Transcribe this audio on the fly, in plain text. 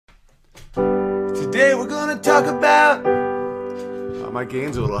Today we're gonna talk about... Oh, my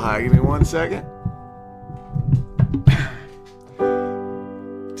gain's a little high. Give me 1 second.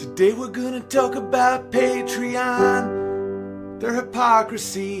 Today we're gonna talk about Patreon, their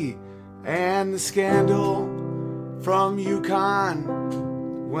hypocrisy, and the scandal from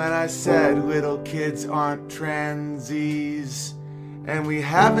Yukon when I said little kids aren't transies. And we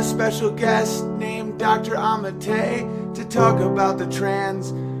have a special guest named Dr. Amitay to talk about the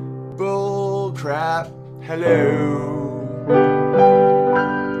trans bull crap. Hello.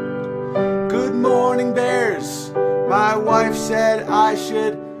 Good morning, bears. My wife said I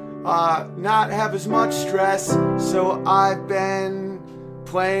should not have as much stress, so I've been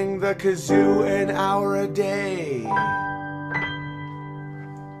playing the kazoo an hour a day.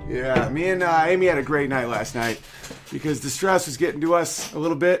 Yeah, me and Amy had a great night last night because the stress was getting to us a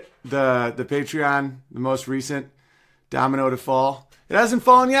little bit. The Patreon, the most recent domino to fall. It hasn't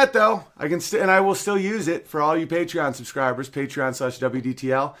fallen yet though. And I will still use it for all you Patreon subscribers,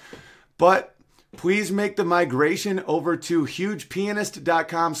 Patreon/WDTL. But please make the migration over to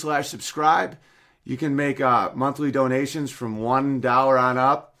hugepianist.com/subscribe. You can make monthly donations from $1 on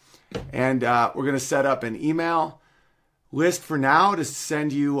up. And we're going to set up an email list for now to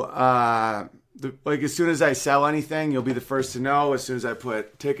send you, as soon as I sell anything, you'll be the first to know. As soon as I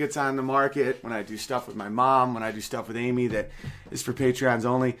put tickets on the market, when I do stuff with my mom, when I do stuff with Amy that is for Patreons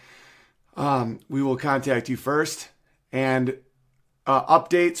only, we will contact you first. And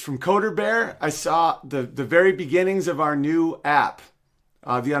updates from Coder Bear. I saw the very beginnings of our new app,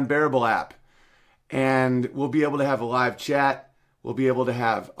 the Unbearable app. And we'll be able to have a live chat. We'll be able to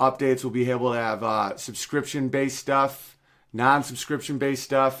have updates. We'll be able to have subscription-based stuff, non-subscription-based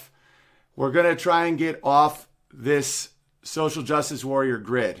stuff. We're going to try and get off this social justice warrior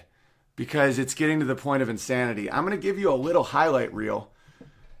grid because it's getting to the point of insanity. I'm going to give you a little highlight reel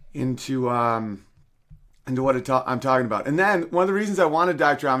into what I'm talking about. And then one of the reasons I wanted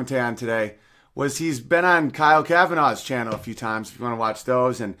Dr. Amitay on today was he's been on Kyle Kavanaugh's channel a few times, if you want to watch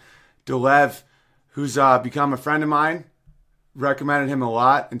those. And Dolev, who's become a friend of mine, recommended him a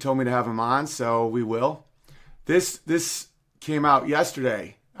lot and told me to have him on, so we will. This came out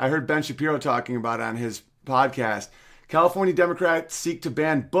yesterday. I heard Ben Shapiro talking about it on his podcast. California Democrats seek to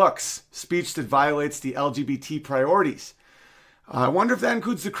ban books, speech that violates the LGBT priorities. I wonder if that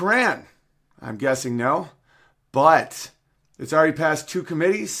includes the Quran. I'm guessing no, but it's already passed 2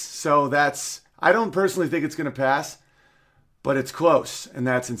 committees, so I don't personally think it's going to pass, but it's close, and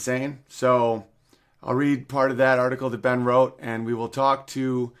that's insane. So I'll read part of that article that Ben wrote, and we will talk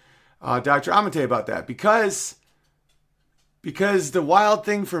to Dr. Amitay about that, because the wild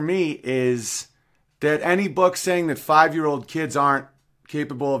thing for me is that any book saying that 5-year-old kids aren't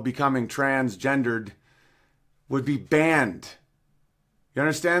capable of becoming transgendered would be banned. You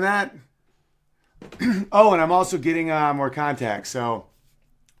understand that? Oh, and I'm also getting more contacts, so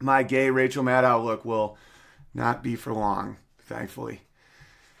my gay Rachel Maddow look will not be for long, thankfully.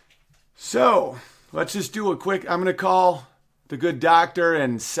 So let's just do a quick, I'm going to call the good doctor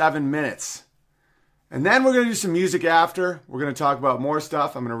in 7 minutes. And then we're going to do some music after. We're going to talk about more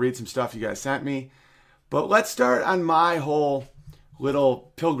stuff. I'm going to read some stuff you guys sent me. But let's start on my whole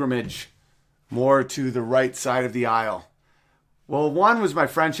little pilgrimage more to the right side of the aisle. Well, one was my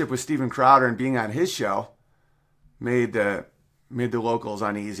friendship with Steven Crowder, and being on his show made the locals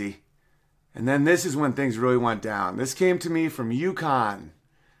uneasy. And then this is when things really went down. This came to me from Yukon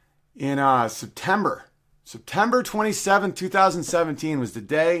in September 27th, 2017 was the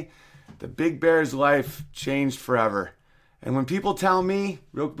day the Big Bear's life changed forever. And when people tell me,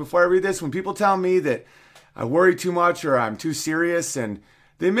 before I read this, when people tell me that I worry too much or I'm too serious and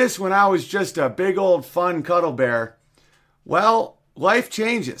they miss when I was just a big old fun cuddle bear, well, life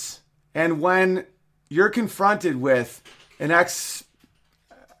changes. And when you're confronted with an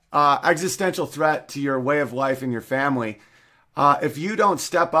existential threat to your way of life and your family, if you don't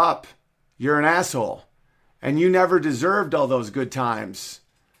step up, you're an asshole. And you never deserved all those good times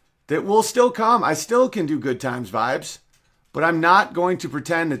that will still come. I still can do good times vibes, but I'm not going to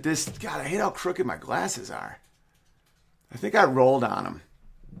pretend that this... God, I hate how crooked my glasses are. I think I rolled on them.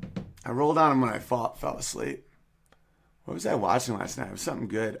 I rolled on them when I fell asleep. What was I watching last night? It was something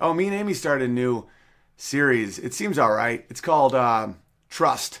good. Oh, me and Amy started a new series. It seems all right. It's called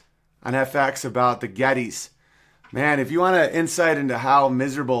Trust on FX about the Gettys. Man, if you want an insight into how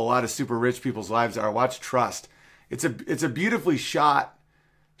miserable a lot of super rich people's lives are, watch Trust. It's a beautifully shot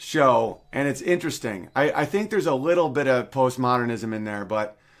show, and it's interesting. I think there's a little bit of postmodernism in there,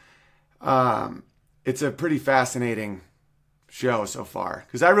 but it's a pretty fascinating show so far.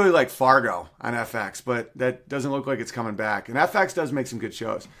 Because I really like Fargo on FX, but that doesn't look like it's coming back. And FX does make some good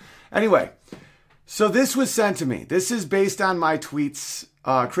shows. Anyway, So this was sent to me. This is based on my tweets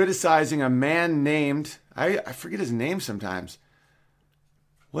criticizing a man named, I forget his name sometimes.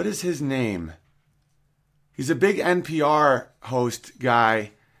 What is his name? He's a big NPR host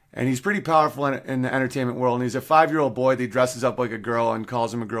guy, and he's pretty powerful in the entertainment world. And he's a 5-year-old boy that dresses up like a girl and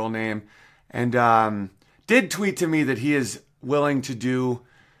calls him a girl name. And did tweet to me that he is willing to do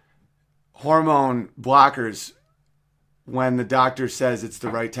hormone blockers when the doctor says it's the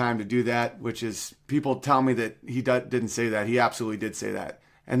right time to do that, which is, people tell me that he didn't say that. He absolutely did say that.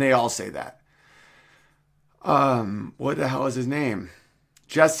 And they all say that. What the hell is his name?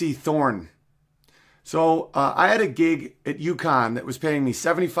 Jesse Thorne. So I had a gig at UConn that was paying me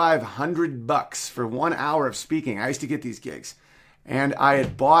 $7,500 for 1 hour of speaking. I used to get these gigs. And I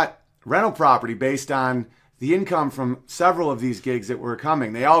had bought rental property based on the income from several of these gigs that were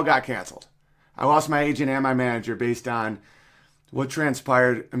coming. They all got canceled. I lost my agent and my manager based on what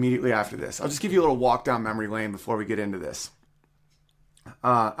transpired immediately after this. I'll just give you a little walk down memory lane before we get into this.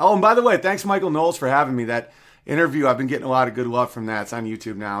 And by the way, thanks Michael Knowles for having me. That interview, I've been getting a lot of good love from that. It's on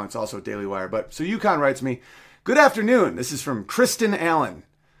YouTube now. It's also Daily Wire. But so UConn writes me, good afternoon. This is from Kristen Allen.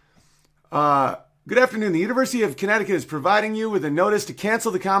 Good afternoon. The University of Connecticut is providing you with a notice to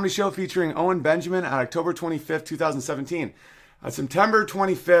cancel the comedy show featuring Owen Benjamin on October 25th, 2017. On September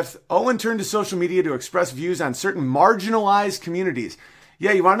 25th, Owen turned to social media to express views on certain marginalized communities.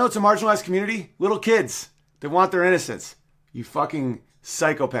 Yeah, you want to know what's a marginalized community? Little kids that want their innocence. You fucking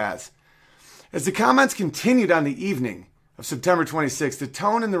psychopaths. As the comments continued on the evening of September 26th, the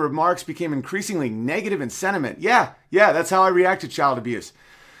tone in the remarks became increasingly negative in sentiment. Yeah, that's how I react to child abuse.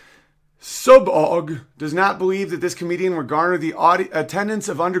 Subog does not believe that this comedian will garner the attendance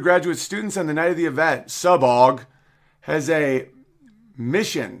of undergraduate students on the night of the event. Subog has a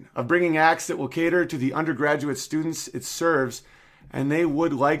mission of bringing acts that will cater to the undergraduate students it serves, and they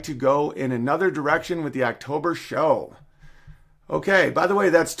would like to go in another direction with the October show. Okay, by the way,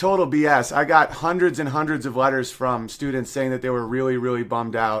 that's total BS. I got hundreds and hundreds of letters from students saying that they were really, really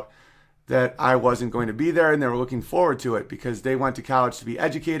bummed out that I wasn't going to be there, and they were looking forward to it because they went to college to be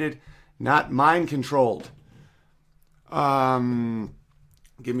educated, not mind-controlled.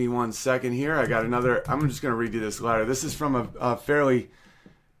 Give me 1 second here. I got another. I'm just going to read you this letter. This is from a fairly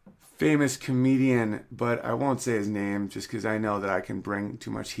famous comedian, but I won't say his name just because I know that I can bring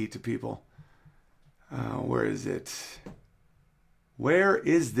too much heat to people. Where is it? Where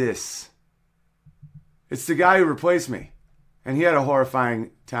is this? It's the guy who replaced me, and he had a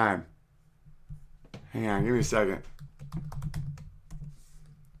horrifying time. Hang on, give me a second.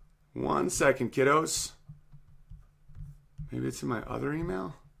 1 second, kiddos. Maybe it's in my other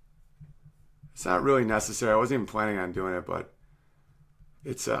email. It's not really necessary. I wasn't even planning on doing it, but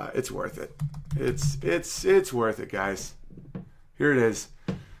it's worth it. It's worth it, guys. Here it is.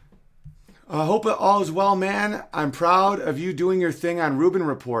 I hope all is well, man. I'm proud of you doing your thing on Rubin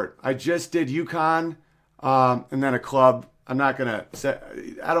Report. I just did UConn and then a club. I'm not gonna say.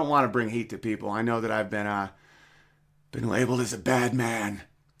 I don't want to bring heat to people. I know that I've been labeled as a bad man.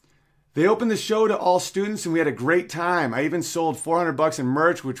 They opened the show to all students, and we had a great time. I even sold $400 in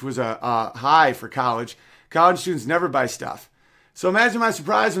merch, which was a high for college. College students never buy stuff. So imagine my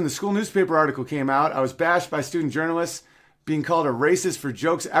surprise when the school newspaper article came out. I was bashed by student journalists, being called a racist for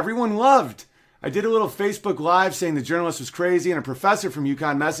jokes everyone loved. I did a little Facebook Live saying the journalist was crazy, and a professor from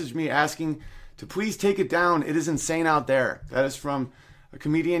UConn messaged me asking to please take it down. It is insane out there. That is from a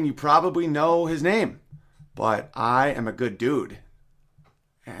comedian. You probably know his name, but I am a good dude.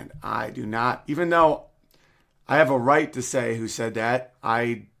 And I do not, even though I have a right to say who said that,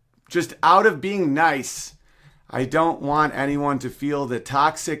 I just out of being nice, I don't want anyone to feel the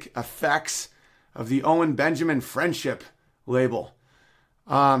toxic effects of the Owen Benjamin friendship label.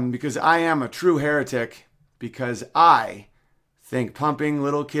 Because I am a true heretic, because I think pumping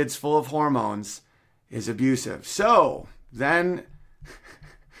little kids full of hormones is abusive. So then,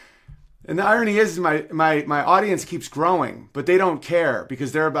 and the irony is my audience keeps growing, but they don't care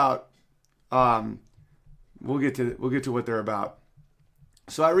because they're about, we'll get to what they're about.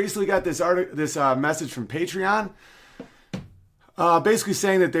 So I recently got this message from Patreon, basically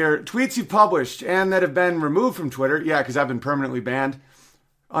saying that they're tweets you've published and that have been removed from Twitter. Yeah, because I've been permanently banned,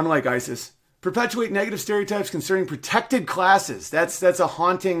 unlike ISIS. Perpetuate negative stereotypes concerning protected classes. That's a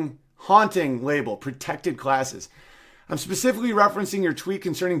haunting label, protected classes. I'm specifically referencing your tweet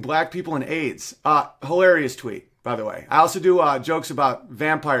concerning black people and AIDS. Hilarious tweet, by the way. I also do jokes about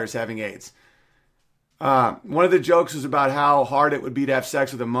vampires having AIDS. One of the jokes was about how hard it would be to have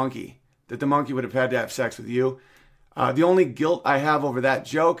sex with a monkey, that the monkey would have had to have sex with you. The only guilt I have over that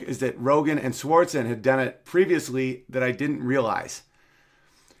joke is that Rogan and Swartzen had done it previously that I didn't realize.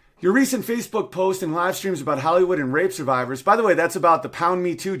 Your recent Facebook post and live streams about Hollywood and rape survivors. By the way, that's about the pound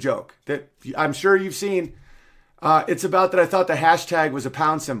me too joke that I'm sure you've seen. It's about that I thought the hashtag was a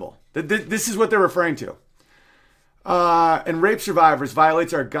pound symbol. This is what they're referring to. And rape survivors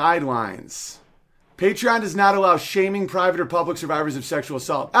violates our guidelines. Patreon does not allow shaming private or public survivors of sexual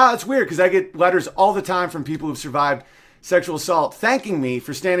assault. It's weird because I get letters all the time from people who've survived sexual assault thanking me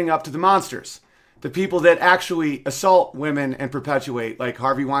for standing up to the monsters. The people that actually assault women and perpetuate, like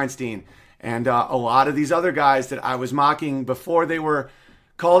Harvey Weinstein and a lot of these other guys that I was mocking before they were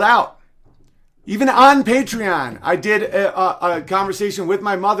called out. Even on Patreon, I did a conversation with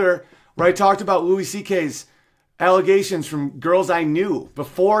my mother where I talked about Louis C.K.'s allegations from girls I knew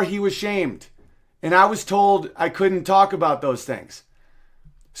before he was shamed. And I was told I couldn't talk about those things.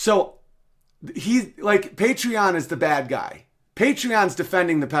 So Patreon is the bad guy. Patreon's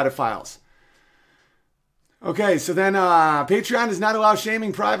defending the pedophiles. Okay, so then Patreon does not allow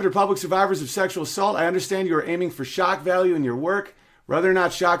shaming private or public survivors of sexual assault. I understand you are aiming for shock value in your work. Whether or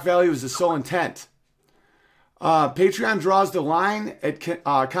not shock value is the sole intent. Patreon draws the line at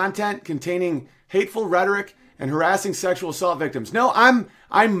content containing hateful rhetoric and harassing sexual assault victims. No,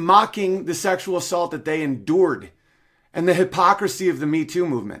 I'm mocking the sexual assault that they endured and the hypocrisy of the Me Too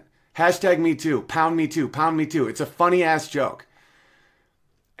movement. Hashtag Me Too, pound Me Too, pound Me Too. It's a funny ass joke.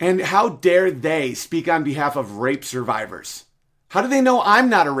 And how dare they speak on behalf of rape survivors? How do they know I'm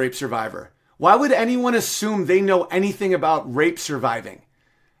not a rape survivor? Why would anyone assume they know anything about rape surviving?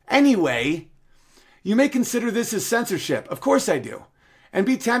 Anyway, you may consider this as censorship. Of course I do. And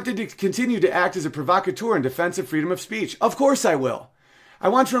be tempted to continue to act as a provocateur in defense of freedom of speech. Of course I will. I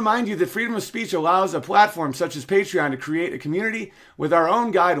want to remind you that freedom of speech allows a platform such as Patreon to create a community with our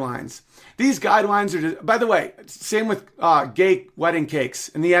own guidelines. These guidelines are, by the way, same with gay wedding cakes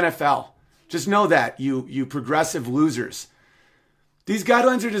in the NFL. Just know that, you progressive losers. These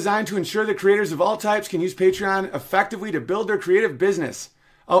guidelines are designed to ensure that creators of all types can use Patreon effectively to build their creative business.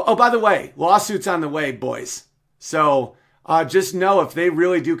 Oh, by the way, lawsuits on the way, boys. So just know if they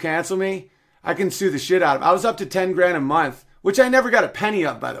really do cancel me, I can sue the shit out of them. I was up to 10 grand a month, which I never got a penny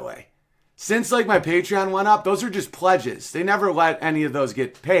of, by the way. Since my Patreon went up, those are just pledges. They never let any of those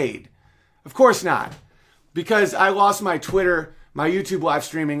get paid. Of course not. Because I lost my Twitter, my YouTube live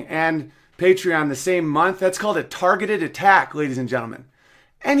streaming, and Patreon the same month. That's called a targeted attack, ladies and gentlemen.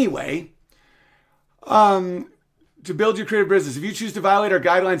 Anyway, to build your creative business, if you choose to violate our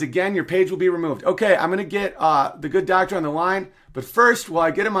guidelines again, your page will be removed. Okay, I'm going to get the good doctor on the line. But first, while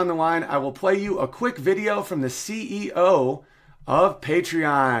I get him on the line, I will play you a quick video from the CEO of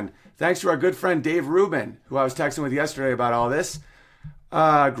Patreon. Thanks to our good friend Dave Rubin, who I was texting with yesterday about all this.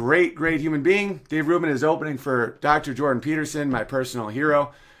 Great human being. Dave Rubin is opening for Dr. Jordan Peterson, my personal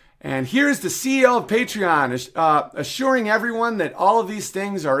hero. And here's the CEO of Patreon, assuring everyone that all of these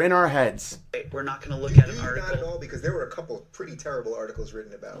things are in our heads. We're not going to look at an article. Not at all, because there were a couple of pretty terrible articles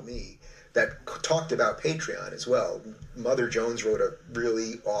written about me that talked about Patreon as well. Mother Jones wrote a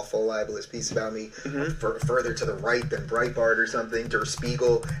really awful libelous piece about me, further to the right than Breitbart or something, Der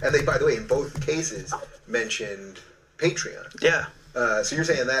Spiegel. And they, by the way, in both cases, mentioned Patreon. Yeah. So you're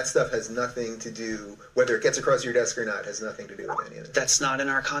saying that stuff has nothing to do, whether it gets across your desk or not, has nothing to do with any of it? That's not in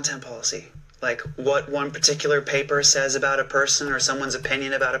our content policy. Like, what one particular paper says about a person or someone's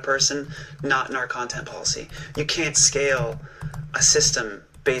opinion about a person, not in our content policy. You can't scale a system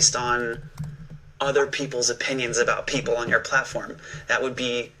based on other people's opinions about people on your platform. That would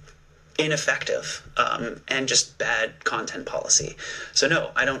be ineffective and just bad content policy. So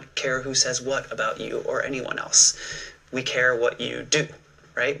no, I don't care who says what about you or anyone else. We care what you do,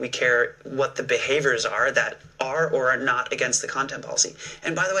 right? We care what the behaviors are that are or are not against the content policy.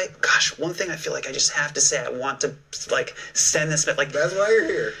 And by the way, gosh, one thing I feel like I just have to say, I want to send this, that's why you're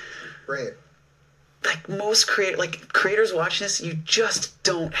here. Bring it. Most creators watching this, you just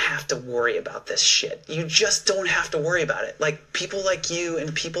don't have to worry about this shit. You just don't have to worry about it. People like you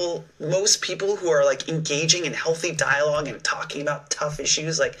and most people who are engaging in healthy dialogue and talking about tough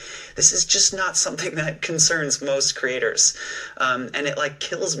issues, this is just not something that concerns most creators. And it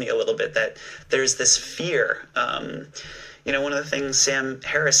kills me a little bit that there's this fear. One of the things Sam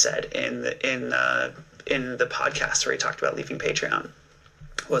Harris said in the podcast where he talked about leaving Patreon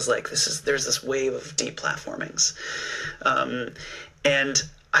was there's this wave of deplatformings. And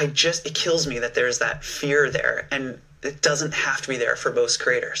it kills me that there's that fear there, and it doesn't have to be there for most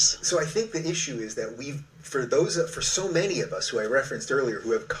creators. So I think the issue is that for so many of us who I referenced earlier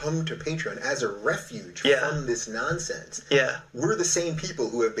who have come to Patreon as a refuge from this nonsense, we're the same people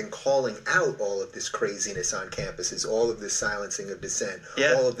who have been calling out all of this craziness on campuses, all of this silencing of dissent,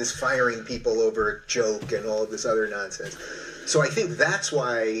 all of this firing people over a joke, and all of this other nonsense. So I think that's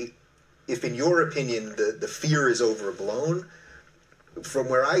why, if in your opinion the fear is overblown, from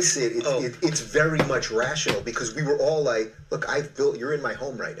where I sit, it's very much rational, because we were all like, look, you're in my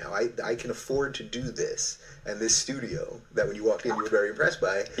home right now. I can afford to do this. And this studio that when you walked in you were very impressed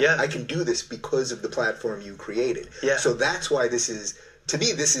by, I can do this because of the platform you created. Yeah. So that's why this is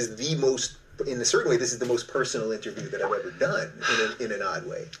the most, in a certain way, this is the most personal interview that I've ever done in an odd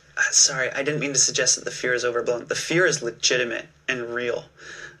way. Sorry, I didn't mean to suggest that the fear is overblown. The fear is legitimate and real.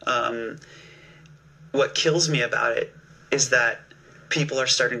 What kills me about it is that people are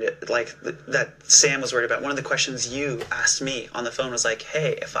starting to, like, that Sam was worried about. One of the questions you asked me on the phone was like,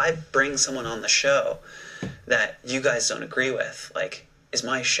 hey, if I bring someone on the show that you guys don't agree with, like, is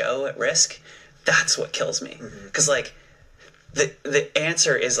my show at risk? That's what kills me. Because, like, the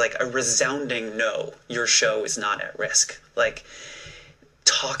answer is, like, a resounding no. Your show is not at risk. Like,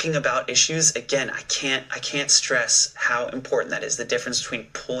 talking about issues, again, I can't stress how important that is. The difference between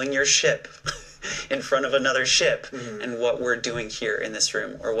pulling your ship in front of another ship and what we're doing here in this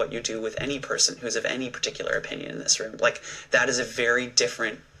room, or what you do with any person who's of any particular opinion in this room. Like, that is a very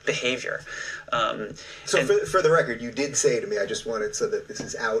different behavior. For the record, you did say to me, I just wanted, so that this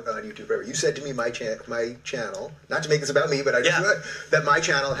is out on YouTube forever, you said to me my channel, not to make this about me, but I just that my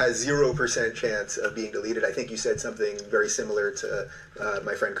channel has 0% chance of being deleted. I think you said something very similar to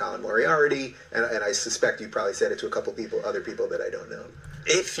my friend Colin Moriarty, and I suspect you probably said it to a couple other people that I don't know.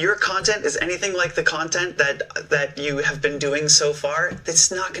 If your content is anything like the content that you have been doing so far,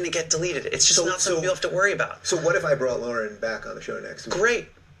 it's not going to get deleted. It's just not something you'll have to worry about. So what if I brought Lauren back on the show next week? Great.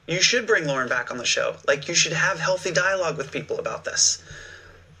 You should bring Lauren back on the show. Like, you should have healthy dialogue with people about this.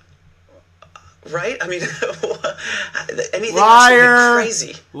 Right? I mean, anything else would be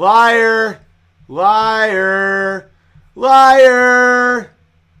crazy. Liar! Liar! Liar!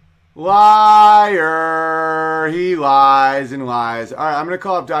 Liar! He lies and lies. All right, I'm going to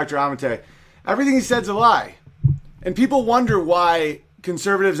call up Dr. Amitay. Everything he said's a lie. And people wonder why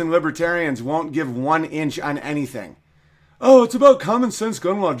conservatives and libertarians won't give 1 inch on anything. Oh, it's about common sense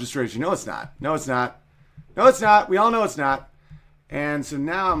gun registration. No, it's not. No, it's not. No, it's not. We all know it's not. And so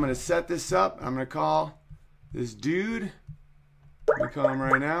now I'm going to set this up. I'm going to call this dude. I'm going to call him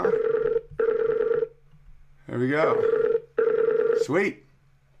right now. There we go. Sweet.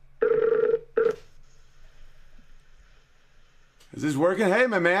 Is this working? Hey,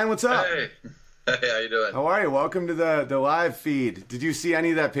 my man, what's up? Hey, how you doing? How are you? Welcome to the live feed. Did you see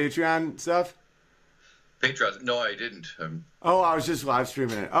any of that Patreon stuff? Patreon? No, I didn't. I was just live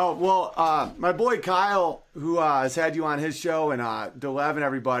streaming it. Oh, well, my boy Kyle, who has had you on his show, and Delev and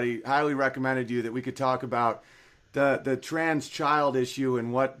everybody highly recommended you that we could talk about the trans child issue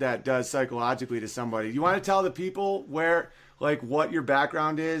and what that does psychologically to somebody. Do you want to tell the people what your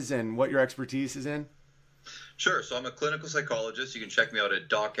background is and what your expertise is in? Sure. So I'm a clinical psychologist. You can check me out at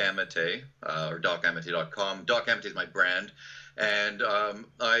Doc Amitay or docamitay.com. Doc Amitay is my brand. And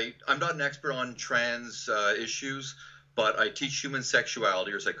I'm not an expert on trans issues, but I teach human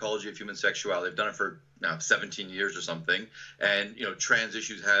sexuality or psychology of human sexuality. I've done it for now 17 years or something. And, trans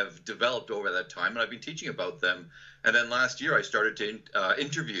issues have developed over that time, and I've been teaching about them. And then last year I started to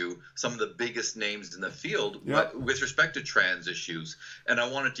interview some of the biggest names in the field with respect to trans issues. And I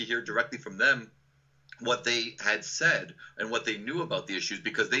wanted to hear directly from them what they had said and what they knew about the issues,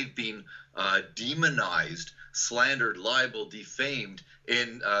 because they've been demonized, slandered, libeled, defamed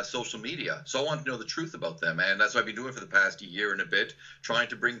in social media. So I wanted to know the truth about them, and that's what I've been doing for the past year and a bit, trying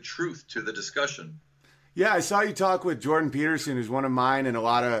to bring truth to the discussion. Yeah, I saw you talk with Jordan Peterson, who's one of mine and a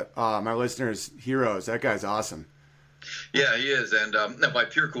lot of my listeners' heroes. That guy's awesome. Yeah, he is. And by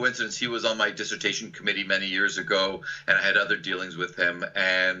pure coincidence, he was on my dissertation committee many years ago, and I had other dealings with him.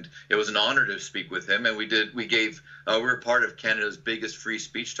 And it was an honor to speak with him. And we were part of Canada's biggest free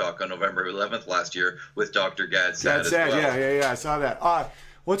speech talk on November 11th last year with Dr. Gad Saad as well. Yeah, I saw that.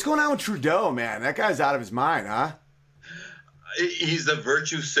 What's going on with Trudeau, man? That guy's out of his mind, huh? He's the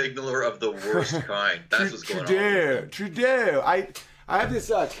virtue signaler of the worst kind. That's what's going on. Trudeau. I have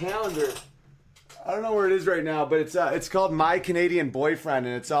this calendar. I don't know where it is right now, but it's called My Canadian Boyfriend,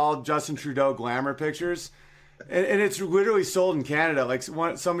 and it's all Justin Trudeau glamour pictures, and it's literally sold in Canada. Like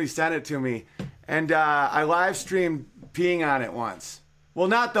somebody sent it to me, and I live streamed peeing on it once. Well,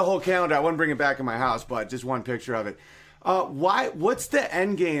 not the whole calendar. I wouldn't bring it back in my house, but just one picture of it. What's the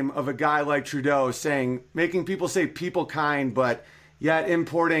end game of a guy like Trudeau making people say people kind, but yet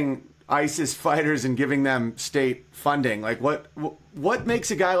importing ISIS fighters and giving them state funding? Like what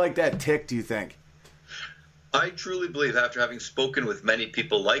makes a guy like that tick, do you think? I truly believe, after having spoken with many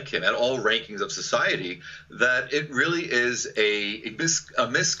people like him at all rankings of society, that it really is a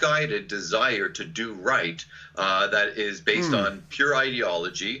misguided desire to do right that is based on pure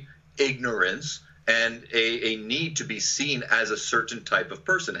ideology, ignorance, and a need to be seen as a certain type of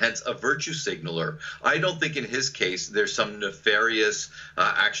person, hence a virtue signaler. I don't think in his case there's some nefarious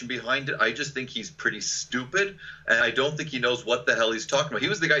action behind it. I just think he's pretty stupid, and I don't think he knows what the hell he's talking about. He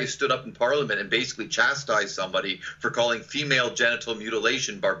was the guy who stood up in Parliament and basically chastised somebody for calling female genital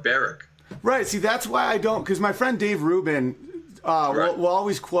mutilation barbaric. Right. See, that's why I don't, because my friend Dave Rubin will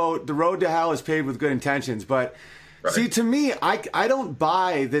always quote, "The road to hell is paved with good intentions." But see, to me, I don't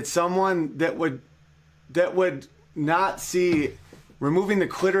buy that someone that would not see removing the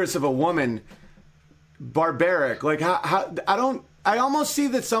clitoris of a woman barbaric. Like, I almost see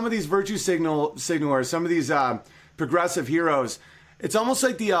that some of these virtue signalers, some of these progressive heroes, it's almost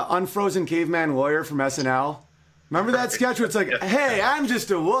like the unfrozen caveman lawyer from SNL. Remember that sketch where it's like, "Hey, I'm just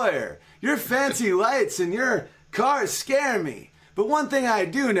a lawyer. Your fancy lights and your cars scare me. But one thing I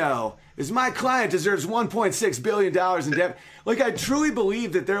do know is my client deserves $1.6 billion in debt." Like, I truly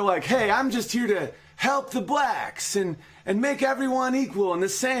believe that they're like, "Hey, I'm just here to help the blacks and make everyone equal and the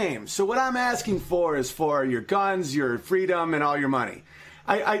same. So what I'm asking for is for your guns, your freedom, and all your money."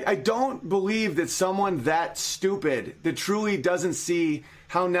 I don't believe that someone that stupid, that truly doesn't see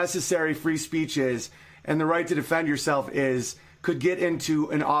how necessary free speech is and the right to defend yourself is, could get into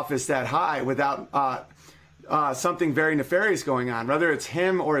an office that high without something very nefarious going on. Whether it's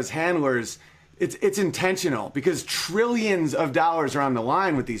him or his handlers, it's intentional, because trillions of dollars are on the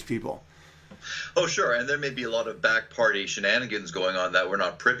line with these people. Oh, sure. And there may be a lot of back party shenanigans going on that we're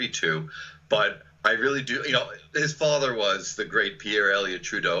not privy to. But I really do. You know, his father was the great Pierre Elliott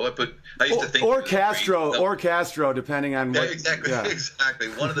Trudeau. I used to think. Or Castro, depending on what. Yeah, exactly. Yeah. Exactly.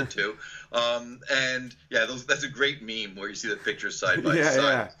 One of the two. And yeah, that's a great meme where you see the pictures side by side.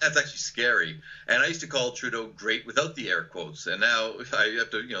 Yeah. That's actually scary. And I used to call Trudeau great without the air quotes, and now I have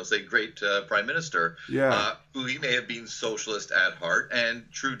to, say great prime minister. Yeah. Who he may have been socialist at heart, and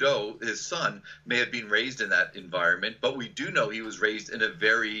Trudeau, his son, may have been raised in that environment. But we do know he was raised in a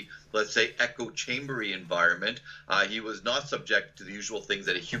very, let's say, echo chambery environment. He was not subjected to the usual things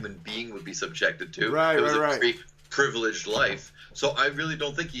that a human being would be subjected to. Right. It was a very privileged life. So I really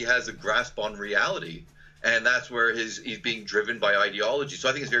don't think he has a grasp on reality, and that's where he's being driven by ideology. So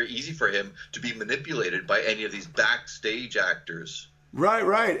I think it's very easy for him to be manipulated by any of these backstage actors.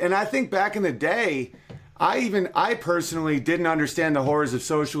 Right. And I think back in the day, I personally didn't understand the horrors of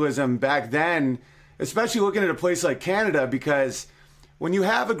socialism back then, especially looking at a place like Canada, because when you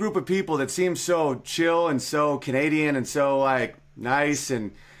have a group of people that seem so chill and so Canadian and so like nice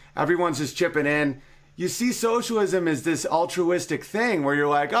and everyone's just chipping in, you see socialism as this altruistic thing where you're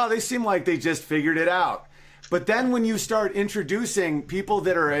like, oh, they seem like they just figured it out. But then when you start introducing people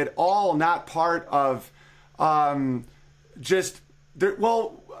that are at all not part of this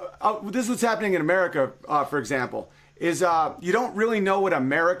is what's happening in America, for example, is you don't really know what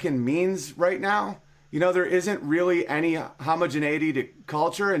American means right now. There isn't really any homogeneity to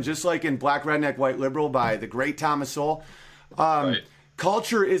culture. And just like in Black Redneck, White Liberal by the great Thomas Sowell, right.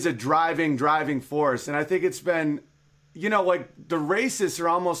 Culture is a driving force. And I think it's been, like the racists are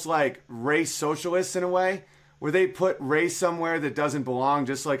almost like race socialists in a way, where they put race somewhere that doesn't belong,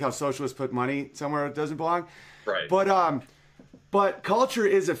 just like how socialists put money somewhere that doesn't belong. Right. But culture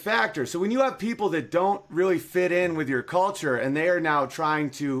is a factor. So when you have people that don't really fit in with your culture and they are now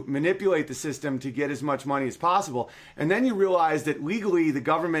trying to manipulate the system to get as much money as possible, and then you realize that legally the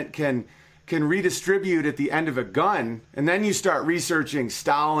government can redistribute at the end of a gun, and then you start researching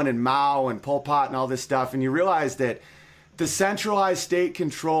Stalin and Mao and Pol Pot and all this stuff, and you realize that the centralized state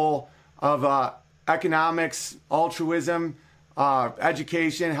control of economics, altruism,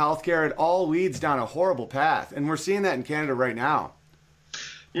 education, healthcare, it all leads down a horrible path. And we're seeing that in Canada right now.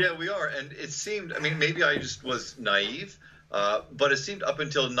 Yeah, we are. And it seemed, maybe I just was naive, but it seemed up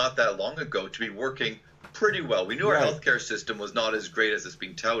until not that long ago to be working pretty well. We knew our healthcare system was not as great as it's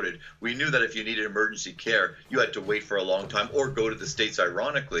being touted. We knew that if you needed emergency care, you had to wait for a long time or go to the States,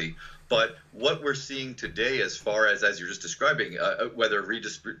 ironically. But what we're seeing today, as far as you're just describing, whether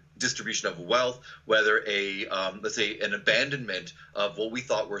redistribution of wealth, whether let's say an abandonment of what we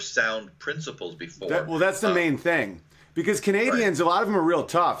thought were sound principles before. That's the main thing. Because Canadians, a lot of them are real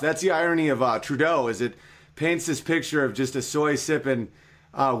tough. That's the irony of Trudeau, is it paints this picture of just a soy-sipping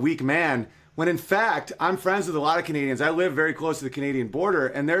weak man, when in fact, I'm friends with a lot of Canadians. I live very close to the Canadian border,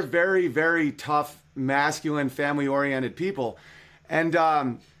 and they're very, very tough, masculine, family-oriented people. And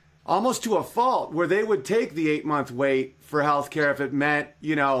almost to a fault, where they would take the 8-month wait for health care if it meant,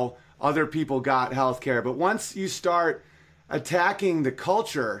 other people got health care. But once you start attacking the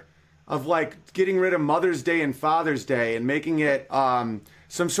culture of like getting rid of Mother's Day and Father's Day and making it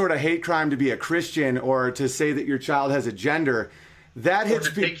some sort of hate crime to be a Christian or to say that your child has a gender, that hits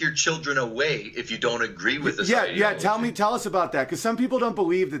people. Or to take your children away if you don't agree with this. Yeah. Tell us about that, because some people don't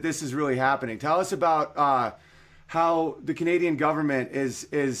believe that this is really happening. Tell us about how the Canadian government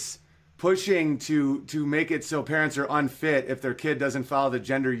is pushing to make it so parents are unfit if their kid doesn't follow the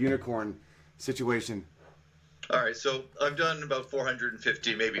gender unicorn situation. All right, so I've done about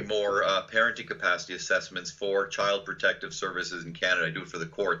 450, maybe more, parenting capacity assessments for child protective services in Canada. I do it for the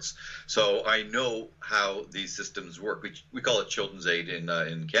courts, so I know how these systems work. We call it Children's Aid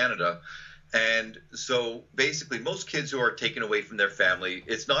in Canada. And so basically most kids who are taken away from their family,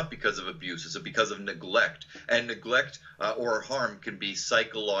 it's not because of abuse, it's because of neglect. And neglect or harm can be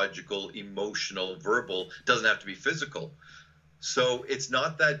psychological, emotional, verbal, doesn't have to be physical. So it's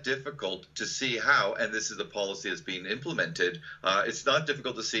not that difficult to see how, and this is the policy that's being implemented, it's not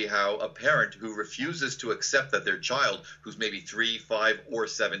difficult to see how a parent who refuses to accept that their child, who's maybe 3, 5, or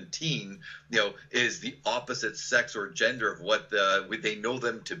 17, is the opposite sex or gender of what they know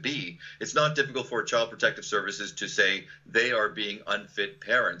them to be. It's not difficult for Child Protective Services to say they are being unfit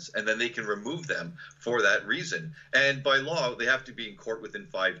parents, and then they can remove them for that reason. And by law, they have to be in court within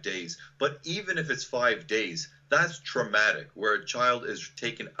 5 days. But even if it's 5 days, that's traumatic, where a child is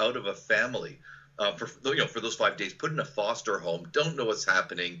taken out of a family for those 5 days, put in a foster home, don't know what's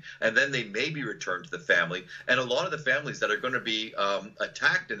happening, and then they may be returned to the family. And a lot of the families that are going to be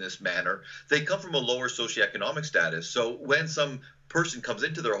attacked in this manner, they come from a lower socioeconomic status. So when some person comes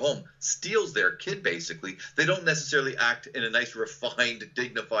into their home, steals their kid, basically, they don't necessarily act in a nice, refined,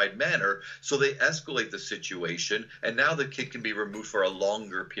 dignified manner. So they escalate the situation, and now the kid can be removed for a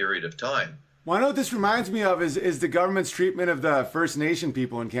longer period of time. Well, I know what this reminds me of is the government's treatment of the First Nation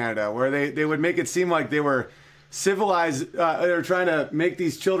people in Canada, where they would make it seem like they were civilized. They were trying to make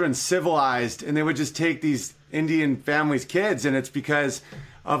these children civilized, and they would just take these Indian families' kids, and it's because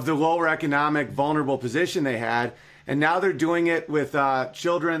of the lower economic, vulnerable position they had. And now they're doing it with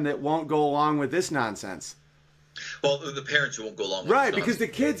children that won't go along with this nonsense. Well, the parents who won't go along with right, because the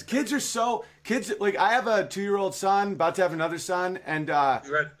kids are so like I have a 2-year-old son, about to have another son, and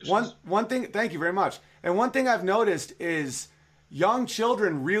one thing. Thank you very much. And one thing I've noticed is young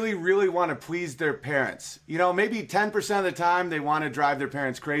children really, really want to please their parents. Maybe 10% of the time they want to drive their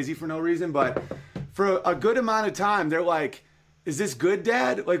parents crazy for no reason, but for a good amount of time they're like, "Is this good,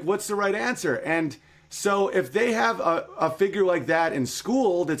 Dad? Like, what's the right answer?" And so if they have a figure like that in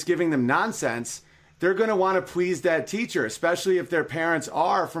school that's giving them nonsense, they're going to want to please that teacher, especially if their parents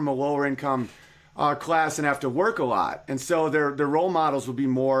are from a lower income class and have to work a lot. And so their role models will be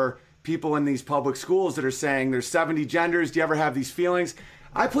more people in these public schools that are saying there's 70 genders. Do you ever have these feelings?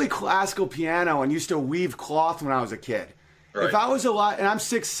 I played classical piano and used to weave cloth when I was a kid. Right. If I was and I'm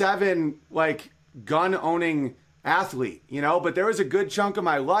 6'7", like gun owning athlete, but there was a good chunk of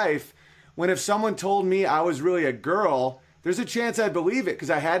my life when if someone told me I was really a girl, there's a chance I'd believe it because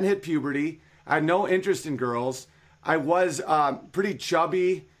I hadn't hit puberty. I had no interest in girls. I was pretty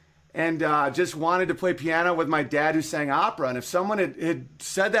chubby and just wanted to play piano with my dad who sang opera. And if someone had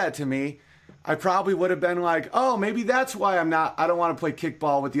said that to me, I probably would have been like, oh, maybe that's why I don't want to play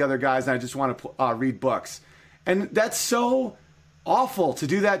kickball with the other guys and I just want to read books. And that's so awful to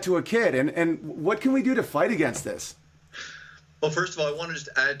do that to a kid. And what can we do to fight against this? Well, first of all, I want to just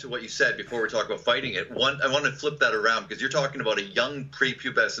add to what you said before we talk about fighting it. I want to flip that around because you're talking about a young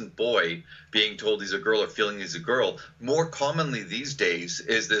prepubescent boy being told he's a girl or feeling he's a girl. More commonly these days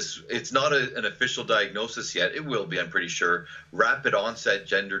is this, it's not an official diagnosis yet. It will be, I'm pretty sure, rapid onset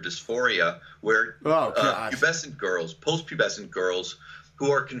gender dysphoria, where pubescent girls, post-pubescent girls, who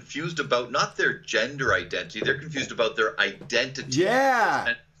are confused about not their gender identity, they're confused about their identity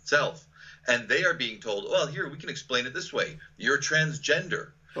itself. And they are being told, well, here, we can explain it this way. You're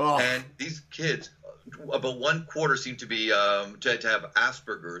transgender. Oh. And these kids, about 1/4 seem to be to have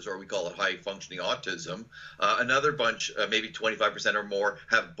Asperger's, or we call it high-functioning autism. Another bunch, maybe 25% or more,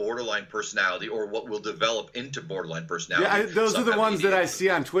 have borderline personality or what will develop into borderline personality. Yeah, those are the ones that I see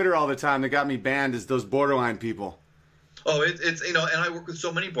on Twitter all the time that got me banned, is those borderline people. Oh, it's and I work with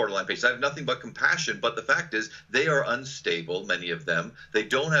so many borderline patients. I have nothing but compassion, but the fact is they are unstable, many of them. They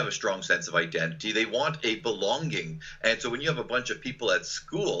don't have a strong sense of identity. They want a belonging. And so when you have a bunch of people at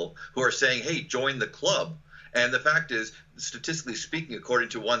school who are saying, hey, join the club, and the fact is, statistically speaking, according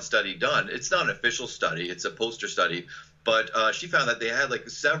to one study done, it's not an official study, it's a poster study, but she found that they had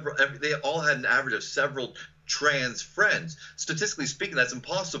they all had an average of several trans friends. Statistically speaking, that's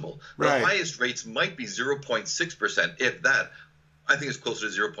impossible. Right. The highest rates might be 0.6%, if that. I think it's closer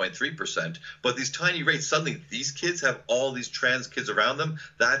to 0.3%. But these tiny rates, suddenly these kids have all these trans kids around them.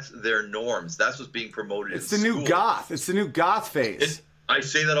 That's their norms. That's what's being promoted. It's the new goth. It's the new goth phase. I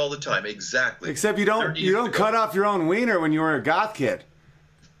say that all the time. Exactly. Except you don't cut off your own wiener when you were a goth kid.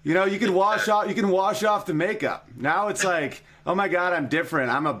 You know, you can wash off the makeup. Now it's like, oh my God, I'm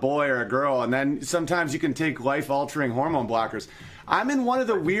different. I'm a boy or a girl. And then sometimes you can take life-altering hormone blockers. I'm in one of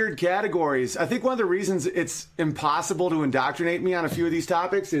the weird categories. I think one of the reasons it's impossible to indoctrinate me on a few of these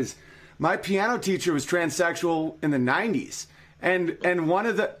topics is my piano teacher was transsexual in the 90s. And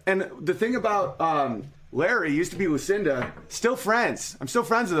the thing about Larry, used to be Lucinda, still friends. I'm still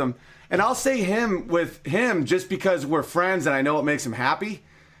friends with him. And I'll say him with him just because we're friends and I know it makes him happy.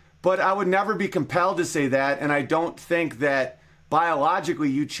 But I would never be compelled to say that, and I don't think that biologically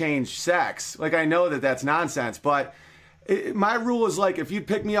you change sex. Like, I know that that's nonsense, but my rule is, like, if you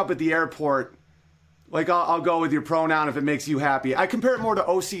pick me up at the airport, like, I'll go with your pronoun if it makes you happy. I compare it more to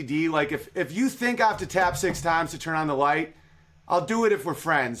OCD. Like, if you think I have to tap 6 times to turn on the light, I'll do it if we're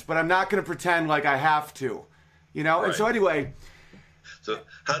friends, but I'm not going to pretend like I have to, you know? Right. And so anyway. So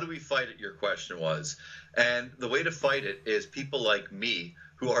how do we fight it, your question was. And the way to fight it is people like me,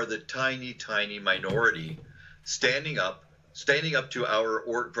 who are the tiny, tiny minority, standing up to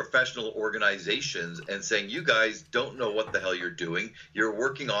our professional organizations and saying, you guys don't know what the hell you're doing. You're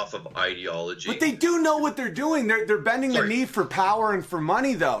working off of ideology. But they do know what they're doing. They're bending the knee for power and for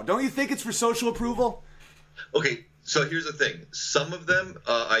money, though. Don't you think it's for social approval? Okay, so here's the thing. Some of them,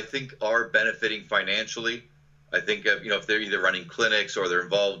 I think, are benefiting financially. I think, if they're either running clinics or they're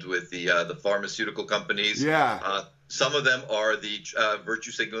involved with the pharmaceutical companies. Yeah. Some of them are the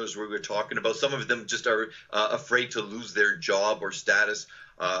virtue signalers we were talking about. Some of them just are afraid to lose their job or status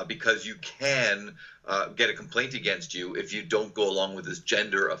because you can get a complaint against you if you don't go along with this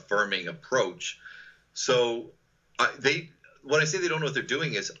gender-affirming approach. So when I say they don't know what they're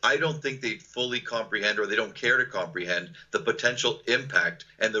doing is I don't think they fully comprehend or they don't care to comprehend the potential impact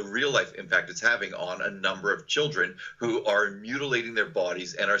and the real-life impact it's having on a number of children who are mutilating their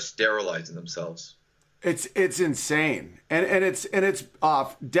bodies and are sterilizing themselves. It's insane, and it's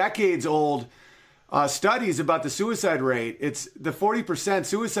decades old studies about the suicide rate. It's the 40%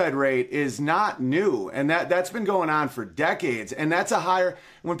 suicide rate is not new, and that's been going on for decades. And that's a higher.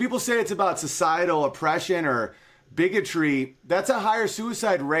 When people say it's about societal oppression or bigotry, that's a higher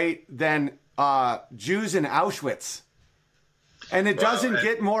suicide rate than Jews in Auschwitz, and it doesn't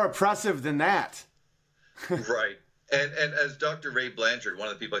get more oppressive than that. Right. And as Dr. Ray Blanchard, one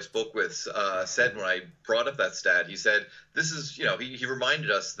of the people I spoke with, said when I brought up that stat, he said, this is, he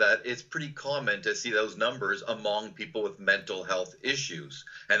reminded us that it's pretty common to see those numbers among people with mental health issues.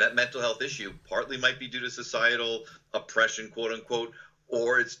 And that mental health issue partly might be due to societal oppression, quote unquote,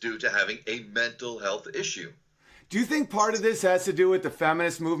 or it's due to having a mental health issue. Do you think part of this has to do with the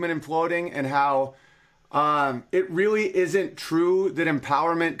feminist movement imploding and how it really isn't true that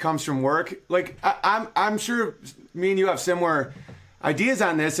empowerment comes from work? Like, I'm sure me and you have similar ideas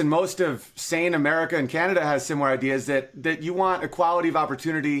on this, and most of sane America and Canada has similar ideas that you want equality of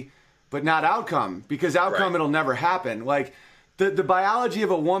opportunity, but not outcome, because outcome, it'll never happen. Like, the biology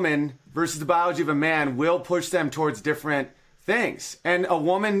of a woman versus the biology of a man will push them towards different things. And a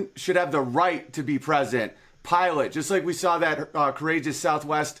woman should have the right to be president, pilot, just like we saw that courageous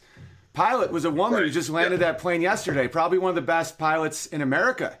Southwest pilot was a woman who just landed that plane yesterday. Probably one of the best pilots in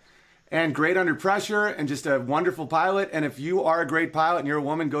America. And great under pressure and just a wonderful pilot. And if you are a great pilot and you're a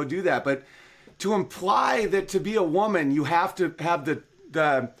woman, go do that. But to imply that to be a woman, you have to have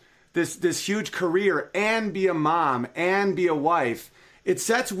this huge career and be a mom and be a wife, it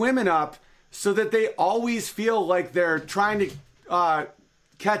sets women up so that they always feel like they're trying to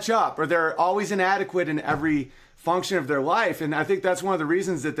catch up or they're always inadequate in every function of their life. And I think that's one of the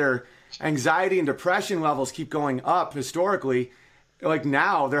reasons that their anxiety and depression levels keep going up historically. Like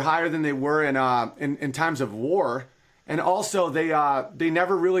now, they're higher than they were in times of war, and also they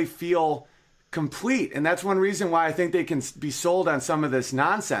never really feel complete, and that's one reason why I think they can be sold on some of this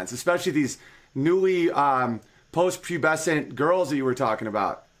nonsense, especially these newly post-pubescent girls that you were talking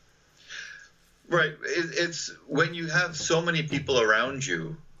about. Right. It's when you have so many people around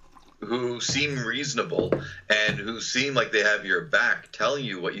you who seem reasonable and who seem like they have your back telling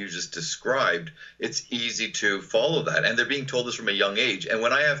you what you just described, it's easy to follow that. And they're being told this from a young age. And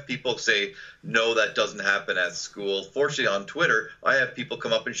when I have people say, no, that doesn't happen at school, fortunately on Twitter, I have people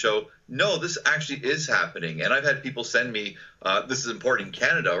come up and show, no, this actually is happening. And I've had people send me, this is important in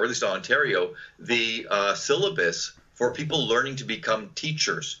Canada, or at least in Ontario, the syllabus for people learning to become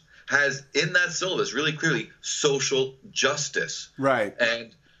teachers has in that syllabus really clearly social justice. Right.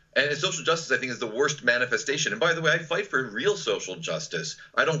 And And social justice, I think, is the worst manifestation. And by the way, I fight for real social justice.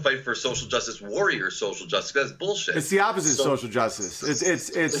 I don't fight for social justice warrior social justice. That's bullshit. It's the opposite of social justice. It's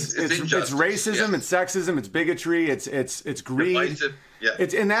racism, yes. it's sexism, it's bigotry, it's greed. Divisive. Yeah.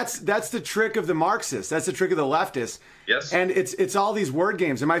 And that's the trick of the Marxists. That's the trick of the leftists. Yes. And it's all these word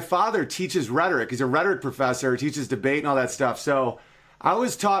games. And my father teaches rhetoric. He's a rhetoric professor, teaches debate and all that stuff. So I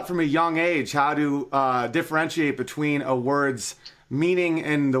was taught from a young age how to differentiate between a word's meaning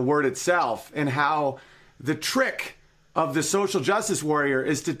and the word itself, and how the trick of the social justice warrior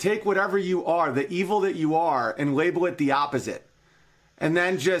is to take whatever you are, the evil that you are, and label it the opposite, and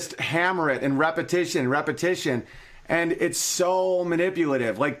then just hammer it in repetition. And it's so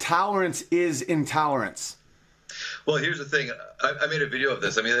manipulative. Like, tolerance is intolerance. Well, here's the thing. I made a video of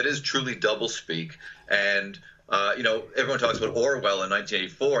this. I mean, it is truly doublespeak. And, everyone talks about Orwell in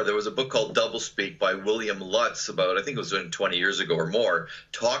 1984. There was a book called Doublespeak by William Lutz about, I think it was 20 years ago or more,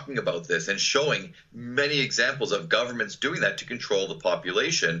 talking about this and showing many examples of governments doing that to control the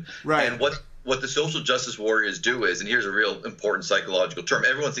population. Right. And what the social justice warriors do is, and here's a real important psychological term,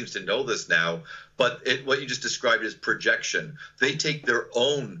 everyone seems to know this now, but what you just described is projection. They take their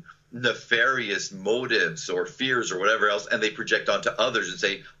own nefarious motives or fears or whatever else, and they project onto others and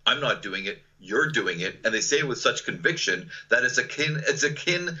say, I'm not doing it, you're doing it. And they say it with such conviction that it's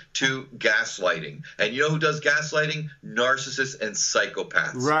akin to gaslighting. And you know who does gaslighting? Narcissists and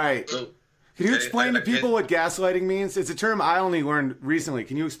psychopaths. Right. So, can you explain to people what gaslighting means? It's a term I only learned recently.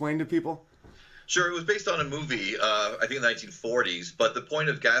 Can you explain to people? Sure, it was based on a movie, I think in the 1940s, but the point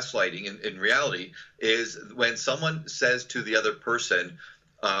of gaslighting in reality is when someone says to the other person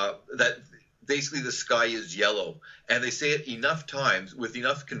that basically the sky is yellow, and they say it enough times with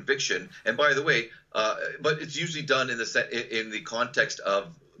enough conviction, and by the way, but it's usually done in the context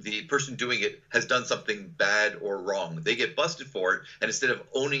of the person doing it has done something bad or wrong. They get busted for it, and instead of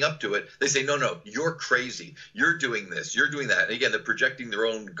owning up to it, they say, no, you're crazy. You're doing this. You're doing that. And again, they're projecting their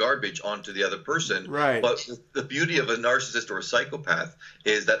own garbage onto the other person. Right. But the beauty of a narcissist or a psychopath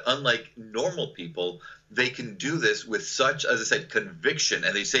is that unlike normal people, they can do this with such, as I said, conviction,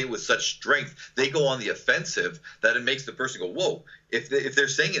 and they say it with such strength. They go on the offensive that it makes the person go, whoa, if they're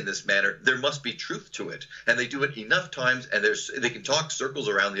saying it in this manner, there must be truth to it. And they do it enough times, and they can talk circles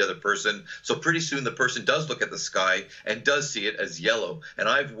around the other person. So pretty soon the person does look at the sky and does see it as yellow. And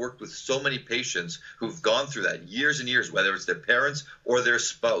I've worked with so many patients who've gone through that years and years, whether it's their parents or their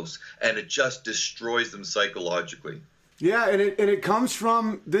spouse, and it just destroys them psychologically. Yeah, and it comes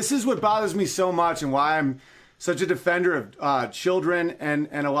from, this is what bothers me so much and why I'm such a defender of children and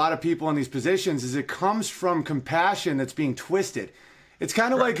a lot of people in these positions, is it comes from compassion that's being twisted. It's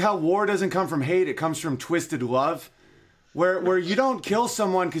kind of like how war doesn't come from hate, it comes from twisted love, where you don't kill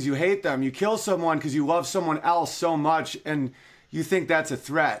someone because you hate them, you kill someone because you love someone else so much and you think that's a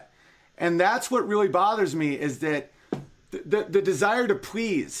threat. And that's what really bothers me, is that the desire to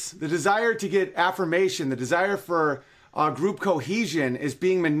please, the desire to get affirmation, the desire for group cohesion is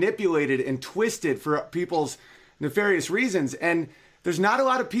being manipulated and twisted for people's nefarious reasons. And there's not a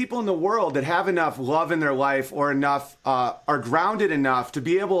lot of people in the world that have enough love in their life or enough are grounded enough to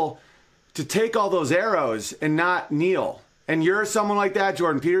be able to take all those arrows and not kneel. And you're someone like that.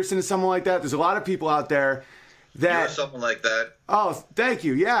 Jordan Peterson is someone like that. There's a lot of people out there that... You're someone like that. Oh, thank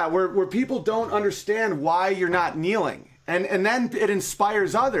you. Yeah, where people don't understand why you're not kneeling. And then it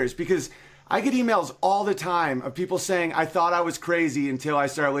inspires others, because I get emails all the time of people saying, I thought I was crazy until I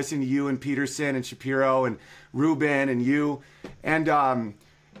started listening to you and Peterson and Shapiro and Rubin and you. And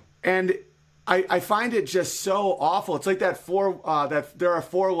I find it just so awful. It's like that there are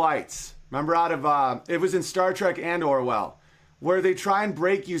four lights. Remember it was in Star Trek and Orwell, where they try and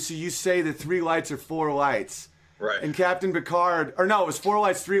break you so you say the three lights are four lights. Right. And Captain Picard, or no, it was four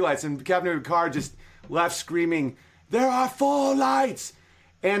lights, three lights. And Captain Picard just left screaming, there are four lights.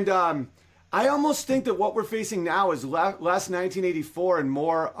 And I almost think that what we're facing now is less 1984 and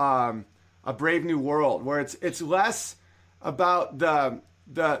more a Brave New World, where it's less about the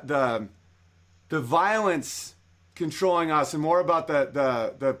violence controlling us and more about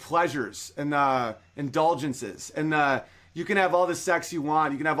the pleasures and the indulgences. And you can have all the sex you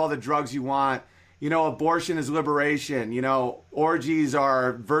want, you can have all the drugs you want. You know, abortion is liberation. You know, orgies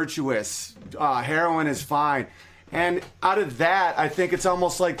are virtuous. Heroin is fine. And out of that, I think it's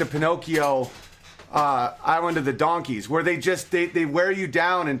almost like the Pinocchio Island of the Donkeys, where they wear you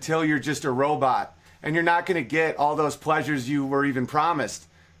down until you're just a robot, and you're not going to get all those pleasures you were even promised.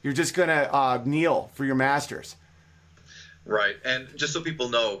 You're just going to kneel for your masters. Right, and just so people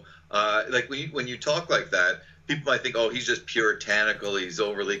know, like when you talk like that, people might think, oh, he's just puritanical, he's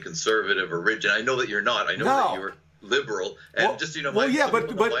overly conservative or rigid. I know that you're not. I know that liberal, and just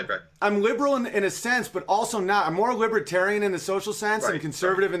but I'm liberal in a sense, but also not. I'm more libertarian in the social sense and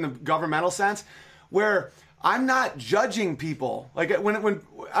conservative in the governmental sense, where I'm not judging people. Like when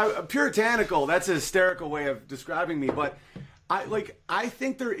puritanical, that's a hysterical way of describing me, but I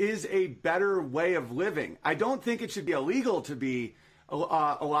think there is a better way of living. I don't think it should be illegal to be a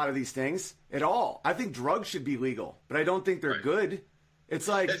lot of these things at all. I think drugs should be legal, but I don't think they're good. It's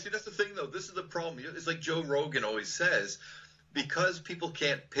like... Yeah, see, that's the thing, though. This is the problem. It's like Joe Rogan always says, because people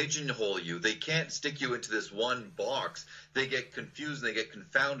can't pigeonhole you, they can't stick you into this one box, they get confused, they get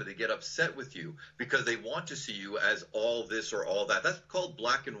confounded, they get upset with you because they want to see you as all this or all that. That's called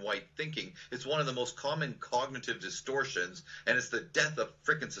black and white thinking. It's one of the most common cognitive distortions, and it's the death of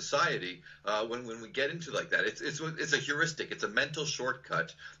frickin' society when we get into like that. It's a heuristic. It's a mental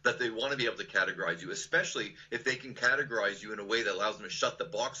shortcut that they want to be able to categorize you, especially if they can categorize you in a way that allows them to shut the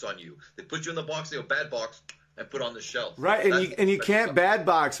box on you. They put you in the box, they go, bad box, and put on the shelf. Right, and you can't bad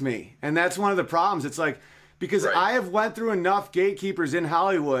box me. And that's one of the problems. It's like, because I have went through enough gatekeepers in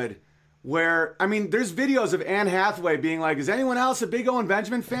Hollywood where, I mean, there's videos of Anne Hathaway being like, is anyone else a big Owen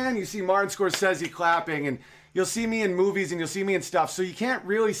Benjamin fan? You see Martin Scorsese clapping, and you'll see me in movies and you'll see me in stuff. So you can't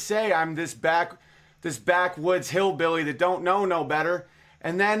really say I'm this backwoods hillbilly that don't know no better.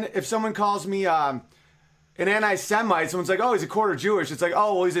 And then if someone calls me an anti-Semite, someone's like, oh, he's a quarter Jewish. It's like,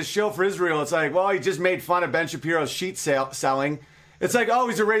 oh, well, he's a shill for Israel. It's like, well, he just made fun of Ben Shapiro's sheet selling. It's like, oh,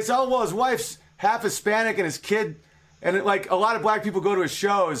 he's a racist. Oh, well, his wife's half Hispanic and his kid, and a lot of black people go to his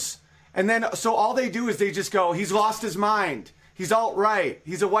shows. And then, so all they do is they just go, he's lost his mind. He's alt-right.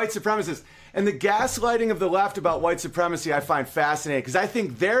 He's a white supremacist. And the gaslighting of the left about white supremacy I find fascinating, because I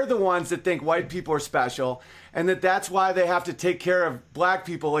think they're the ones that think white people are special, and that's why they have to take care of black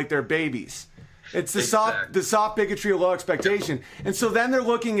people like they're babies. It's the soft bigotry of low expectation. And so then they're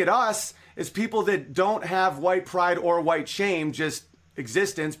looking at us as people that don't have white pride or white shame, just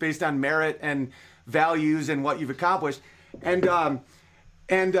existence based on merit and values and what you've accomplished. And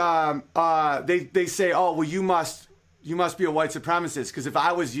they say, oh, well, you must be a white supremacist, because if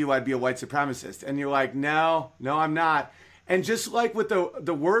I was you, I'd be a white supremacist. And you're like, no, I'm not. And just like with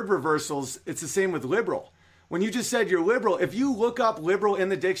the word reversals, it's the same with liberal. When you just said you're liberal, if you look up liberal in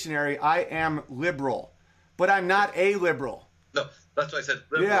the dictionary, I am liberal, but I'm not a liberal. No, that's why I said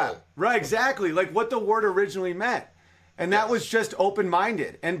liberal. Yeah, right, exactly. Like what the word originally meant. And that was just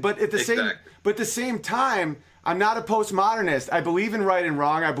open-minded. But at the same time, I'm not a postmodernist. I believe in right and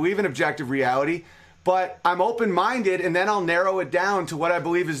wrong. I believe in objective reality. But I'm open-minded, and then I'll narrow it down to what I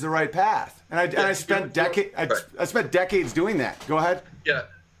believe is the right path. And I spent decades doing that. Go ahead. Yeah.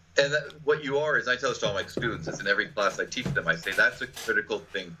 And what you are is, I tell this to all my students, it's in every class I teach them, I say that's a critical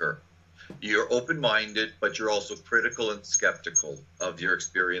thinker. You're open-minded, but you're also critical and skeptical of your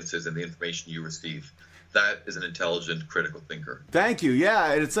experiences and the information you receive. That is an intelligent, critical thinker. Thank you.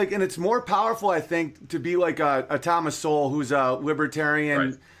 Yeah, and it's more powerful, I think, to be like a Thomas Sowell, who's a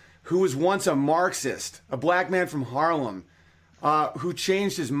libertarian, who was once a Marxist, a black man from Harlem, who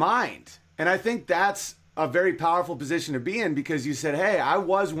changed his mind. And I think that's a very powerful position to be in, because you said, hey, I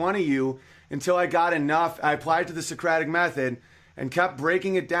was one of you until I got enough. I applied to the Socratic method and kept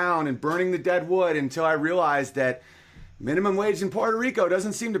breaking it down and burning the dead wood until I realized that minimum wage in Puerto Rico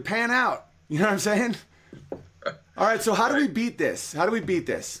doesn't seem to pan out. You know what I'm saying? All right, so how do we beat this? How do we beat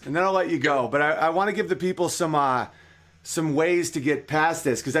this? And then I'll let you go. But I want to give the people some ways to get past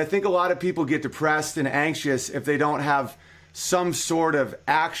this, because I think a lot of people get depressed and anxious if they don't have some sort of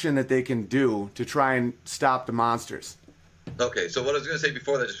action that they can do to try and stop the monsters. Okay, so what I was going to say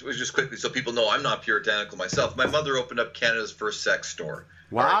before that was just quickly, so people know I'm not puritanical myself. My mother opened up Canada's first sex store.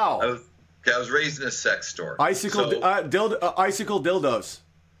 Wow. I was raised in a sex store. Icicle dildos. Icicle dildos.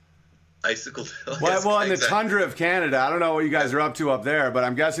 Well, in the tundra of Canada, I don't know what you guys are up to up there, but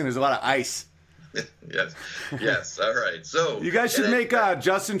I'm guessing there's a lot of ice. Yes. All right. So you guys should make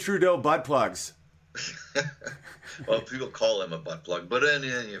Justin Trudeau butt plugs. Well, people call him a butt plug, but in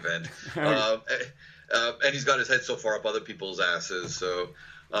any event, and he's got his head so far up other people's asses. So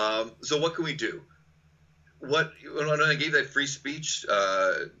what can we do? When I gave that free speech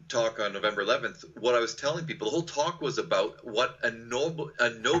talk on November 11th, what I was telling people, the whole talk was about what a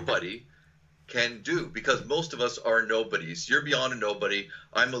nobody can do, because most of us are nobodies. You're beyond a nobody.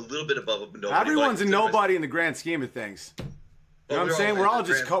 I'm a little bit above a nobody. Everyone's a nobody in the grand scheme of things. You know what I'm saying? We're all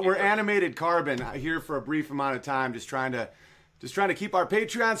we're animated carbon here for a brief amount of time, just trying to keep our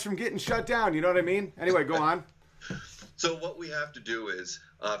Patreons from getting shut down. You know what I mean? Anyway, go on. So what we have to do is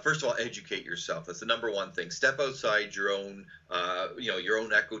first of all, educate yourself. That's the number one thing. Step outside your own, your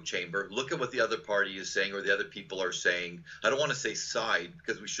own echo chamber. Look at what the other party is saying or the other people are saying. I don't want to say side,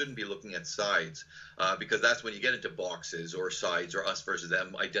 because we shouldn't be looking at sides, because that's when you get into boxes or sides or us versus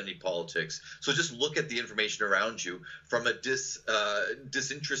them, identity politics. So just look at the information around you from a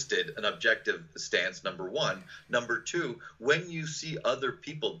disinterested and objective stance, number one. Number two, when you see other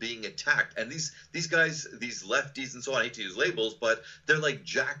people being attacked, and these guys, these lefties and so on, I hate to use labels, but they're like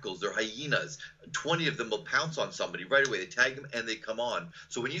jackals, they're hyenas. 20 of them will pounce on somebody right away. They tag them and they come on.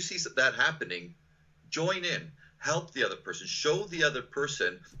 So when you see that happening, join in, help the other person, show the other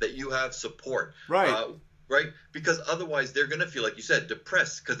person that you have support. Right. Right? Because otherwise they're going to feel, like you said,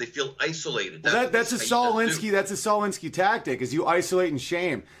 depressed because they feel isolated. Well, that's a Saul Alinsky tactic, is you isolate and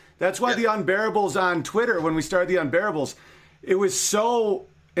shame. That's why the Unbearables on Twitter, when we started the Unbearables, it was so,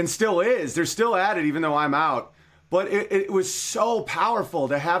 and still is, they're still at it even though I'm out, but it was so powerful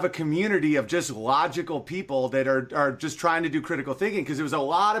to have a community of just logical people that are just trying to do critical thinking, because there was a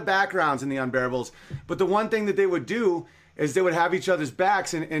lot of backgrounds in the Unbearables, but the one thing that they would do is they would have each other's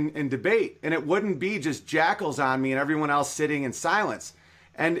backs and debate, and it wouldn't be just jackals on me and everyone else sitting in silence.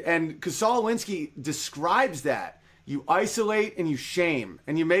 And because Saul Alinsky describes that, you isolate and you shame,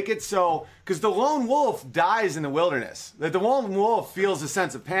 and you make it so, because the lone wolf dies in the wilderness. That the lone wolf feels a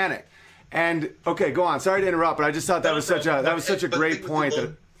sense of panic. And okay, go on. Sorry to interrupt, but I just thought that was such a great point.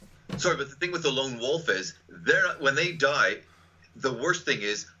 Sorry, but the thing with the lone wolf is, when they die, the worst thing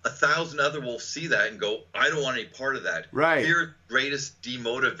is 1,000 other wolves see that and go, I don't want any part of that. Right. Fear, greatest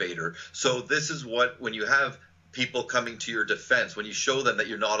demotivator. So this is what, when you have people coming to your defense, when you show them that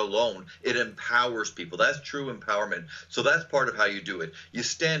you're not alone, it empowers people. That's true empowerment. So that's part of how you do it. You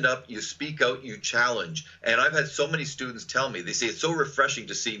stand up, you speak out, you challenge. And I've had so many students tell me, they say it's so refreshing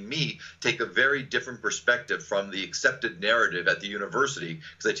to see me take a very different perspective from the accepted narrative at the university,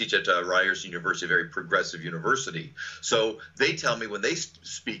 because I teach at Ryerson University, a very progressive university. So they tell me when they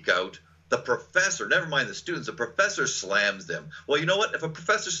speak out, the professor, never mind the students, the professor slams them. Well, you know what? If a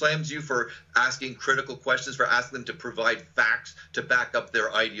professor slams you for asking critical questions, for asking them to provide facts to back up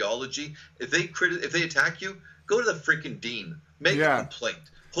their ideology, if they attack you, go to the freaking dean, make a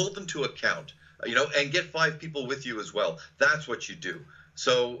complaint, hold them to account, and get 5 people with you as well. That's what you do.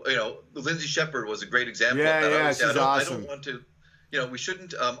 So, Lindsay Shepherd was a great example of that. She's awesome. I don't want to. We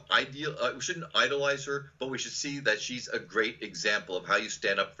shouldn't we shouldn't idolize her, but we should see that she's a great example of how you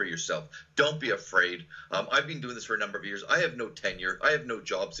stand up for yourself. Don't be afraid. I've been doing this for a number of years. I have no tenure. I have no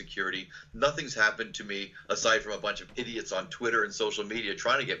job security. Nothing's happened to me aside from a bunch of idiots on Twitter and social media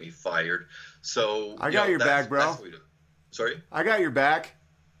trying to get me fired. So I got your back, bro. Sorry? I got your back.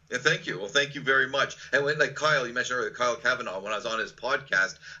 Yeah, thank you. Well, thank you very much. And when, like Kyle, you mentioned earlier, Kyle Kavanaugh, when I was on his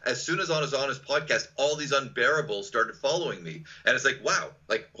podcast, as soon as I was on his podcast, all these Unbearables started following me. And it's like, wow,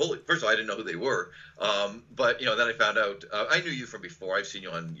 first of all, I didn't know who they were. But, then I found out, I knew you from before. I've seen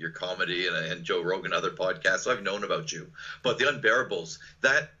you on your comedy and Joe Rogan, other podcasts. So I've known about you. But the Unbearables,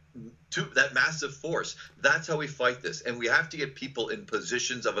 that massive force, that's how we fight this. And we have to get people in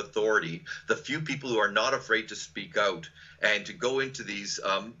positions of authority, the few people who are not afraid to speak out and to go into these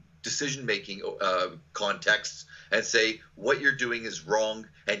decision-making contexts and say, what you're doing is wrong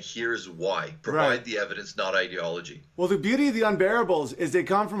and here's why. Provide the evidence, not ideology. Well, the beauty of the Unbearables is they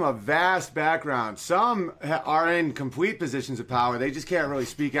come from a vast background. Some are in complete positions of power. They just can't really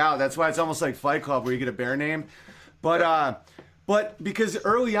speak out. That's why it's almost like Fight Club, where you get a bear name. But because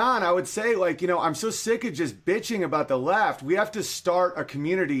early on, I would say, I'm so sick of just bitching about the left. We have to start a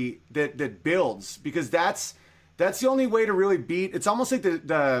community that builds, because that's the only way to really beat. It's almost like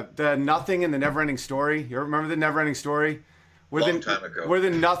the nothing in the Neverending Story. You remember the Neverending Story? Long time ago. Where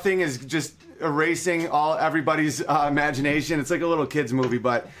the nothing is just erasing everybody's imagination. It's like a little kid's movie.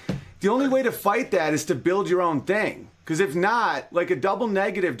 But the only way to fight that is to build your own thing. Because if not, a double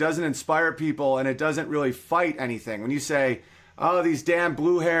negative doesn't inspire people, and it doesn't really fight anything. When you say, oh, these damn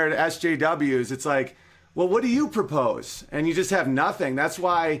blue-haired SJWs, it's like, well, what do you propose? And you just have nothing. That's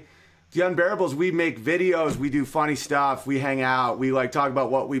why the Unbearables, we make videos, we do funny stuff, we hang out, we talk about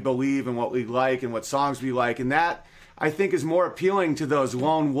what we believe and what we like and what songs we like. And that, I think, is more appealing to those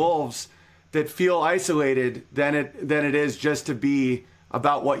lone wolves that feel isolated than it is just to be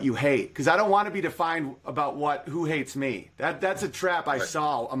about what you hate. Because I don't want to be defined about who hates me. That's a trap I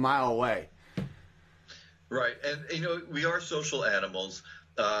saw a mile away. Right. And, we are social animals.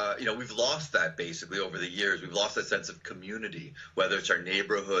 We've lost that basically over the years. We've lost that sense of community, whether it's our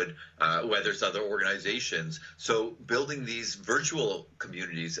neighborhood, whether it's other organizations. So building these virtual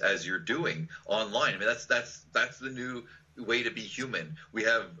communities as you're doing online, I mean, that's the new way to be human. We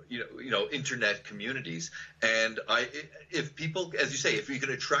have internet communities, and if people, as you say, if you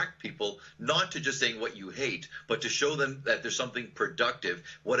can attract people not to just saying what you hate, but to show them that there's something productive,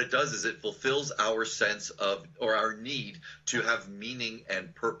 what it does is it fulfills our sense of, or our need to have meaning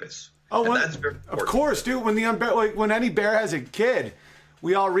and purpose. Oh, and that's very important. Of course, dude. When any bear has a kid,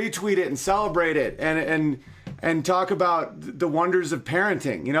 we all retweet it and celebrate it, and talk about the wonders of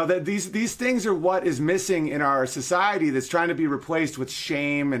parenting. You know, that these things are what is missing in our society that's trying to be replaced with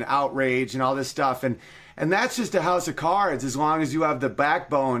shame and outrage and all this stuff. And that's just a house of cards as long as you have the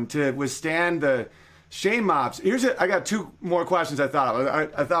backbone to withstand the shame mobs. I got two more questions I thought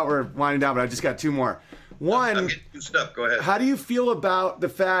of. I thought we were winding down, but I just got two more. One, I'm getting good stuff. Go ahead. How do you feel about the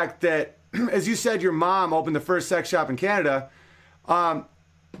fact that, as you said, your mom opened the first sex shop in Canada?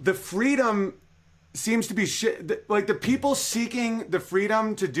 The freedom seems to be like the people seeking the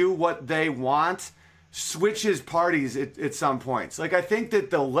freedom to do what they want switches parties at some points. Like, I think that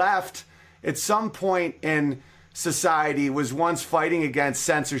the left at some point in society was once fighting against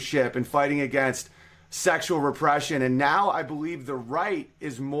censorship and fighting against sexual repression, and now I believe the right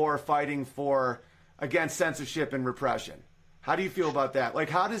is more fighting against censorship and repression. How do you feel about that? Like,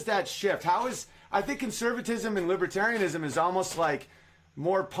 how does that shift? I think conservatism and libertarianism is almost like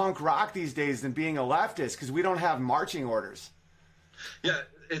more punk rock these days than being a leftist, because we don't have marching orders. Yeah,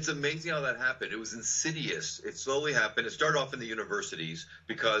 it's amazing how that happened. It was insidious. It slowly happened. It started off in the universities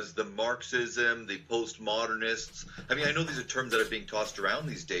because the Marxism, the postmodernists, I mean, I know these are terms that are being tossed around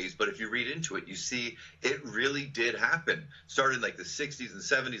these days, but if you read into it, you see it really did happen. Started in like the 60s and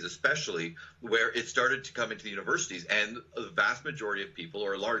 70s especially, where it started to come into the universities, and the vast majority of people,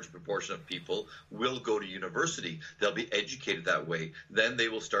 or a large proportion of people, will go to university. They'll be educated that way. Then they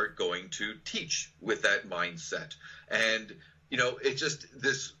will start going to teach with that mindset. And it's just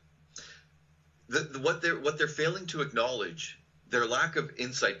this. What they're failing to acknowledge, their lack of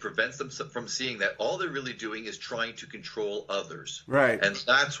insight prevents them from seeing that all they're really doing is trying to control others. Right. And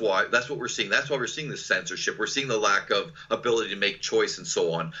that's what we're seeing. That's why we're seeing the censorship. We're seeing the lack of ability to make choice and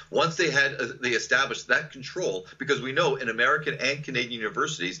so on. Once they established that control, because we know in American and Canadian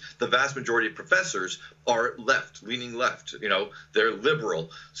universities, the vast majority of professors are leaning left. They're liberal.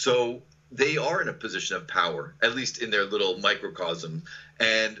 So they are in a position of power, at least in their little microcosm.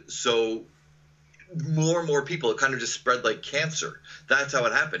 And so more and more people, it kind of just spread like cancer. That's how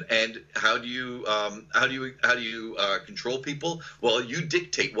it happened. And how do you control people? Well, you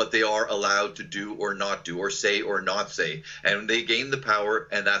dictate what they are allowed to do or not do, or say or not say. And they gained the power,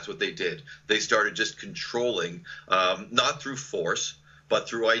 and that's what they did. They started just controlling, not through force, but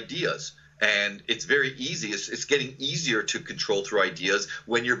through ideas. And it's very easy. It's getting easier to control through ideas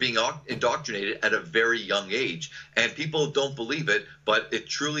when you're being indoctrinated at a very young age. And people don't believe it, but it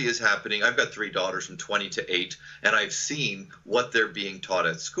truly is happening. I've got 3 daughters from 20 to 8, and I've seen what they're being taught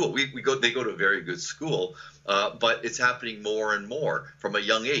at school. They go to a very good school, but it's happening more and more from a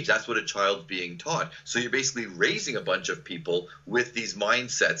young age. That's what a child's being taught. So you're basically raising a bunch of people with these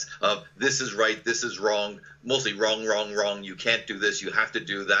mindsets of this is right, this is wrong, mostly wrong, wrong, wrong. You can't do this, you have to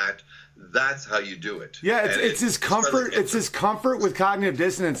do that. That's how you do it. Yeah, it's his comfort. It's his comfort with cognitive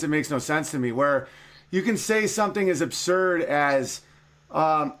dissonance that makes no sense to me. Where you can say something as absurd as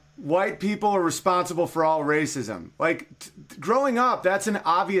white people are responsible for all racism. Like growing up, that's an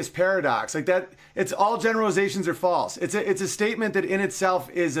obvious paradox. Like that, it's all generalizations are false. It's a statement that in itself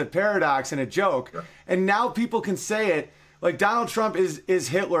is a paradox and a joke. Yeah. And now people can say it like Donald Trump is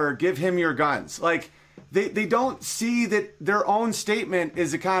Hitler. Give him your guns. Like. They don't see that their own statement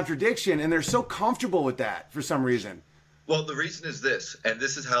is a contradiction, and they're so comfortable with that for some reason. Well, the reason is this, and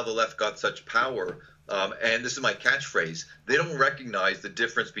this is how the left got such power, and this is my catchphrase. They don't recognize the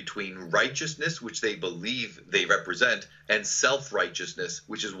difference between righteousness, which they believe they represent, and self-righteousness,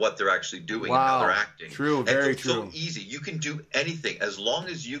 which is what they're actually doing and how they're acting. True, very true. So easy. You can do anything as long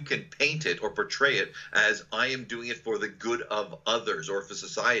as you can paint it or portray it as I am doing it for the good of others or for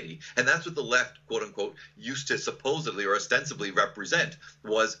society. And that's what the left, quote unquote, used to supposedly or ostensibly represent,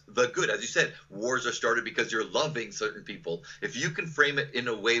 was the good. As you said, wars are started because you're loving certain people. If you can frame it in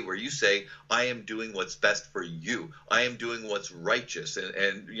a way where you say, I am doing what's best for you, I am doing what's righteous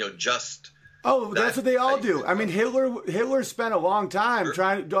and just. Oh, that's what they all do. I mean, Hitler spent a long time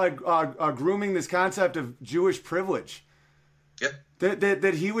trying to grooming this concept of Jewish privilege. Yeah.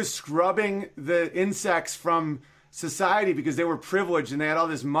 That he was scrubbing the insects from society because they were privileged and they had all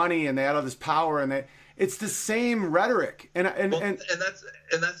this money and they had all this power and it's the same rhetoric. And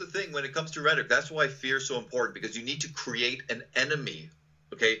that's the thing when it comes to rhetoric. That's why fear is so important, because you need to create an enemy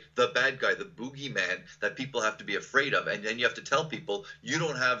Okay, the bad guy, the boogeyman that people have to be afraid of, and then you have to tell people you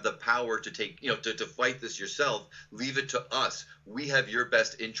don't have the power to take, to fight this yourself. Leave it to us. We have your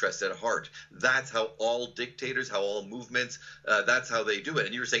best interests at heart. That's how all dictators, how all movements, that's how they do it.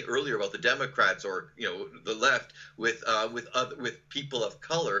 And you were saying earlier about the Democrats or the left with people of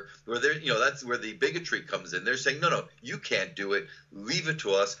color, where they're that's where the bigotry comes in. They're saying no, you can't do it. Leave it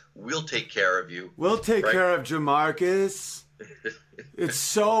to us. We'll take care of you. We'll take care of Jamarcus. It's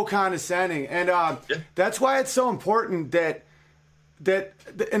so condescending, and that's why it's so important that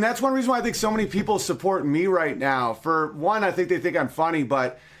and that's one reason why I think so many people support me right now. For one, I think they think I'm funny,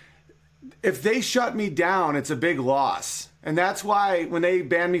 but if they shut me down, it's a big loss. And that's why when they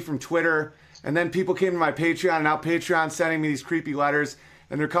banned me from Twitter, and then people came to my Patreon, and now Patreon's sending me these creepy letters,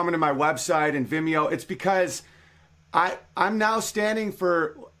 and they're coming to my website and Vimeo, it's because I'm now standing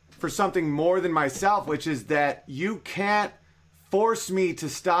for something more than myself, which is that you can't force me to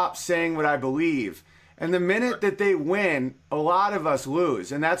stop saying what I believe. And the minute that they win, a lot of us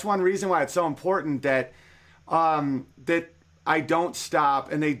lose. And that's one reason why it's so important that that I don't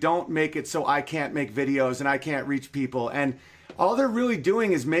stop and they don't make it so I can't make videos and I can't reach people. And all they're really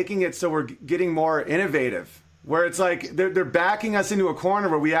doing is making it so we're getting more innovative, where it's like they're backing us into a corner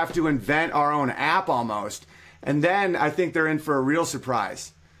where we have to invent our own app almost. And then I think they're in for a real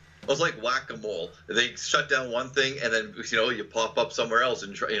surprise. Well, it's like whack-a-mole. They shut down one thing, and then you pop up somewhere else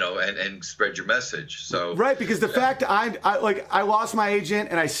and and spread your message. So right, because the fact I lost my agent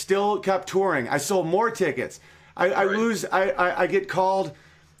and I still kept touring. I sold more tickets. I lose. I get called.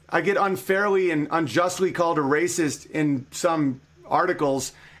 I get unfairly and unjustly called a racist in some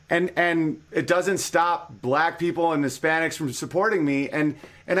articles, and it doesn't stop Black people and Hispanics from supporting me. And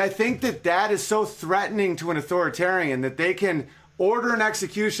I think that is so threatening to an authoritarian that they can order an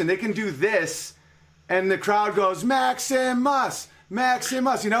execution. They can do this, and the crowd goes Maximus,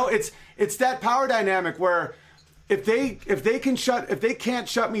 Maximus. It's that power dynamic where if they can't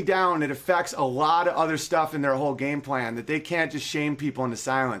shut me down, it affects a lot of other stuff in their whole game plan. That they can't just shame people into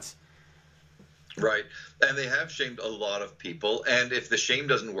silence. Right. And they have shamed a lot of people. And if the shame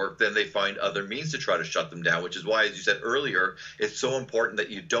doesn't work, then they find other means to try to shut them down, which is why, as you said earlier, it's so important that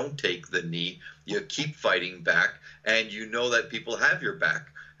you don't take the knee. You keep fighting back, and you know that people have your back.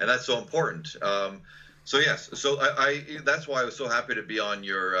 And that's so important. So yes, so I that's why I was so happy to be on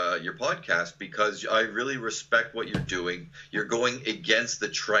your podcast, because I really respect what you're doing. You're going against the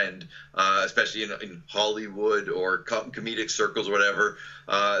trend, especially in Hollywood or comedic circles or whatever.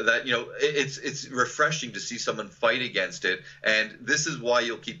 That it's refreshing to see someone fight against it, and this is why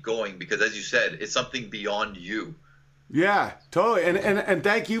you'll keep going, because, as you said, it's something beyond you. Yeah, totally. And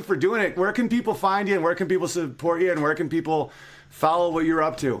thank you for doing it. Where can people find you, and where can people support you, and where can people follow what you're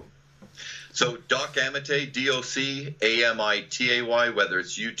up to? So Doc Amitay, DocAmitay, whether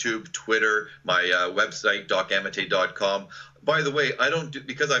it's YouTube, Twitter, my website, docamitay.com. By the way,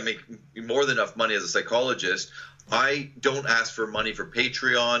 because I make more than enough money as a psychologist, I don't ask for money for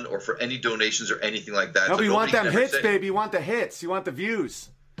Patreon or for any donations or anything like that. No, but you want them hits, baby. You want the hits. You want the views.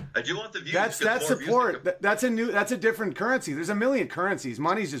 I do want the views. That's support. That's a different currency. There's a million currencies.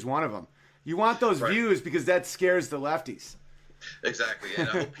 Money's just one of them. You want those views because that scares the lefties. Exactly, and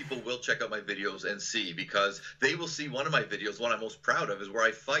I hope people will check out my videos and see, because they will see one of my videos, one I'm most proud of, is where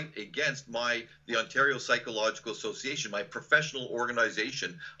I fight against the Ontario Psychological Association, my professional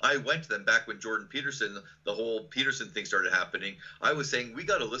organization. I went to them back when Jordan Peterson, the whole Peterson thing started happening. I was saying, we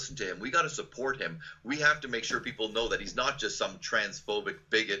got to listen to him. We got to support him. We have to make sure people know that he's not just some transphobic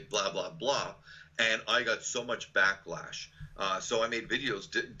bigot, blah, blah, blah. And I got so much backlash. So I made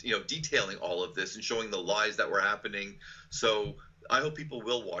videos, detailing all of this and showing the lies that were happening. So I hope people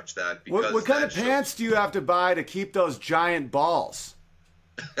will watch that. Because what kind of pants do you have to buy to keep those giant balls?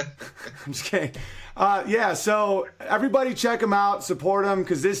 I'm just kidding. So everybody check him out, support him,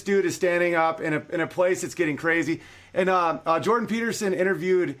 because this dude is standing up in a place that's getting crazy. And Jordan Peterson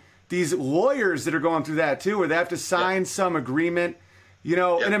interviewed these lawyers that are going through that too, where they have to sign some agreement.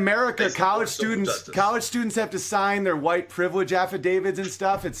 In America, college students have to sign their white privilege affidavits and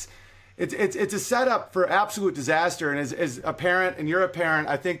stuff. It's a setup for absolute disaster. And as a parent, and you're a parent,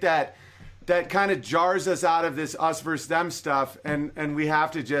 I think that kind of jars us out of this us versus them stuff, and we have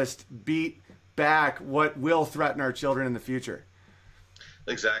to just beat back what will threaten our children in the future.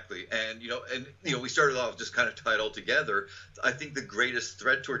 Exactly. And, we started off just kind of tied all together. I think the greatest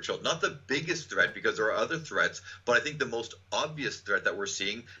threat to our children, not the biggest threat, because there are other threats, but I think the most obvious threat that we're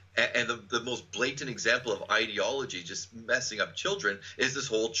seeing, and the most blatant example of ideology just messing up children, is this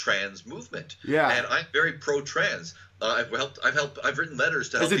whole trans movement. Yeah. And I'm very pro-trans. I've written letters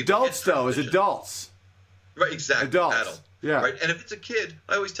to help people. As adults. Right, exactly. Adults. Adult. Yeah. Right. And if it's a kid,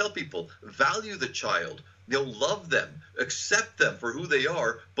 I always tell people, value the child. Love them, accept them for who they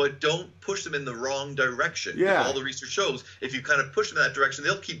are, but don't push them in the wrong direction. Yeah. Because all the research shows if you kind of push them in that direction,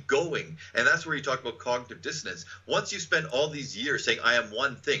 they'll keep going. And that's where you talk about cognitive dissonance. Once you spend all these years saying, I am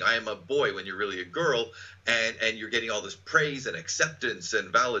one thing, I am a boy when you're really a girl, and you're getting all this praise and acceptance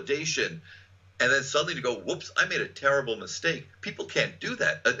and validation, and then suddenly to go, whoops, I made a terrible mistake. People can't do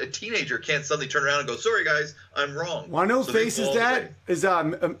that. A teenager can't suddenly turn around and go, sorry guys, I'm wrong. Well, I know So faces they fall that away. is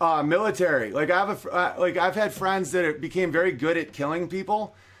military. Like I've had friends that became very good at killing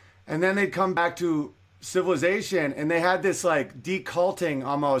people, and then they'd come back to civilization, and they had this like deculting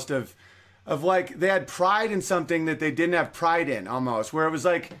almost of like they had pride in something that they didn't have pride in almost, where it was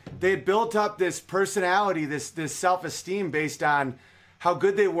like they had built up this personality, this self-esteem based on how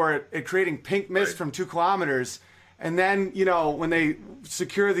good they were at creating pink mist from 2 kilometers. And then, when they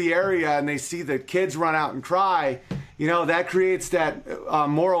secure the area and they see the kids run out and cry, that creates that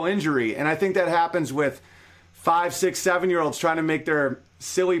moral injury. And I think that happens with 5, 6, 7-year-olds trying to make their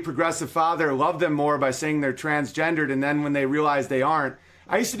silly progressive father love them more by saying they're transgendered. And then when they realize they aren't.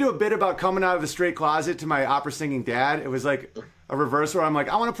 I used to do a bit about coming out of the straight closet to my opera singing dad. It was like a reverse where I'm like,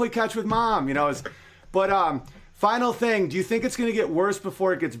 I want to play catch with mom, Final thing, do you think it's going to get worse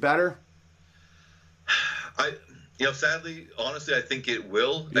before it gets better? Sadly, honestly, I think it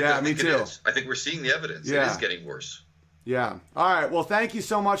will. Yeah, me too. I think we're seeing the evidence. Yeah. It is getting worse. Yeah. All right. Well, thank you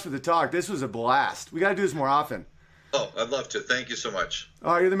so much for the talk. This was a blast. We got to do this more often. Oh, I'd love to. Thank you so much.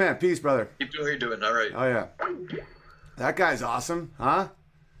 Oh, you're the man. Peace, brother. Keep doing what you're doing. All right. Oh, yeah. That guy's awesome, huh?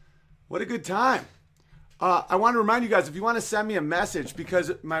 What a good time. I want to remind you guys, if you want to send me a message,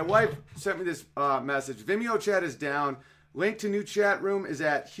 because my wife sent me this message. Vimeo chat is down. Link to new chat room is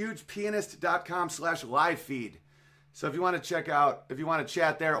at hugepianist.com/live feed. So if you want to check out, if you want to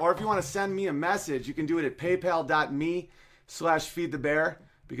chat there, or if you want to send me a message, you can do it at paypal.me/feedthebear,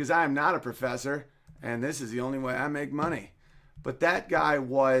 because I am not a professor, and this is the only way I make money. But that guy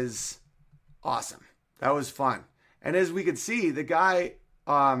was awesome. That was fun. And as we could see, the guy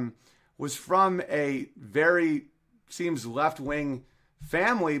was from a very, seems left-wing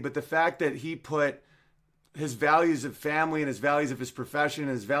family, but the fact that he put his values of family and his values of his profession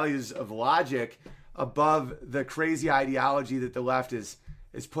and his values of logic above the crazy ideology that the left is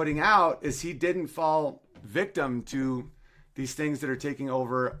putting out, is he didn't fall victim to these things that are taking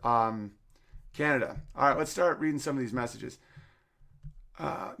over Canada. All right, let's start reading some of these messages.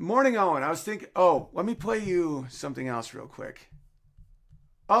 Morning, Owen. I was thinking, let me play you something else real quick.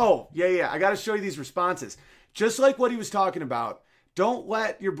 Oh, yeah. I got to show you these responses. Just like what he was talking about. Don't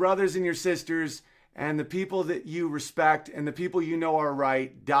let your brothers and your sisters and the people that you respect and the people you know are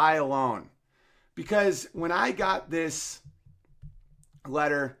right die alone. Because when I got this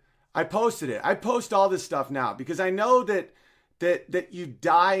letter, I posted it. I post all this stuff now because I know that you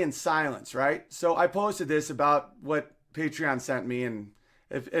die in silence, right? So I posted this about what Patreon sent me. And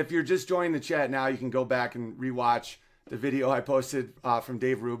if you're just joining the chat now, you can go back and rewatch the video I posted from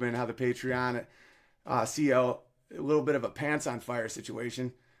Dave Rubin, how the Patreon CEO, a little bit of a pants on fire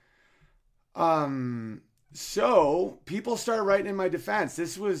situation. So people start writing in my defense.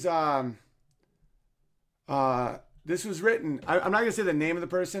 This was written. I'm not going to say the name of the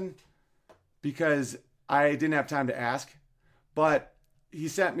person because I didn't have time to ask, but he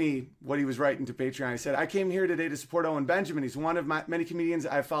sent me what he was writing to Patreon. He said, I came here today to support Owen Benjamin. He's one of my many comedians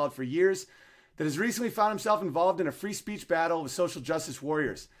I've followed for years that has recently found himself involved in a free speech battle with social justice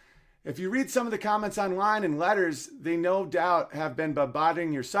warriors. If you read some of the comments online and letters, they no doubt have been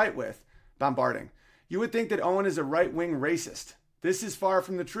bombarding your site with, you would think that Owen is a right-wing racist. This is far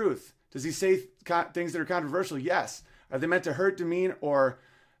from the truth. Does he say things that are controversial? Yes. Are they meant to hurt, demean, or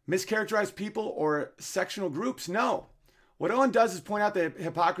mischaracterize people or sectional groups? No. What Owen does is point out the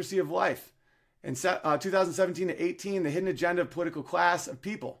hypocrisy of life. In 2017 to 18, the hidden agenda of political class of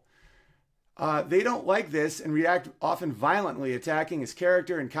people. They don't like this and react often violently, attacking his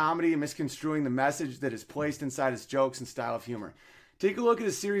character in comedy and misconstruing the message that is placed inside his jokes and style of humor. Take a look at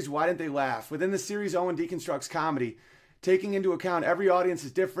his series, Why Didn't They Laugh? Within the series, Owen deconstructs comedy, taking into account every audience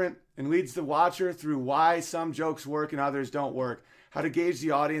is different and leads the watcher through why some jokes work and others don't work, how to gauge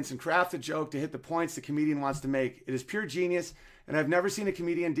the audience and craft the joke to hit the points the comedian wants to make. It is pure genius, and I've never seen a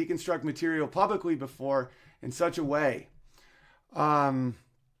comedian deconstruct material publicly before in such a way.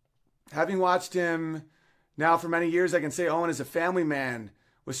 Having watched him now for many years, I can say Owen is a family man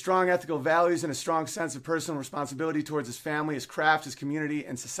with strong ethical values and a strong sense of personal responsibility towards his family, his craft, his community,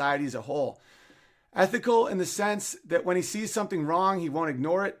 and society as a whole. Ethical in the sense that when he sees something wrong, he won't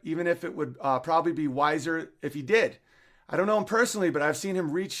ignore it, even if it would probably be wiser if he did. I don't know him personally, but I've seen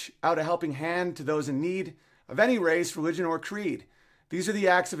him reach out a helping hand to those in need of any race, religion, or creed. These are the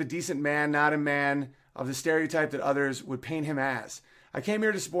acts of a decent man, not a man of the stereotype that others would paint him as. I came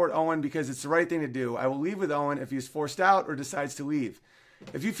here to support Owen because it's the right thing to do. I will leave with Owen if he is forced out or decides to leave.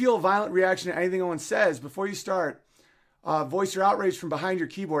 If you feel a violent reaction to anything Owen says, before you start, voice your outrage from behind your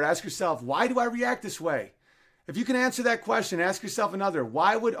keyboard. Ask yourself, why do I react this way? If you can answer that question, ask yourself another.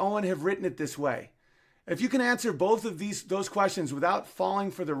 Why would Owen have written it this way? If you can answer both of those questions without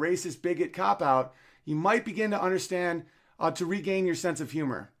falling for the racist bigot cop-out, you might begin to understand, to regain your sense of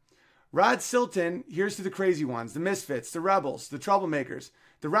humor. Rod Silton, here's to the crazy ones, the misfits, the rebels, the troublemakers,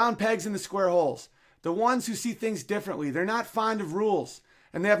 the round pegs in the square holes, the ones who see things differently. They're not fond of rules,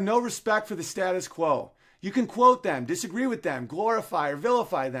 and they have no respect for the status quo. You can quote them, disagree with them, glorify or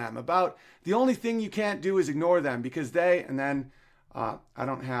vilify them. About the only thing you can't do is ignore them because they, and then I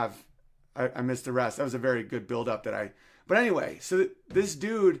missed the rest. That was a very good build-up but anyway, so this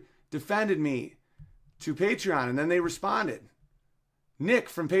dude defended me to Patreon, and then they responded. Nick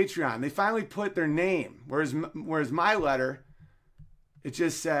from Patreon, they finally put their name, whereas my letter, it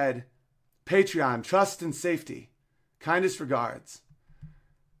just said, Patreon, trust and safety, kindest regards.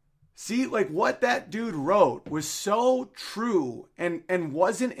 See, like what that dude wrote was so true and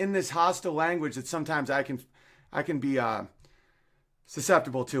wasn't in this hostile language that sometimes I can be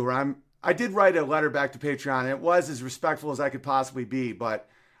susceptible to. Where I did write a letter back to Patreon, and it was as respectful as I could possibly be, but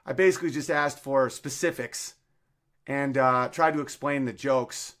I basically just asked for specifics and tried to explain the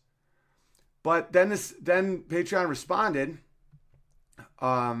jokes. But then Patreon responded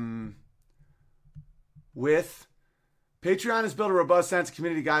with, Patreon has built a robust sense of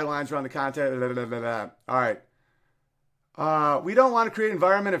community guidelines around the content. Blah, blah, blah, blah. All right. We don't want to create an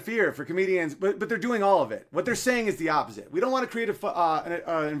environment of fear for comedians, but they're doing all of it. What they're saying is the opposite. We don't want to create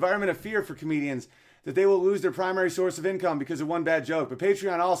an environment of fear for comedians that they will lose their primary source of income because of one bad joke. But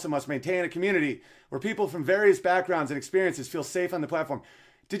Patreon also must maintain a community where people from various backgrounds and experiences feel safe on the platform.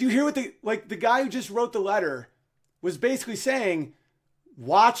 Did you hear what the guy who just wrote the letter was basically saying?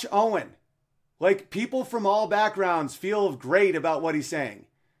 Watch Owen. Like, people from all backgrounds feel great about what he's saying.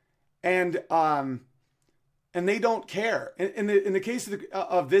 And they don't care. In the case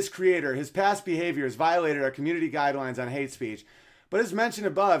of this creator, his past behavior has violated our community guidelines on hate speech. But as mentioned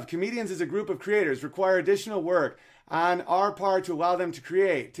above, comedians as a group of creators require additional work on our part to allow them to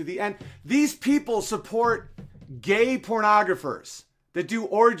create. To the end, these people support gay pornographers that do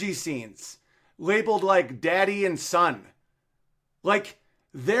orgy scenes labeled like daddy and son. Like,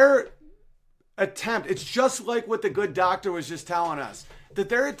 their attempt, it's just like what the good doctor was just telling us, that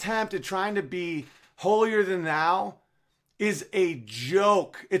their attempt at trying to be holier than thou is a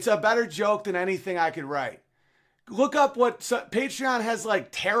joke. It's a better joke than anything I could write. Look up Patreon has, like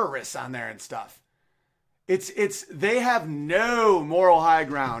terrorists on there and stuff. They have no moral high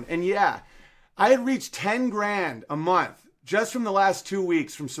ground. And yeah, I had reached 10 grand a month just from the last 2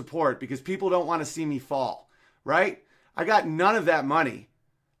 weeks from support because people don't want to see me fall, right? I got none of that money.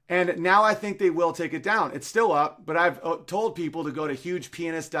 And now I think they will take it down. It's still up, but I've told people to go to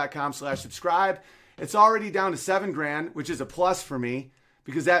hugepianist.com/subscribe. It's already down to 7 grand, which is a plus for me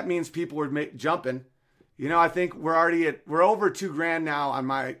because that means people are jumping. You know, I think we're over 2 grand now on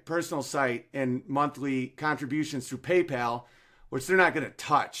my personal site in monthly contributions through PayPal, which they're not going to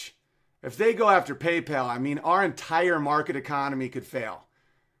touch. If they go after PayPal, I mean, our entire market economy could fail.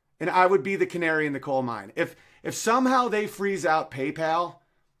 And I would be the canary in the coal mine. If somehow they freeze out PayPal,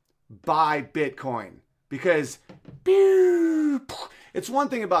 buy Bitcoin, because it's one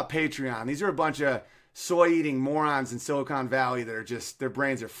thing about Patreon. These are a bunch of soy-eating morons in Silicon Valley that are just, their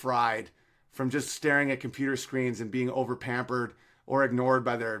brains are fried from just staring at computer screens and being over-pampered or ignored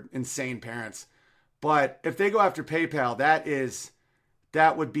by their insane parents. But if they go after PayPal,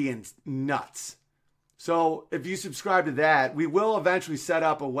 that would be nuts. So if you subscribe to that, we will eventually set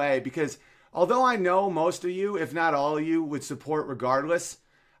up a way, because although I know most of you, if not all of you, would support regardless,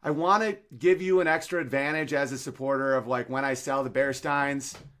 I want to give you an extra advantage as a supporter of, like, when I sell the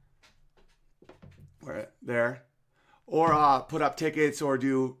Bearsteins or put up tickets or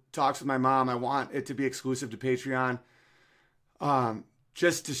do talks with my mom. I want it to be exclusive to Patreon,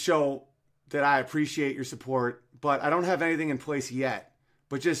 just to show that I appreciate your support, but I don't have anything in place yet.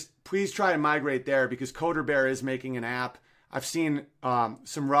 But just please try to migrate there, because Coder Bear is making an app. I've seen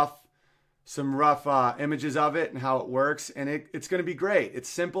some rough images of it and how it works, and it's going to be great. It's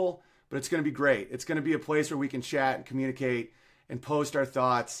simple, but it's going to be great. It's going to be a place where we can chat and communicate and post our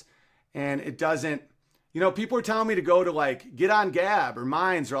thoughts. And it doesn't, people are telling me to go to, like, get on Gab or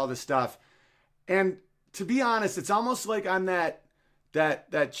Minds or all this stuff. And to be honest, it's almost like I'm that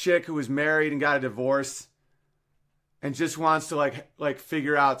chick who was married and got a divorce. and just wants to like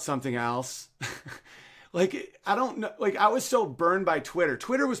figure out something else. Like, I don't know. Like, I was so burned by Twitter.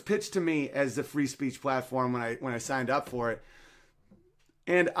 Twitter was pitched to me as the free speech platform when I signed up for it.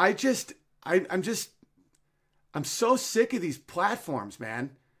 And I'm so sick of these platforms,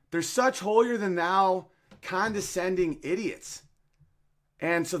 man. They're such holier than thou, condescending idiots.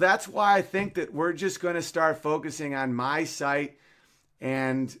 And so that's why I think that we're just going to start focusing on my site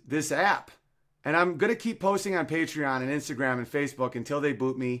and this app. And I'm going to keep posting on Patreon and Instagram and Facebook until they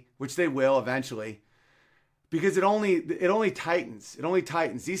boot me, which they will eventually. Because it only tightens. It only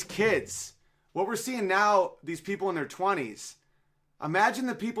tightens. These kids, what we're seeing now, these people in their 20s, imagine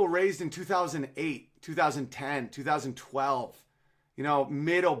the people raised in 2008, 2010, 2012,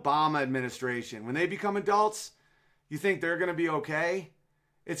 mid-Obama administration. When they become adults, you think they're going to be okay?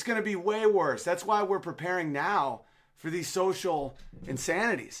 It's going to be way worse. That's why we're preparing now for these social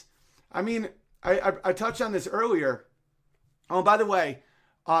insanities. I mean, I touched on this earlier. Oh, by the way,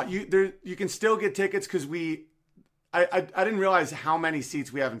 you can still get tickets because I didn't realize how many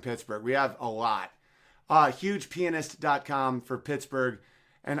seats we have in Pittsburgh. We have a lot. Hugepianist.com for Pittsburgh.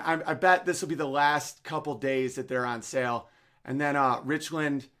 And I bet this will be the last couple days that they're on sale. And then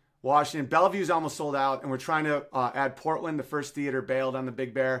Richland, Washington. Bellevue's almost sold out, and we're trying to add Portland. The first theater bailed on the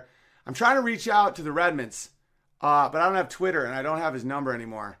Big Bear. I'm trying to reach out to the Redmonds, but I don't have Twitter, and I don't have his number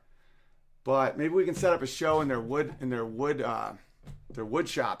anymore. But maybe we can set up a show in their wood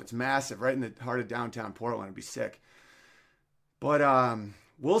shop. It's massive, right in the heart of downtown Portland. It'd be sick. But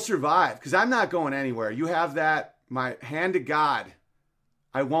we'll survive, because I'm not going anywhere. You have that. My hand to God,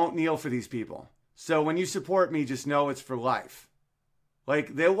 I won't kneel for these people. So when you support me, just know it's for life.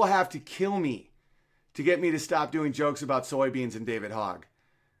 Like, they will have to kill me to get me to stop doing jokes about soybeans and David Hogg.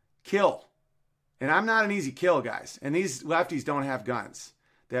 Kill. And I'm not an easy kill, guys. And these lefties don't have guns.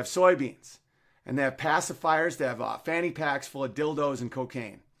 They have soybeans. And they have pacifiers. They have fanny packs full of dildos and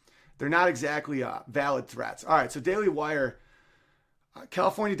cocaine. They're not exactly valid threats. All right, so Daily Wire.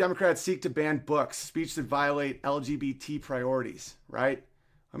 California Democrats seek to ban books, speech that violate LGBT priorities, right?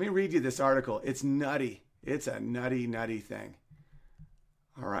 Let me read you this article. It's nutty. It's a nutty, nutty thing.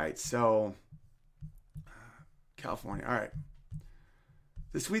 All right, so California. All right.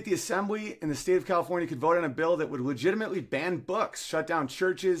 This week, the Assembly in the state of California could vote on a bill that would legitimately ban books, shut down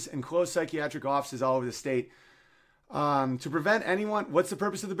churches, and close psychiatric offices all over the state. To prevent anyone, what's the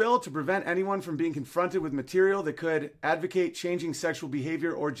purpose of the bill? To prevent anyone from being confronted with material that could advocate changing sexual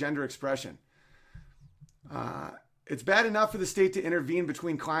behavior or gender expression. It's bad enough for the state to intervene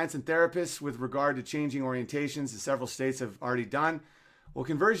between clients and therapists with regard to changing orientations, as several states have already done. Well,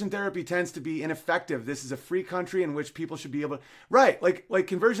 conversion therapy tends to be ineffective. This is a free country in which people should be able to... Right, like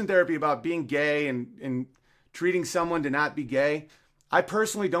conversion therapy about being gay and treating someone to not be gay. I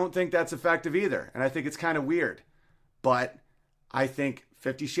personally don't think that's effective either, and I think it's kind of weird. But I think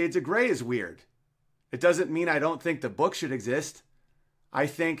 50 Shades of Grey is weird. It doesn't mean I don't think the book should exist. I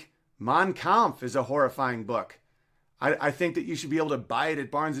think Mein Kampf is a horrifying book. I think that you should be able to buy it at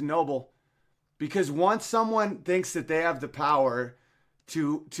Barnes & Noble. Because once someone thinks that they have the power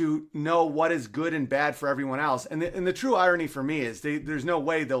to know what is good and bad for everyone else, and the true irony for me is there's no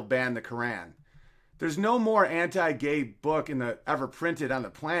way they'll ban the Quran. There's no more anti-gay book ever printed on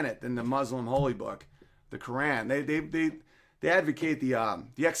the planet than the Muslim holy book, the Quran. They advocate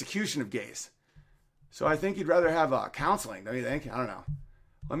the execution of gays. So I think you'd rather have counseling, don't you think? I don't know.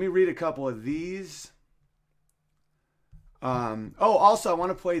 Let me read a couple of these. Also, I want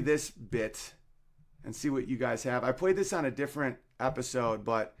to play this bit and see what you guys have. I played this on a different episode,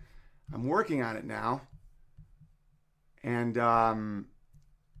 but I'm working on it now. And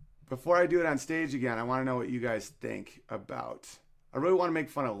before I do it on stage again, I want to know what you guys think about. I really want to make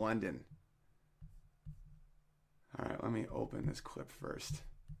fun of London. All right, let me open this clip first.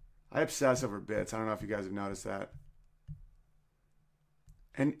 I obsess over bits. I don't know if you guys have noticed that.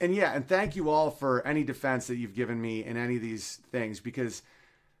 And thank you all for any defense that you've given me in any of these things, because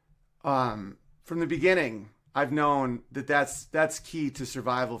from the beginning, I've known that that's key to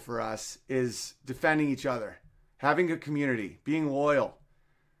survival for us, is defending each other, having a community, being loyal.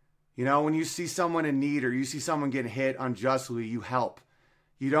 You know, when you see someone in need or you see someone getting hit unjustly, you help.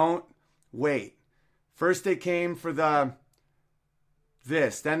 You don't wait. First they came for the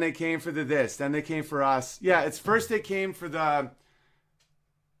this, then they came for the this, then they came for us. Yeah, it's first they came for the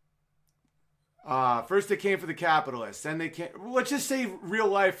capitalists, then they came, let's just say real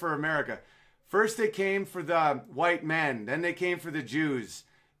life for America. First they came for the white men, then they came for the Jews,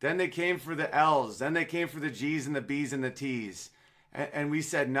 then they came for the L's, then they came for the G's and the B's and the T's. And we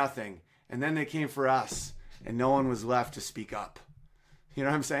said nothing. And then they came for us, and no one was left to speak up. You know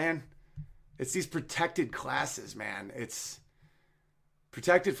what I'm saying? It's these protected classes, man. It's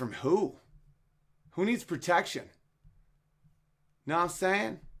protected from who? Who needs protection? Know what I'm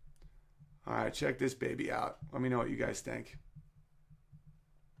saying? All right, check this baby out. Let me know what you guys think.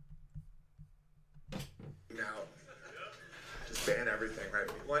 Now, just ban everything, right?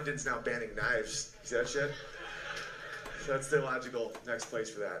 London's now banning knives. See that shit? So that's the logical next place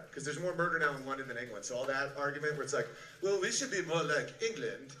for that. Because there's more murder now in London than England. So all that argument where it's like, well, we should be more like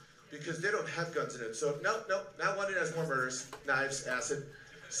England because they don't have guns in it. So no, now London has more murders, knives, acid.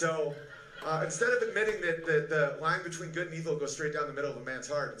 So instead of admitting that the line between good and evil goes straight down the middle of a man's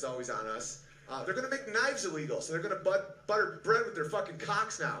heart, it's always on us. They're going to make knives illegal. So they're going to butter bread with their fucking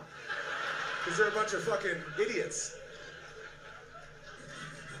cocks now. Because they're a bunch of fucking idiots.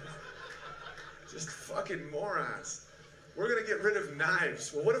 Just fucking morons. We're going to get rid of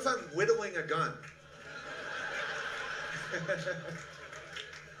knives. Well, what if I'm whittling a gun?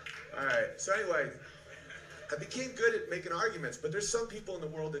 All right. So anyway, I became good at making arguments, but there's some people in the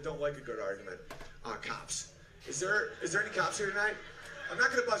world that don't like a good argument. Cops. Is there any cops here tonight? I'm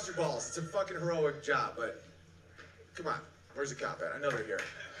not going to bust your balls. It's a fucking heroic job, but come on. Where's the cop at? I know they're here.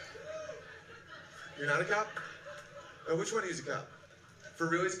 You're not a cop? Oh, which one of you is a cop? For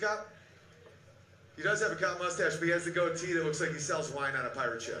real he's a cop? He does have a cop mustache, but he has the goatee that looks like he sells wine on a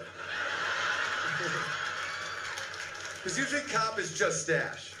pirate ship. Because usually cop is just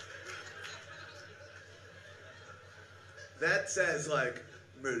stash. That says like,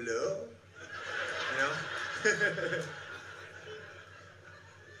 Merlot? You know?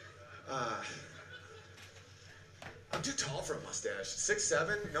 I'm too tall for a mustache.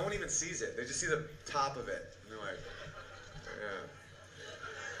 6'7", no one even sees it. They just see the top of it. And they're like, yeah.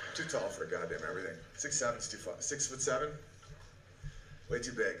 I'm too tall for goddamn everything. 6'7"'s too far. 6'7"? Way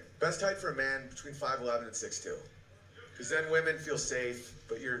too big. Best height for a man between 5'11" and 6'2". Because then women feel safe,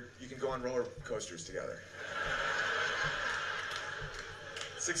 but you can go on roller coasters together.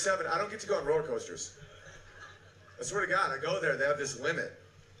 6'7", I don't get to go on roller coasters. I swear to God, I go there, they have this limit.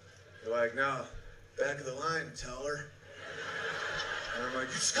 They're like, no, back of the line, teller. And I'm like,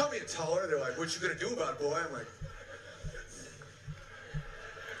 you just call me a teller? They're like, what you gonna do about it, boy? I'm like,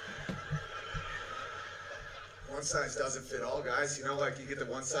 one size doesn't fit all, guys. You know, like you get the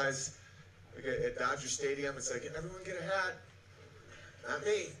one size like at Dodger Stadium. It's like, everyone get a hat. Not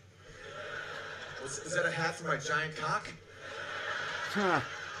me. Is that a hat for my giant cock? Huh.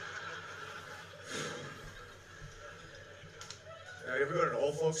 You ever go to an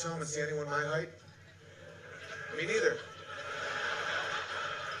old folks home and see anyone my height? Me neither.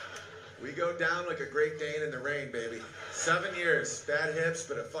 We go down like a Great Dane in the rain, baby. 7 years, bad hips,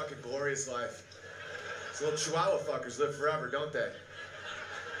 but a fucking glorious life. These little Chihuahua fuckers live forever, don't they?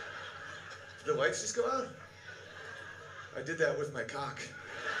 Did the lights just go out? I did that with my cock.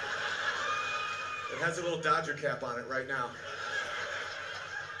 It has a little Dodger cap on it right now.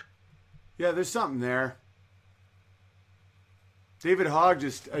 Yeah, there's something there. David Hogg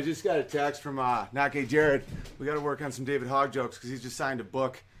I just got a text from Not Gay Jared. We got to work on some David Hogg jokes because he's just signed a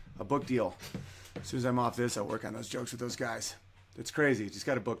book deal. As soon as I'm off this, I'll work on those jokes with those guys. It's crazy. Just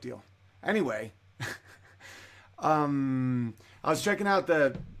got a book deal. Anyway, I was checking out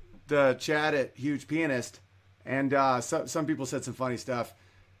the chat at Huge Pianist, and some people said some funny stuff.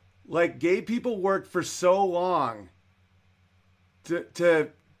 Like, gay people worked for so long to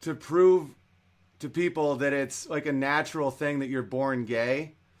prove to people that it's like a natural thing that you're born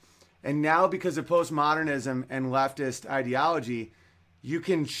gay. And now because of postmodernism and leftist ideology, you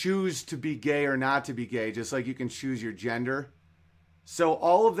can choose to be gay or not to be gay, just like you can choose your gender. So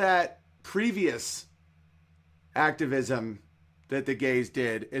all of that previous activism that the gays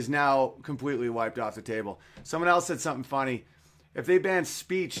did is now completely wiped off the table. Someone else said something funny. If they ban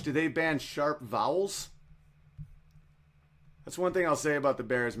speech, do they ban sharp vowels? That's one thing I'll say about the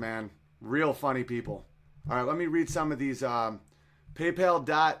Bears, man. Real funny people. All right, let me read some of these.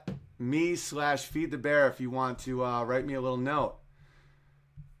 PayPal.me/feedthebear if you want to write me a little note.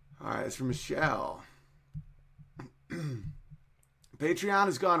 All right, it's from Michelle. Patreon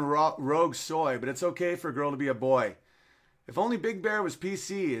has gone rogue soy, but it's okay for a girl to be a boy. If only Big Bear was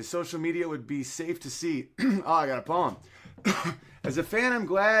PC, his social media would be safe to see. Oh, I got a poem. As a fan, I'm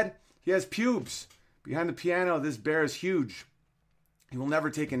glad he has pubes. Behind the piano, this bear is huge. He will never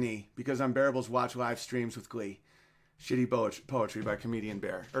take a knee because Unbearables watch live streams with glee. Shitty poetry by Community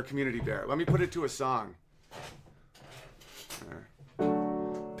Bear. Let me put it to a song.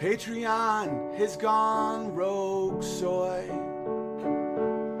 Patreon has gone rogue soy,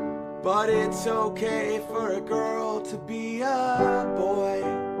 but it's okay for a girl to be a boy.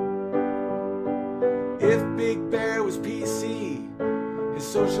 If Big Bear was PC, his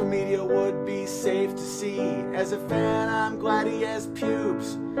social media would be safe to see. As a fan, I'm glad he has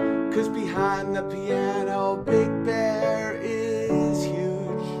pubes, 'cause behind the piano, Big Bear is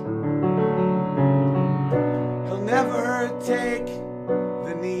huge. He'll never take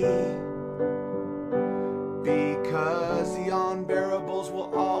the knee, because the unbearables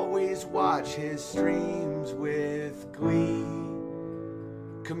will always watch his streams with glee.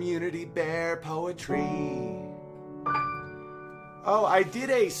 Community bear poetry. Oh, I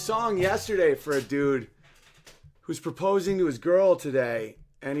did a song yesterday for a dude who's proposing to his girl today,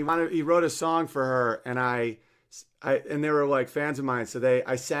 and he wrote a song for her, and and they were like fans of mine, so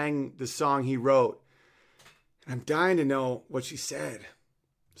I sang the song he wrote. I'm dying to know what she said.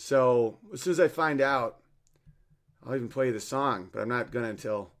 So as soon as I find out, I'll even play you the song, but I'm not gonna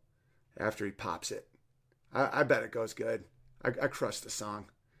until after he pops it. I bet it goes good. I crushed the song.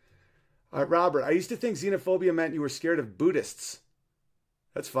 All right, Robert, I used to think xenophobia meant you were scared of Buddhists.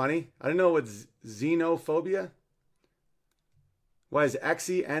 That's funny. I don't know what xenophobia. Why is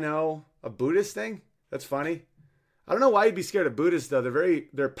X-E-N-O a Buddhist thing? That's funny. I don't know why you'd be scared of Buddhists though.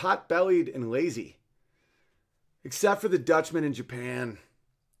 They're pot-bellied and lazy. Except for the Dutchman in Japan.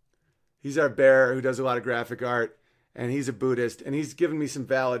 He's our bear who does a lot of graphic art, and he's a Buddhist, and he's given me some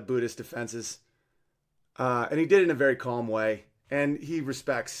valid Buddhist defenses. And he did it in a very calm way, and he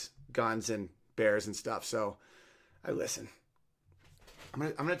respects guns and bears and stuff. So I listen.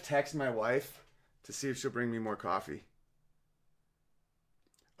 I'm gonna text my wife to see if she'll bring me more coffee.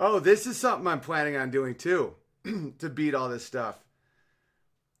 Oh, this is something I'm planning on doing too, to beat all this stuff.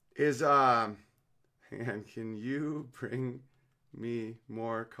 And can you bring me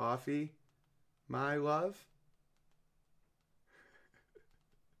more coffee, my love?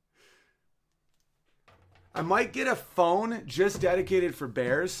 I might get a phone just dedicated for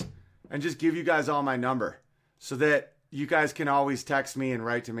bears and just give you guys all my number so that you guys can always text me and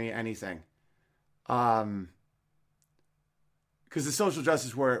write to me anything. Because the social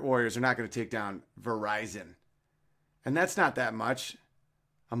justice warriors are not going to take down Verizon. And that's not that much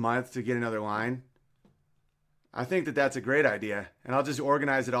a month to get another line. I think that that's a great idea. And I'll just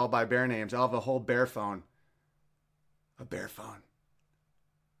organize it all by bear names. I'll have a whole bear phone. A bear phone.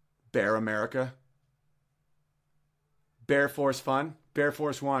 Bear America. Bear Force Fun. Bear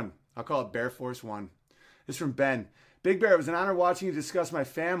Force One. I'll call it Bear Force One. This is from Ben. Big Bear, it was an honor watching you discuss my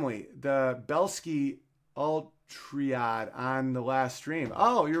family, the Belsky Altriad, on the last stream.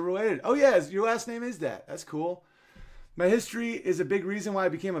 Oh, you're related. Oh, yeah, your last name is that. That's cool. My history is a big reason why I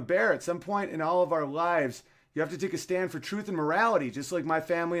became a bear. At some point in all of our lives, you have to take a stand for truth and morality, just like my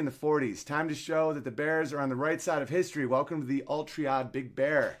family in the 40s. Time to show that the bears are on the right side of history. Welcome to the Altriad Big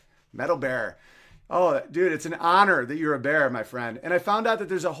Bear. Metal Bear. Oh, dude, it's an honor that you're a bear, my friend. And I found out that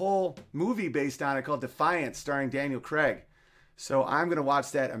there's a whole movie based on it called Defiance, starring Daniel Craig. So I'm going to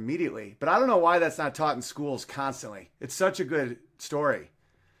watch that immediately. But I don't know why that's not taught in schools constantly. It's such a good story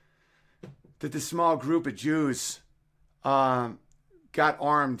that this small group of Jews got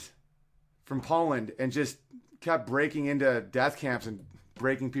armed from Poland and just kept breaking into death camps and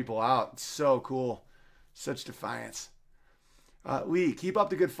breaking people out. It's so cool. Such defiance. Lee, keep up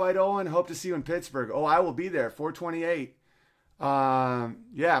the good fight, Owen. Hope to see you in Pittsburgh. Oh, I will be there, 428.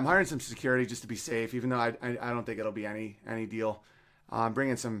 Yeah, I'm hiring some security just to be safe, even though I don't think it'll be any deal. I'm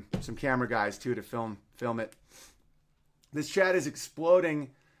bringing some camera guys, too, to film it. This chat is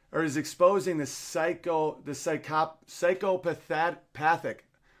exploding, or is exposing the psychopathic.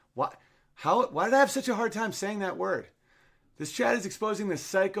 Why did I have such a hard time saying that word? This chat is exposing the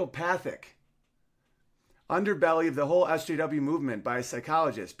psychopathic underbelly of the whole SJW movement by a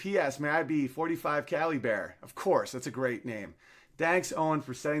psychologist. P.S. May I be 45 Cali Bear? Of course, that's a great name. Thanks, Owen,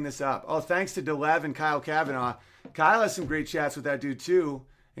 for setting this up. Oh, thanks to Delev and Kyle Kavanaugh. Kyle has some great chats with that dude, too.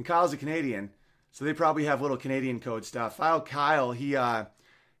 And Kyle's a Canadian, so they probably have little Canadian code stuff. Kyle, he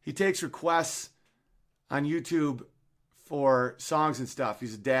takes requests on YouTube for songs and stuff.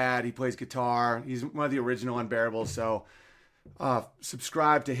 He's a dad. He plays guitar. He's one of the original Unbearables, so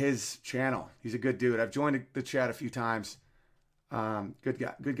subscribe to his channel. He's a good dude. I've joined the chat a few times. Good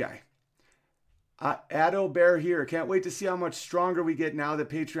guy. Addo Bear here. Can't wait to see how much stronger we get now that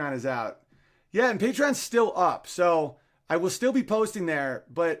Patreon is out. Yeah, and Patreon's still up, so I will still be posting there,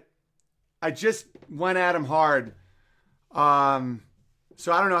 but I just went at them hard. So I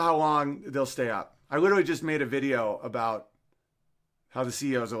don't know how long they'll stay up. I literally just made a video about how the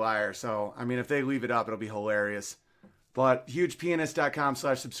CEO's a liar. So, I mean, if they leave it up, it'll be hilarious. But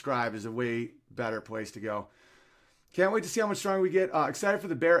hugepianist.com/subscribe is a way better place to go. Can't wait to see how much stronger we get. Excited for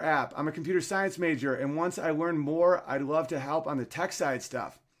the Bear app. I'm a computer science major, and once I learn more, I'd love to help on the tech side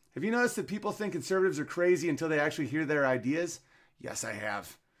stuff. Have you noticed that people think conservatives are crazy until they actually hear their ideas? Yes, I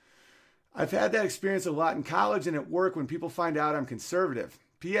have. I've had that experience a lot in college and at work when people find out I'm conservative.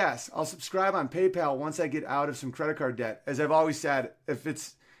 P.S. I'll subscribe on PayPal once I get out of some credit card debt. As I've always said, if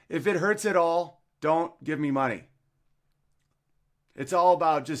it hurts at all, don't give me money. It's all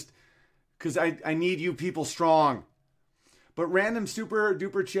about just because I need you people strong. But random super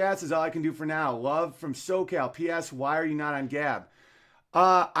duper chats is all I can do for now. Love from SoCal. P.S. Why are you not on Gab?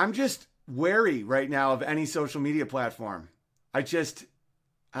 I'm just wary right now of any social media platform. I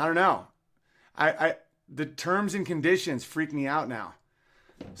don't know. The terms and conditions freak me out now.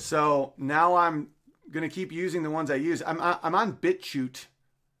 So now I'm going to keep using the ones I use. I'm on BitChute.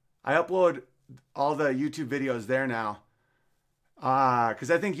 I upload all the YouTube videos there now.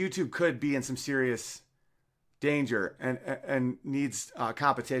 Because I think YouTube could be in some serious danger and needs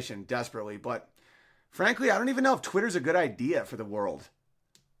competition desperately. But frankly, I don't even know if Twitter's a good idea for the world.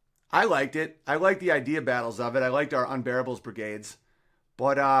 I liked it. I liked the idea battles of it. I liked our Unbearables brigades.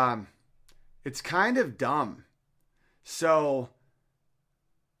 But it's kind of dumb. So,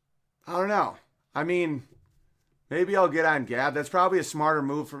 I don't know. I mean, maybe I'll get on Gab. That's probably a smarter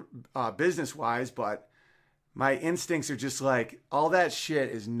move for business-wise, but my instincts are just like, all that shit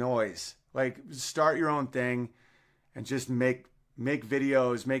is noise. Like, start your own thing and just make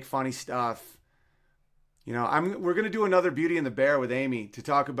videos, make funny stuff. You know, we're going to do another Beauty and the Bear with Amy to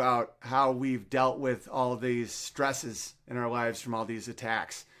talk about how we've dealt with all of these stresses in our lives from all these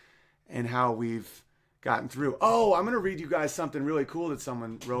attacks and how we've gotten through. Oh, I'm going to read you guys something really cool that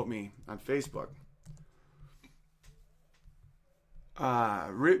someone wrote me on Facebook.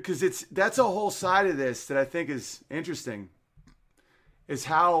 Because that's a whole side of this that I think is interesting, is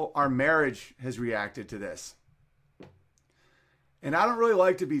how our marriage has reacted to this. And I don't really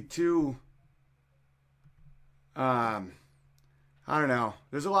like to be too, I don't know.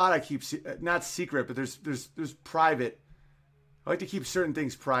 There's a lot I keep, not secret, but there's private. I like to keep certain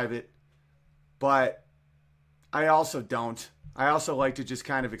things private, but I also don't. I also like to just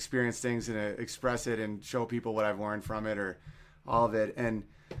kind of experience things and express it and show people what I've learned from it or all of it. And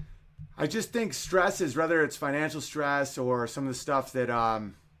I just think stresses, whether it's financial stress or some of the stuff that I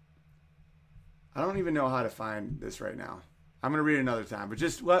don't even know how to find this right now. I'm going to read it another time. But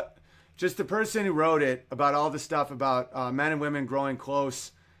just the person who wrote it about all the stuff about men and women growing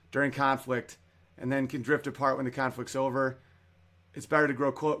close during conflict and then can drift apart when the conflict's over. It's better to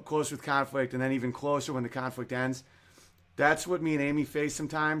grow close with conflict and then even closer when the conflict ends. That's what me and Amy face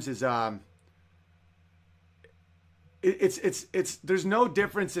sometimes is it's there's no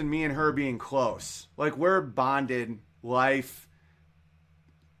difference in me and her being close. Like, we're bonded life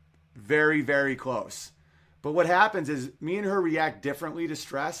very, very close. But what happens is me and her react differently to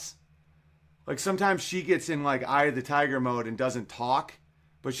stress. Like, sometimes she gets in like eye of the tiger mode and doesn't talk,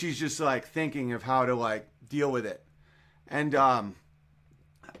 but she's just like thinking of how to like deal with it. And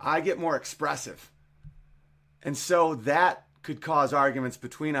I get more expressive. And so that could cause arguments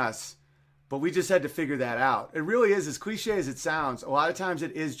between us, but we just had to figure that out. It really is, as cliche as it sounds, a lot of times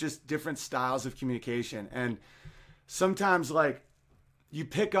it is just different styles of communication. And sometimes like you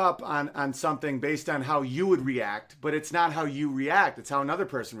pick up on something based on how you would react, but it's not how you react. It's how another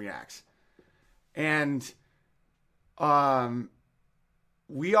person reacts. And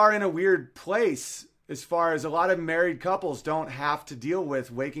we are in a weird place as far as a lot of married couples don't have to deal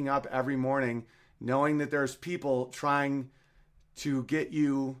with waking up every morning knowing that there's people trying to get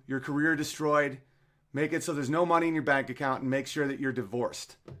your career destroyed, make it so there's no money in your bank account, and make sure that you're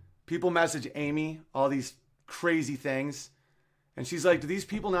divorced. People message Amy all these crazy things, and she's like, do these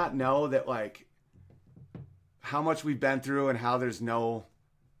people not know that, like, how much we've been through and how there's no...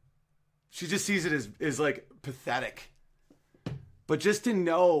 She just sees it as like, pathetic. But just to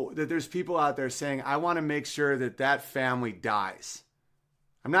know that there's people out there saying, I want to make sure that family dies.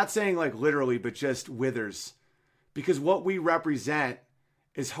 I'm not saying like literally, but just withers. Because what we represent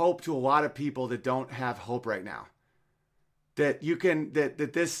is hope to a lot of people that don't have hope right now. That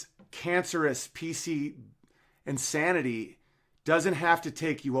this cancerous PC insanity doesn't have to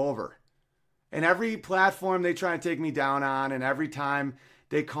take you over. And every platform they try and take me down on, and every time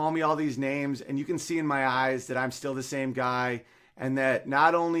they call me all these names, and you can see in my eyes that I'm still the same guy, and that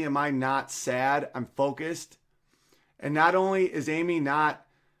not only am I not sad, I'm focused. And not only is Amy not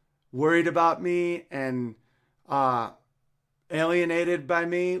worried about me and alienated by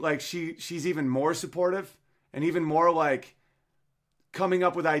me, like she's even more supportive and even more like coming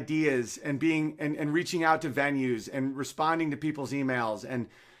up with ideas and being and reaching out to venues and responding to people's emails and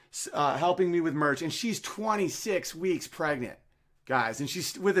helping me with merch. And she's 26 weeks pregnant, guys, and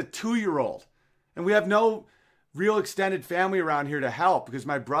she's with a 2-year-old, and we have no real extended family around here to help because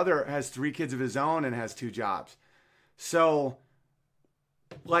my brother has 3 kids of his own and has 2 jobs. So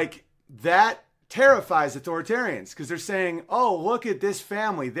like that terrifies authoritarians because they're saying, oh, look at this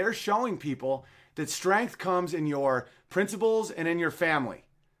family. They're showing people that strength comes in your principles and in your family.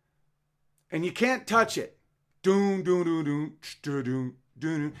 And you can't touch it. Doom, doom, doom, doom, doom, doom,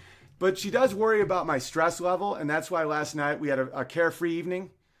 doom. But she does worry about my stress level. And that's why last night we had a carefree evening.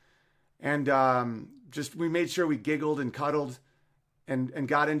 And just we made sure we giggled and cuddled and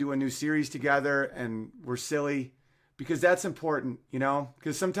got into a new series together and we're silly. Because that's important, you know,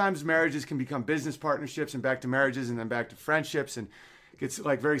 because sometimes marriages can become business partnerships and back to marriages and then back to friendships and it gets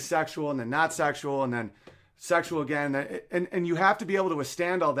like very sexual and then not sexual and then sexual again. And you have to be able to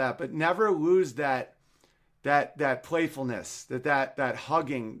withstand all that, but never lose that playfulness, that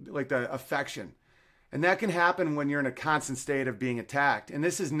hugging, like the affection. And that can happen when you're in a constant state of being attacked. And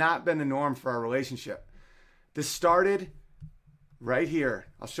this has not been the norm for our relationship. This started right here.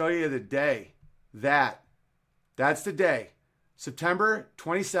 I'll show you the day That's the day, September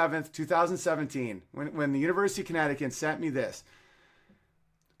 27th, 2017, when the University of Connecticut sent me this.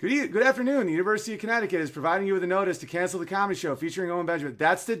 Good afternoon. The University of Connecticut is providing you with a notice to cancel the comedy show featuring Owen Benjamin.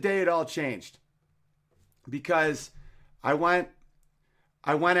 That's the day it all changed. Because I went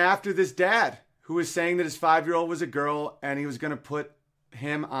after this dad who was saying that his 5-year-old was a girl and he was going to put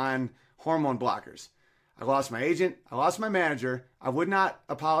him on hormone blockers. I lost my agent. I lost my manager. I would not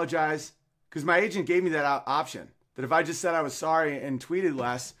apologize. Because my agent gave me that option, that if I just said I was sorry and tweeted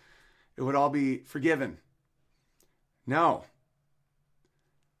less, it would all be forgiven. No.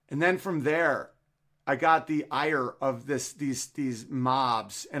 And then from there, I got the ire of these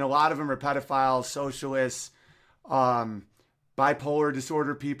mobs, and a lot of them are pedophiles, socialists, bipolar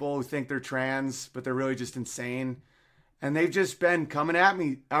disorder people who think they're trans, but they're really just insane. And they've just been coming at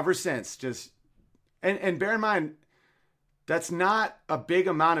me ever since. And bear in mind, that's not a big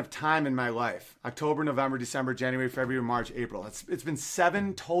amount of time in my life. October, November, December, January, February, March, April. It's been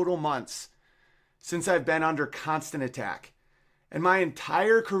 7 total months since I've been under constant attack. And my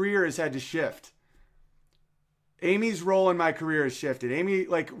entire career has had to shift. Amy's role in my career has shifted. Amy,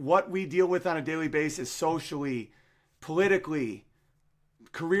 like what we deal with on a daily basis, socially, politically,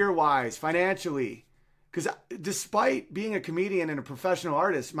 career-wise, financially. Because despite being a comedian and a professional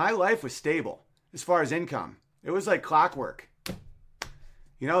artist, my life was stable as far as income. It was like clockwork.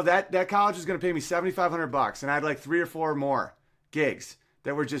 You know, that college was going to pay me $7,500 and I had like 3 or 4 more gigs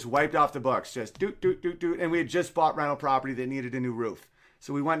that were just wiped off the books. Just doot. And we had just bought rental property that needed a new roof.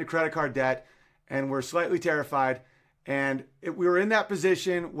 So we went into credit card debt and we're slightly terrified. And we were in that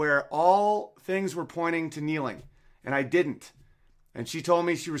position where all things were pointing to kneeling and I didn't. And she told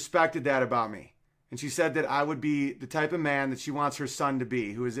me she respected that about me. And she said that I would be the type of man that she wants her son to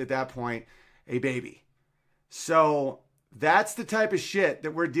be, who is at that point a baby. So that's the type of shit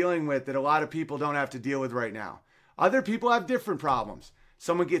that we're dealing with that a lot of people don't have to deal with right now. Other people have different problems.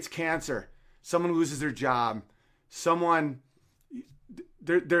 Someone gets cancer. Someone loses their job. Who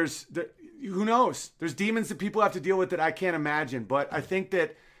knows? There's demons that people have to deal with that I can't imagine. But I think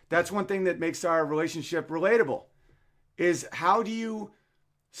that that's one thing that makes our relationship relatable is how do you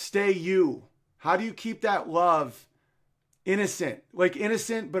stay you? How do you keep that love innocent? Like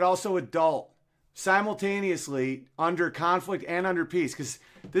innocent, but also adult. Simultaneously under conflict and under peace. Because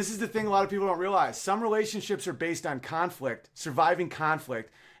this is the thing a lot of people don't realize. Some relationships are based on conflict, surviving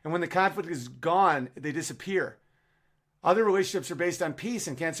conflict. And when the conflict is gone, they disappear. Other relationships are based on peace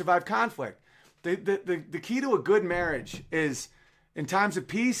and can't survive conflict. The key to a good marriage is in times of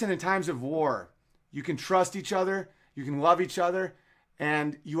peace and in times of war, you can trust each other, you can love each other,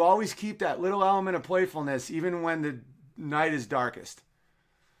 and you always keep that little element of playfulness even when the night is darkest.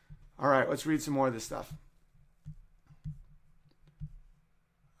 All right, let's read some more of this stuff.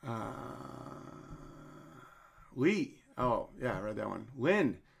 Lee. Oh, yeah, I read that one.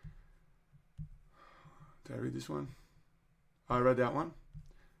 Lynn. Did I read this one? Oh, I read that one.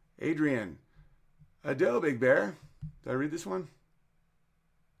 Adrian. Adele Big Bear. Did I read this one?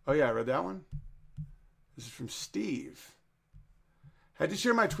 Oh, yeah, I read that one. This is from Steve. Had to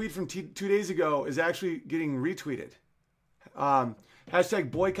share my tweet from 2 days ago is actually getting retweeted.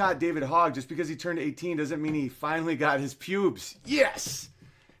 Hashtag boycott David Hogg. Just because he turned 18 doesn't mean he finally got his pubes. Yes!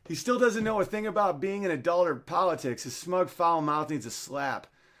 He still doesn't know a thing about being an adult or politics. His smug, foul mouth needs a slap.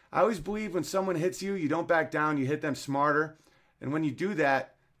 I always believe when someone hits you, you don't back down, you hit them smarter. And when you do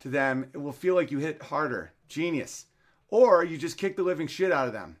that to them, it will feel like you hit harder. Genius. Or you just kick the living shit out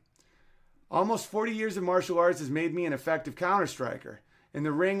of them. Almost 40 years of martial arts has made me an effective counter-striker. In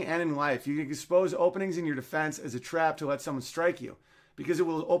the ring and in life, you can expose openings in your defense as a trap to let someone strike you. Because it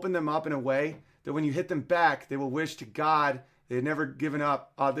will open them up in a way that when you hit them back, they will wish to God they had never given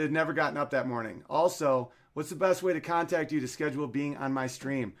up. They had never gotten up that morning. Also, What's the best way to contact you to schedule being on my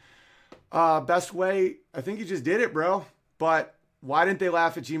stream? Best way, I think you just did it, bro. But why didn't they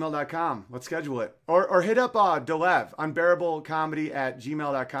laugh at gmail.com? Let's schedule it. Or hit up Delev,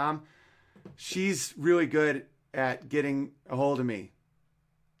 unbearablecomedy@gmail.com. She's really good at getting a hold of me.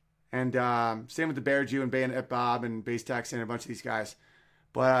 And same with the Bear Jew and Bayonet Bob and Base Tex and a bunch of these guys.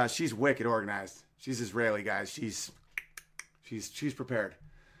 But she's wicked organized. She's Israeli, guys. She's prepared.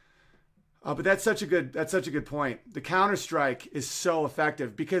 But that's such a good point. The counterstrike is so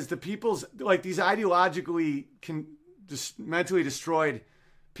effective because the people's like these ideologically mentally destroyed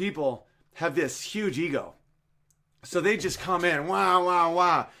people have this huge ego. So they just come in, wow, wow,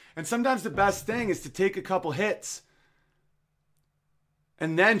 wow. And sometimes the best thing is to take a couple hits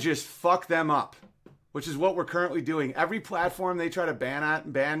and then just fuck them up, which is what we're currently doing. Every platform they try to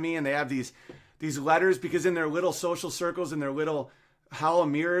ban me, and they have these letters because in their little social circles, in their little hollow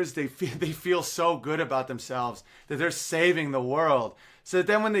mirrors, they feel so good about themselves that they're saving the world. So that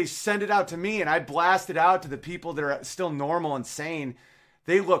then when they send it out to me and I blast it out to the people that are still normal and sane,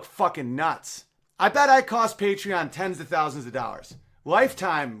 they look fucking nuts. I bet I cost Patreon tens of thousands of dollars.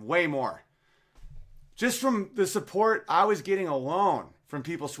 Lifetime, way more. Just from the support I was getting alone from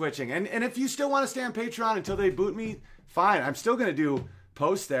people switching. And if you still want to stay on Patreon until they boot me, fine. I'm still going to do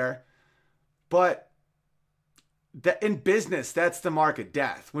posts there. But in business, that's the mark of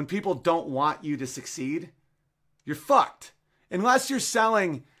death. When people don't want you to succeed, you're fucked. Unless you're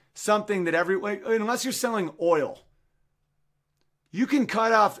selling something that unless you're selling oil. You can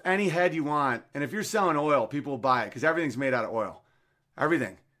cut off any head you want, and if you're selling oil, people will buy it because everything's made out of oil.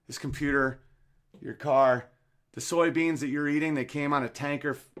 Everything. This computer, your car, the soybeans that you're eating, they came on a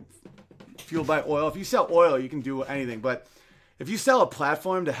tanker fueled by oil. If you sell oil, you can do anything. But if you sell a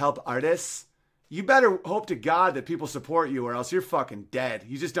platform to help artists, you better hope to God that people support you or else you're fucking dead.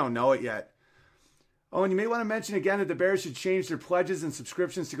 You just don't know it yet. Oh, and you may want to mention again that the Bears should change their pledges and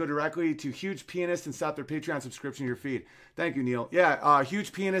subscriptions to go directly to Huge Pianist and stop their Patreon subscription to your feed. Thank you, Neil. Yeah,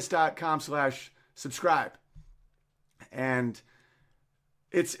 hugepianist.com/subscribe. And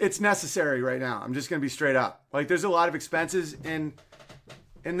it's necessary right now. I'm just going to be straight up. Like, there's a lot of expenses in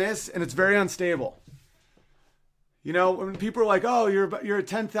this, and it's very unstable. You know, when people are like, "Oh, you're at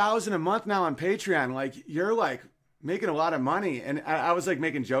 10,000 a month now on Patreon," like you're like making a lot of money, and I was like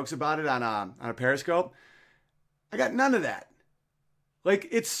making jokes about it on a Periscope. I got none of that. Like,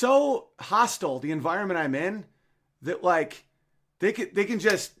 it's so hostile, the environment I'm in, that like they can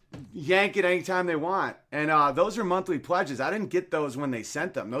just yank it anytime they want. And those are monthly pledges. I didn't get those when they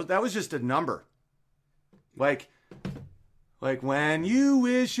sent them. That was just a number. Like when you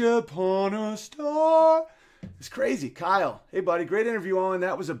wish upon a star. It's crazy. Kyle. Hey, buddy. Great interview, Owen.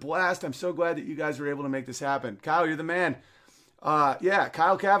 That was a blast. I'm so glad that you guys were able to make this happen. Kyle, you're the man. Yeah,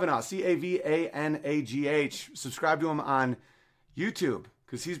 Kyle Cavanaugh. Cavanagh. Subscribe to him on YouTube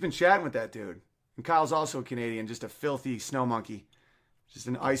because he's been chatting with that dude. And Kyle's also a Canadian, just a filthy snow monkey. Just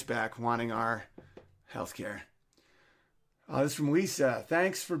an iceback wanting our healthcare. This is from Lisa.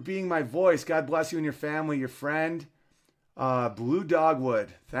 Thanks for being my voice. God bless you and your family, your friend. Blue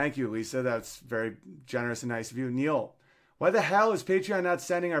Dogwood. Thank you, Lisa. That's very generous and nice of you. Neil, why the hell is Patreon not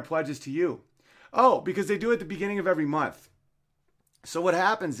sending our pledges to you? Oh, because they do it at the beginning of every month. So what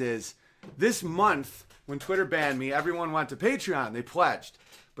happens is this month, when Twitter banned me, everyone went to Patreon. They pledged.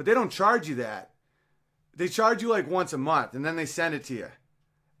 But they don't charge you that. They charge you like once a month, and then they send it to you.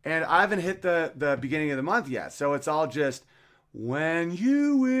 And I haven't hit the beginning of the month yet. So it's all just, when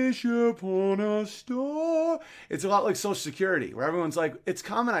you wish upon a star. It's a lot like Social Security, where everyone's like, it's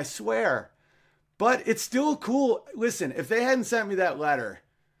coming, I swear. But it's still cool. Listen, if they hadn't sent me that letter,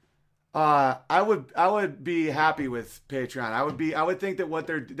 I would be happy with Patreon. I would think that what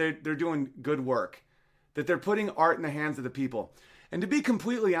they're doing good work, that they're putting art in the hands of the people. And to be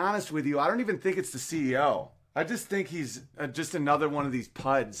completely honest with you, I don't even think it's the CEO. I just think he's just another one of these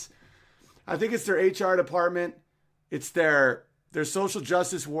puds. I think it's their HR department. It's their social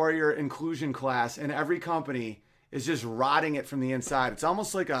justice warrior inclusion class, and every company is just rotting it from the inside. It's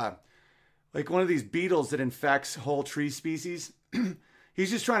almost like one of these beetles that infects whole tree species.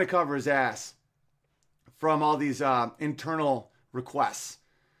 He's just trying to cover his ass from all these internal requests.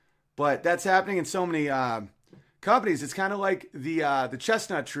 But that's happening in so many companies. It's kind of like the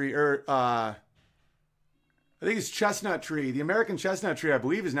chestnut tree, or I think it's chestnut tree. The American chestnut tree, I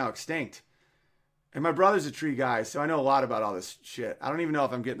believe, is now extinct. And my brother's a tree guy, so I know a lot about all this shit. I don't even know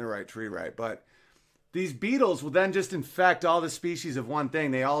if I'm getting the right tree right, but these beetles will then just infect all the species of one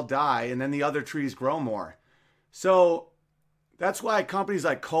thing. They all die, and then the other trees grow more. So that's why companies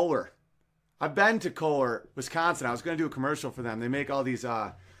like Kohler. I've been to Kohler, Wisconsin. I was going to do a commercial for them. They make all these,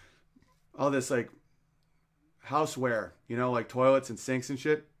 all this like houseware, like toilets and sinks and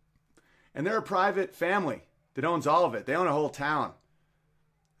shit. And they're a private family that owns all of it. They own a whole town.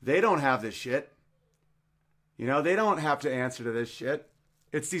 They don't have this shit. They don't have to answer to this shit.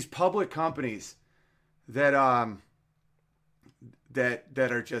 It's these public companies that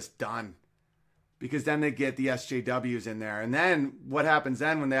that are just done, because then they get the SJWs in there. And then what happens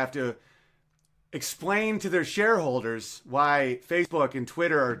then when they have to explain to their shareholders why Facebook and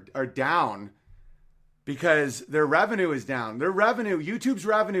Twitter are down, because their revenue is down. YouTube's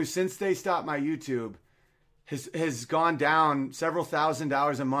revenue since they stopped my YouTube has gone down several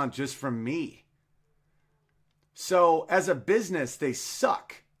 $1,000s a month just from me. So as a business, they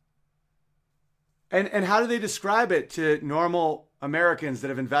suck. And how do they describe it to normal Americans that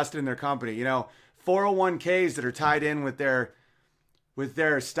have invested in their company? 401ks that are tied in with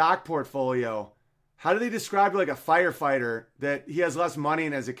their stock portfolio. How do they describe it like a firefighter that he has less money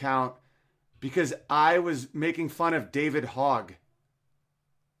in his account because I was making fun of David Hogg?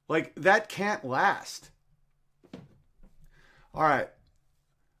 Like, that can't last. All right.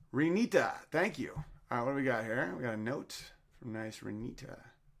 Renita, thank you. All right, what do we got here? We got a note from nice Renita.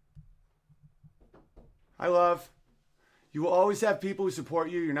 Hi, love. You will always have people who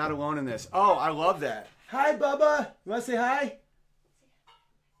support you. You're not alone in this. Oh, I love that. Hi, Bubba. You want to say hi?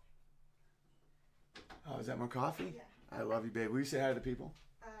 Oh, is that more coffee? Yeah. I love you, babe. Will you say hi to the people?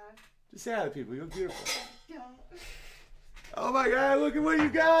 Just say hi to the people. You look beautiful. Don't. Oh, my God. Look at what you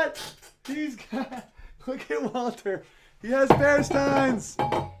got. Look at Walter. He has bear steins.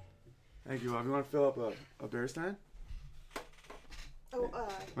 Thank you, Bob. You want to fill up a bear stein? Oh,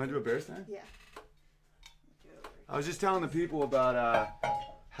 Want to do a bear stein? Yeah. I was just telling the people about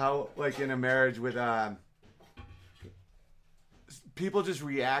how, like, in a marriage with people just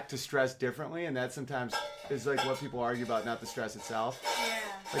react to stress differently, and that sometimes is like what people argue about, not the stress itself. Yeah.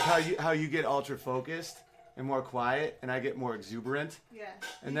 Like how you get ultra focused and more quiet, and I get more exuberant. Yeah.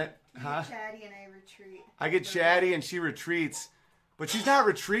 And then, you get chatty and I retreat. I get chatty and she retreats, but she's not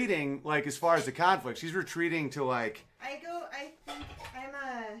retreating like as far as the conflict. She's retreating to like. I think I'm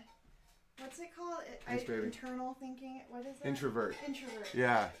a. What's it called? Thanks, baby. Internal thinking. What is it? Introvert. Introvert.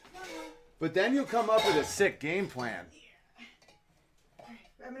 Yeah. But then you'll come up with a sick game plan. Yeah.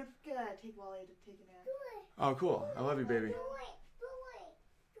 I'm gonna take Wally to take a nap. Oh, cool. I love you, baby.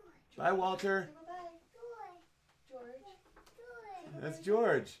 Bye, Walter. Bye. George. That's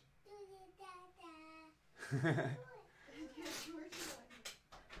George.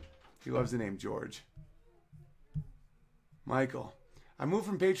 He loves the name George. Michael. I moved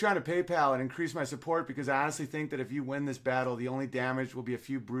from Patreon to PayPal and increased my support because I honestly think that if you win this battle, the only damage will be a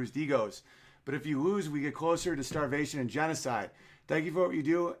few bruised egos. But if you lose, we get closer to starvation and genocide. Thank you for what you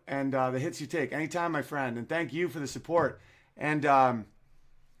do and the hits you take. Anytime, my friend. And thank you for the support. And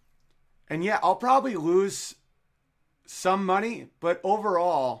yeah, I'll probably lose some money, but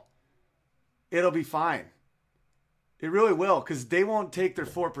overall, it'll be fine. It really will, because they won't take their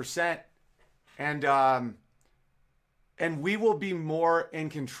 4%. And we will be more in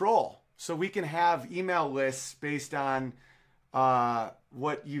control. So we can have email lists based on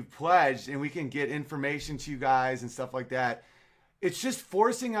what you've pledged, and we can get information to you guys and stuff like that. It's just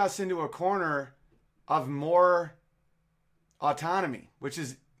forcing us into a corner of more autonomy, which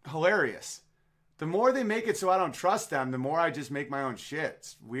is hilarious. The more they make it so I don't trust them, the more I just make my own shit.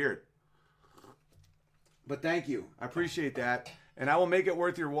 It's weird. But thank you. I appreciate that. And I will make it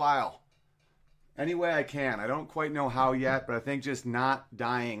worth your while. Any way I can. I don't quite know how yet, but I think just not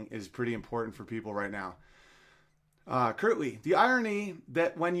dying is pretty important for people right now. Curtly, the irony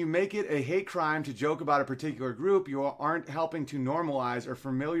that when you make it a hate crime to joke about a particular group, you aren't helping to normalize or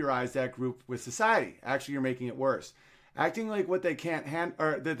familiarize that group with society. Actually, you're making it worse. Acting like what they can't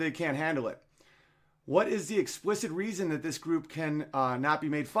that they can't handle it. What is the explicit reason that this group can not be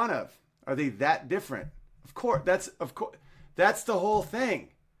made fun of? Are they that different? Of course, that's the whole thing.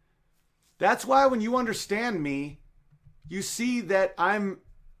 That's why when you understand me, you see that I'm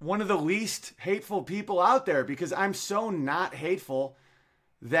one of the least hateful people out there, because I'm so not hateful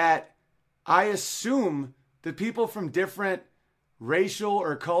that I assume that people from different racial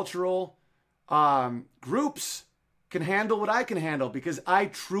or cultural groups can handle what I can handle, because I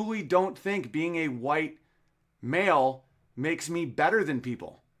truly don't think being a white male makes me better than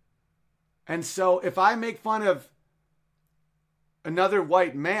people. And so if I make fun of another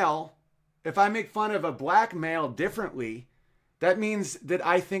white male, if I make fun of a black male differently, that means that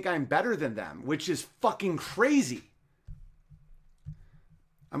I think I'm better than them, which is fucking crazy.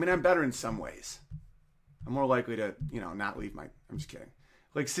 I mean, I'm better in some ways. I'm more likely to, not leave I'm just kidding.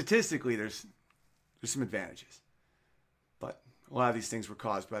 Like, statistically, there's some advantages. But a lot of these things were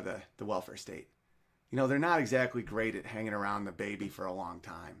caused by the welfare state. You know, they're not exactly great at hanging around the baby for a long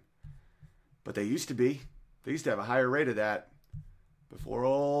time. But they used to be. They used to have a higher rate of that before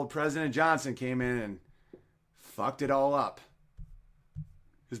old President Johnson came in and fucked it all up.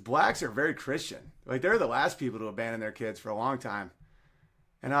 Because blacks are very Christian. Like, they're the last people to abandon their kids for a long time.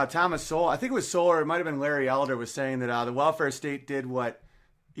 And Thomas Sowell, I think it was Sowell, or it might have been Larry Elder, was saying that the welfare state did what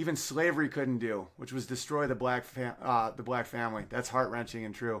even slavery couldn't do, which was destroy the black family. That's heart-wrenching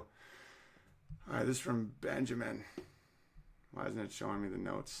and true. All right, this is from Benjamin. Why isn't it showing me the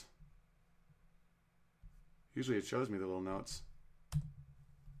notes? Usually it shows me the little notes.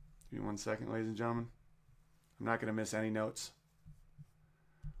 Give me 1 second, ladies and gentlemen. I'm not going to miss any notes.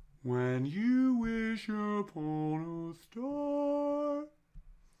 When you wish upon a star.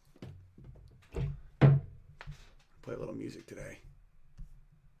 Play a little music today.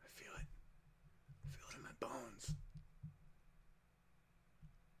 I feel it. I feel it in my bones.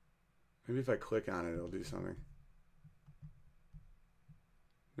 Maybe if I click on it, it'll do something.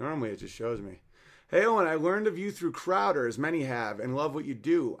 Normally it just shows me. Hey Owen, I learned of you through Crowder, as many have, and love what you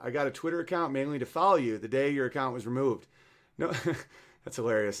do. I got a Twitter account mainly to follow you the day your account was removed. No, that's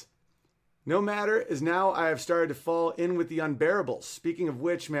hilarious. No matter, as now I have started to fall in with the unbearables. Speaking of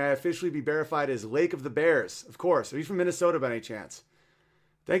which, may I officially be verified as Lake of the Bears? Of course. Are you from Minnesota by any chance?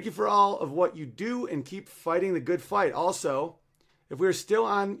 Thank you for all of what you do and keep fighting the good fight. Also, if we're still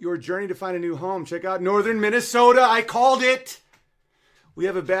on your journey to find a new home, check out northern Minnesota. I called it. We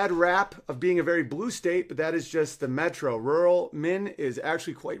have a bad rap of being a very blue state, but that is just the metro. Rural Min is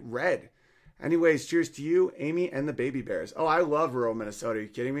actually quite red. Anyways, cheers to you, Amy, and the baby bears. Oh, I love rural Minnesota. Are you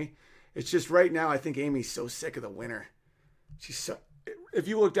kidding me? It's just right now, I think Amy's so sick of the winter. She's so... If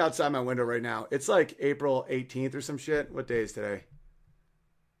you looked outside my window right now, it's like April 18th or some shit. What day is today?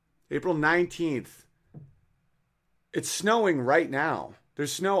 April 19th. It's snowing right now.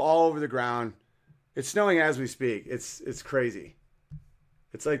 There's snow all over the ground. It's snowing as we speak. It's crazy.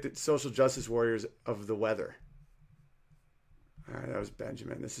 It's like the social justice warriors of the weather. All right, that was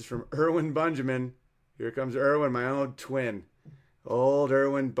Benjamin. This is from Erwin Benjamin. Here comes Erwin, my own twin. Old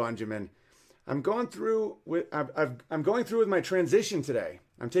Erwin Benjamin. I'm going through with my transition today.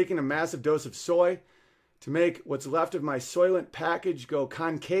 I'm taking a massive dose of soy to make what's left of my soylent package go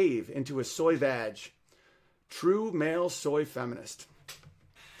concave into a soy vag. True male soy feminist.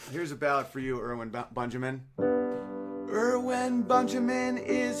 Here's a ballad for you, Erwin Benjamin. Erwin Benjamin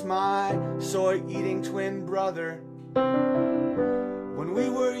is my soy-eating twin brother. When we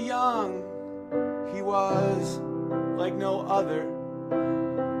were young, he was like no other.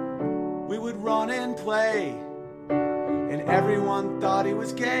 We would run and play, and everyone thought he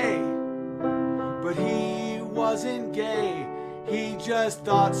was gay. But he wasn't gay, he just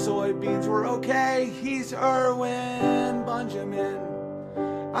thought soybeans were okay. He's Erwin Benjamin,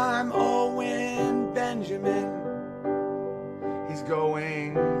 I'm Owen Benjamin. He's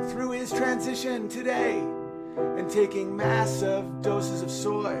going through his transition today and taking massive doses of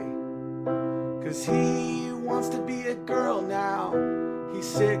soy. 'Cause he wants to be a girl now. He's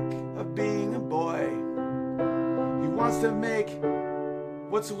sick of being a boy. He wants to make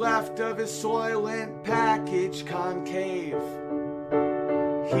what's left of his soylent package concave.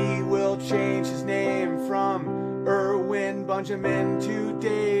 He will change his name from Erwin Benjamin to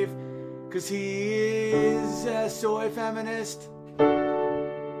Dave. 'Cause he is a soy feminist.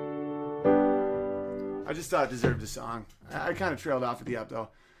 I just thought it deserved a song. I kind of trailed off at the up though.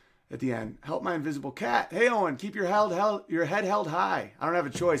 At the end, help my invisible cat. Hey Owen, keep your head held high. I don't have a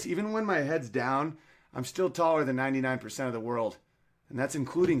choice. Even when my head's down, I'm still taller than 99% of the world, and that's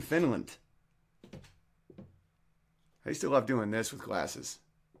including Finland. I used to love doing this with glasses.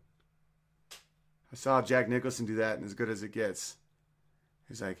 I saw Jack Nicholson do that, and As Good as It Gets.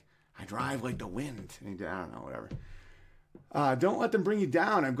 He's like, I drive like the wind. And I don't know, whatever. Don't let them bring you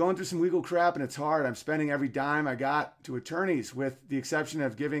down. I'm going through some legal crap and it's hard. I'm spending every dime I got to attorneys, with the exception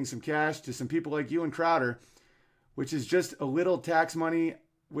of giving some cash to some people like you and Crowder, which is just a little tax money,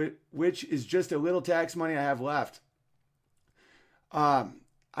 I have left.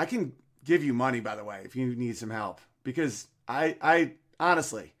 I can give you money, by the way, if you need some help, because I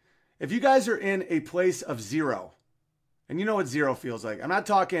honestly, if you guys are in a place of zero, and you know what zero feels like, I'm not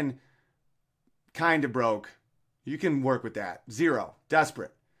talking kind of broke. You can work with that. Zero.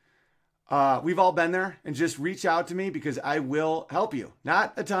 Desperate. We've all been there, and just reach out to me because I will help you.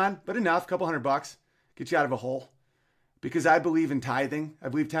 Not a ton, but enough. Couple $100. Get you out of a hole. Because I believe in tithing. I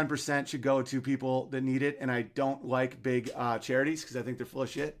believe 10% should go to people that need it, and I don't like big charities because I think they're full of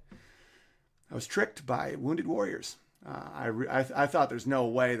shit. I was tricked by Wounded Warriors. I thought there's no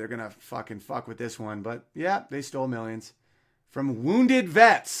way they're going to fuck with this one, but yeah, they stole millions from wounded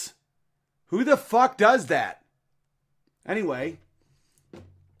vets Who the fuck does that? Anyway,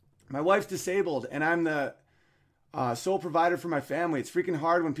 my wife's disabled and I'm the sole provider for my family. It's freaking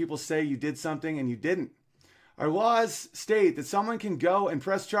hard when people say you did something and you didn't. Our laws state that someone can go and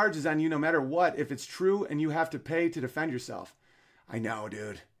press charges on you no matter what if it's true and you have to pay to defend yourself. I know,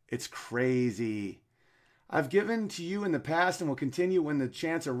 dude. It's crazy. I've given to you in the past and will continue when the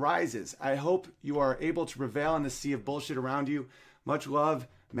chance arises. I hope you are able to prevail in the sea of bullshit around you. Much love,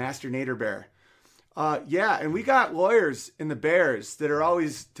 Master Nader Bear. Yeah, and we got lawyers in the Bears that are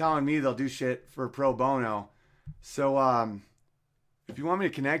always telling me they'll do shit for pro bono. So, if you want me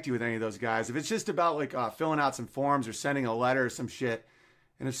to connect you with any of those guys, if it's just about like filling out some forms or sending a letter or some shit,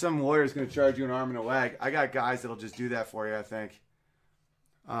 and if some lawyer is going to charge you an arm and a leg, I got guys that'll just do that for you, I think.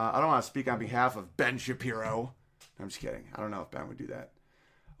 I don't want to speak on behalf of Ben Shapiro. I'm just kidding. I don't know if Ben would do that.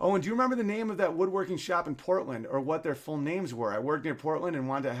 Oh, and do you remember the name of that woodworking shop in Portland or what their full names were? I worked near Portland and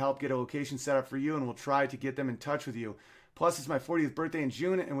wanted to help get a location set up for you, and we'll try to get them in touch with you. Plus, it's my 40th birthday in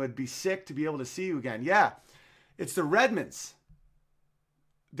June and would be sick to be able to see you again. Yeah, it's the Redmonds.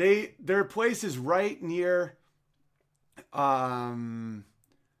 Their place is right near that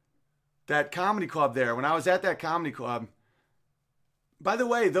comedy club there. When I was at that comedy club, by the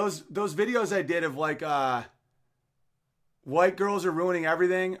way, those videos I did of like white girls are ruining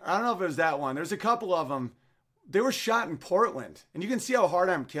everything. I don't know if it was that one. There's a couple of them. They were shot in Portland, and you can see how hard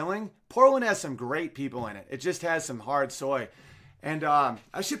I'm killing. Portland has some great people in it. It just has some hard soy, and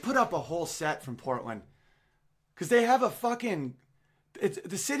I should put up a whole set from Portland because they have a fucking.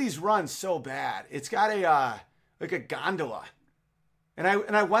 The city's run so bad. It's got a like a gondola, and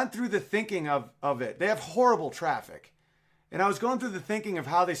I went through the thinking of it. They have horrible traffic, and I was going through the thinking of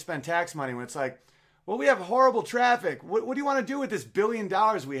how they spend tax money. When it's like, well, we have horrible traffic. What do you want to do with this $1 billion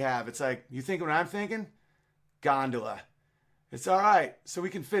we have? It's like, you think what I'm thinking? Gondola. It's all right. So we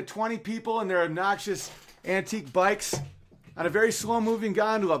can fit 20 people in their obnoxious antique bikes on a very slow moving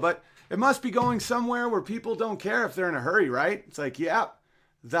gondola, but it must be going somewhere where people don't care if they're in a hurry, right? It's like, yeah,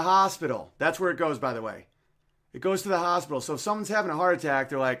 the hospital. That's where it goes, by the way. It goes to the hospital. So if someone's having a heart attack,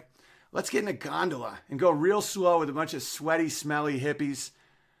 they're like, let's get in a gondola and go real slow with a bunch of sweaty, smelly hippies.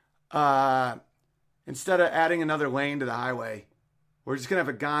 Instead of adding another lane to the highway, we're just going to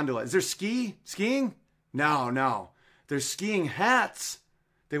have a gondola. Is there skiing? No. There's skiing hats.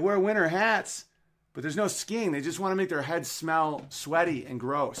 They wear winter hats, but there's no skiing. They just want to make their heads smell sweaty and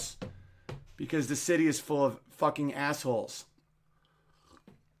gross. Because the city is full of fucking assholes.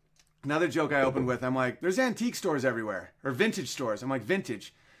 Another joke I opened with, I'm like, there's antique stores everywhere. Or vintage stores. I'm like,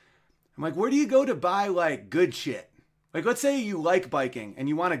 vintage. I'm like, where do you go to buy, like, good shit? Like, let's say you like biking and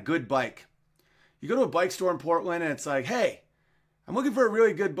you want a good bike. You go to a bike store in Portland and it's like, hey, I'm looking for a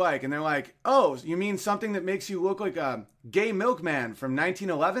really good bike. And they're like, oh, you mean something that makes you look like a gay milkman from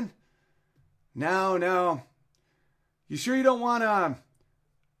 1911? No. You sure you don't want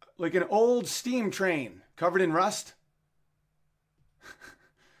like an old steam train covered in rust?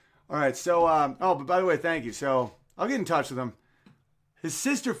 All right, so, but by the way, thank you. So I'll get in touch with him. His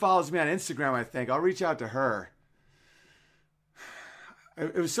sister follows me on Instagram, I think. I'll reach out to her.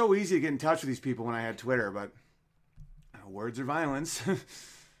 It was so easy to get in touch with these people when I had Twitter, but words are violence.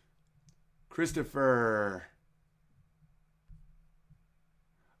 Christopher.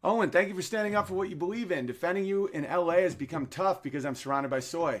 Owen, thank you for standing up for what you believe in. Defending you in LA has become tough because I'm surrounded by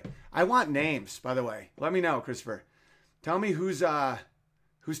soy. I want names, by the way. Let me know, Christopher. Tell me who's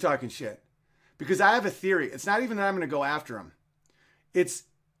talking shit. Because I have a theory. It's not even that I'm going to go after them.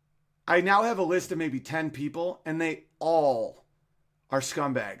 I now have a list of maybe 10 people, and they all are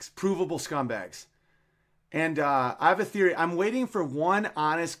scumbags, provable scumbags. And I have a theory. I'm waiting for one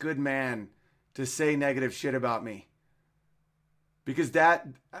honest, good man to say negative shit about me. Because I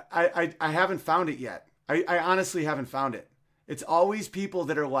haven't found it yet. I honestly haven't found it. It's always people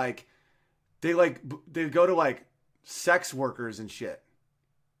that are like, they go to like sex workers and shit.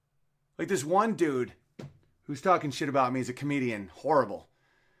 Like this one dude who's talking shit about me is a comedian. Horrible.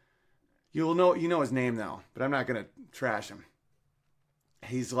 You know his name though, but I'm not going to trash him.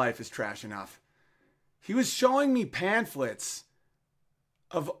 His life is trash enough. He was showing me pamphlets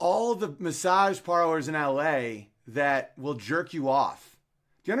of all the massage parlors in LA that will jerk you off.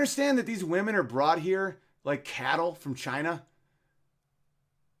 Do you understand that these women are brought here like cattle from China?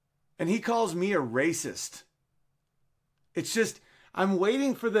 And he calls me a racist. It's just, I'm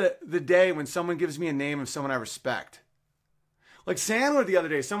waiting for the day when someone gives me a name of someone I respect. Like Sandler the other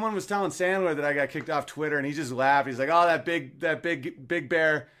day, someone was telling Sandler that I got kicked off Twitter, and he just laughed. He's like, "Oh, that big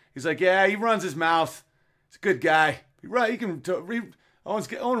bear." He's like, "Yeah, he runs his mouth. He's a good guy.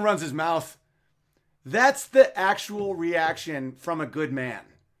 Owen runs his mouth." That's the actual reaction from a good man.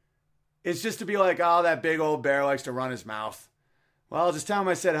 It's just to be like, oh, that big old bear likes to run his mouth. Well, I'll just tell him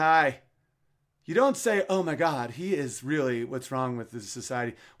I said hi. You don't say, oh my God, he is really what's wrong with this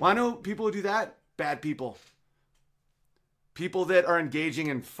society. Well, I know people who do that. Bad people. People that are engaging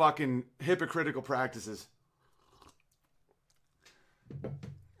in fucking hypocritical practices.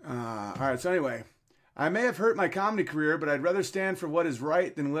 All right, so anyway. I may have hurt my comedy career, but I'd rather stand for what is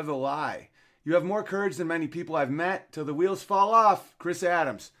right than live a lie. You have more courage than many people I've met till the wheels fall off. Chris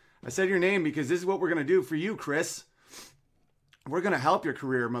Adams. I said your name because this is what we're going to do for you, Chris. We're going to help your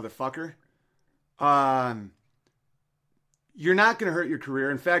career, motherfucker. You're not going to hurt your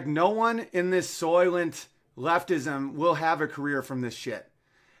career. In fact, no one in this soylent leftism will have a career from this shit.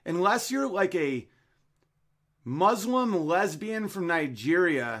 Unless you're like a Muslim lesbian from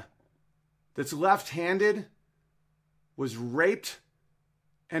Nigeria that's left-handed, was raped,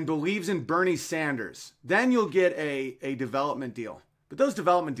 and believes in Bernie Sanders. Then you'll get a development deal. But those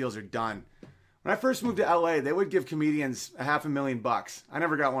development deals are done. When I first moved to LA, they would give comedians $500,000. I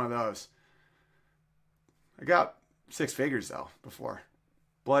never got one of those. I got 6 figures though before.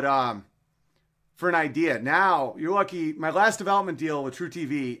 But for an idea. Now, you're lucky. My last development deal with True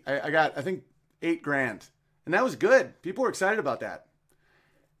TV, I got, I think, $8,000. And that was good. People were excited about that.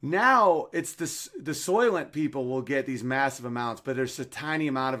 Now, it's the Soylent people will get these massive amounts, but there's a tiny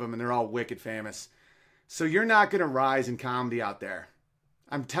amount of them, and they're all wicked famous. So you're not going to rise in comedy out there.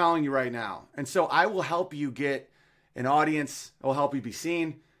 I'm telling you right now. And so I will help you get an audience. I will help you be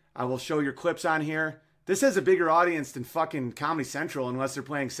seen. I will show your clips on here. This has a bigger audience than fucking Comedy Central, unless they're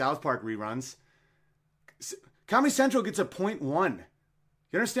playing South Park reruns. Comedy Central gets a 0.1.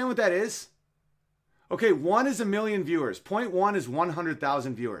 You understand what that is? Okay, 1 is 1 million viewers. 0.1 is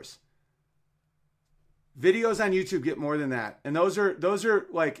 100,000 viewers. Videos on YouTube get more than that. And those are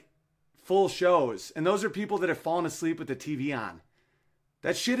like full shows. And those are people that have fallen asleep with the TV on.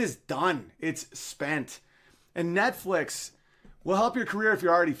 That shit is done. It's spent. And Netflix will help your career if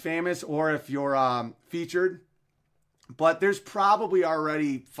you're already famous or if you're featured. But there's probably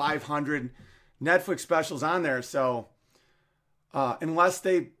already 500 Netflix specials on there. So unless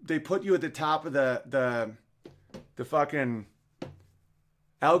they put you at the top of the fucking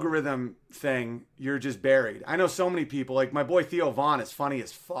algorithm thing, you're just buried. I know so many people, like my boy Theo Vaughn is funny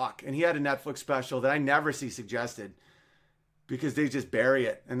as fuck. And he had a Netflix special that I never see suggested because they just bury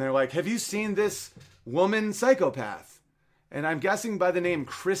it. And they're like, have you seen this woman psychopath? And I'm guessing by the name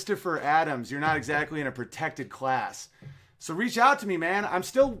Christopher Adams, you're not exactly in a protected class. So reach out to me, man. I'm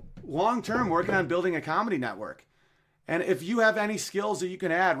still long-term working on building a comedy network. And if you have any skills that you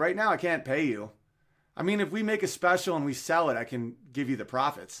can add, right now I can't pay you. I mean, if we make a special and we sell it, I can give you the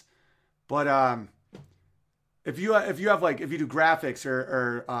profits. But if you do graphics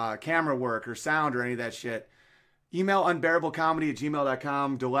or camera work or sound or any of that shit, email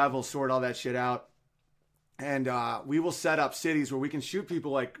unbearablecomedy@gmail.com. Dolev will sort all that shit out. And we will set up cities where we can shoot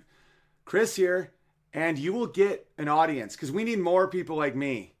people like Chris here, and you will get an audience because we need more people like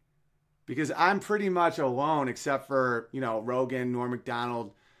me. Because I'm pretty much alone except for, Rogan, Norm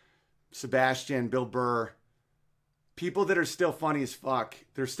Macdonald, Sebastian, Bill Burr. People that are still funny as fuck.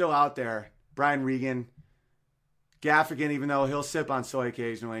 They're still out there. Brian Regan. Gaffigan, even though he'll sip on soy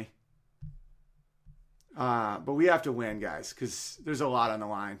occasionally. But we have to win, guys, because there's a lot on the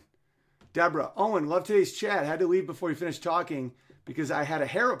line. Deborah, Owen, love today's chat. Had to leave before you finished talking because I had a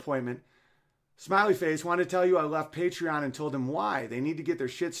hair appointment. Smiley face, wanted to tell you I left Patreon and told them why. They need to get their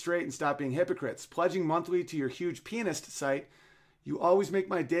shit straight and stop being hypocrites. Pledging monthly to your huge pianist site. You always make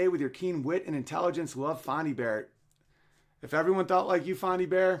my day with your keen wit and intelligence. Love, Fondy Bear. If everyone thought like you, Fondy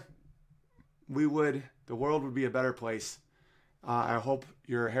Bear, the world would be a better place. I hope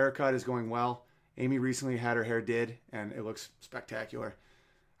your haircut is going well. Amy recently had her hair did, and it looks spectacular.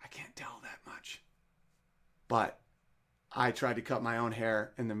 I can't tell that much. But I tried to cut my own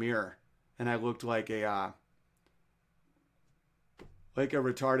hair in the mirror. And I looked like a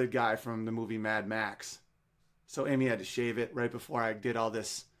retarded guy from the movie Mad Max. So Amy had to shave it right before I did all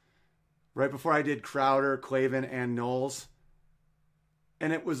this. Right before I did Crowder, Clavin, and Knowles.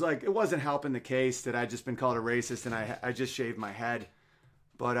 And it was like, it wasn't helping the case that I'd just been called a racist and I just shaved my head.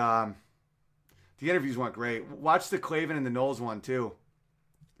 But the interviews went great. Watch the Clavin and the Knowles one too.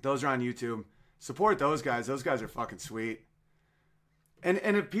 Those are on YouTube. Support those guys. Those guys are fucking sweet. And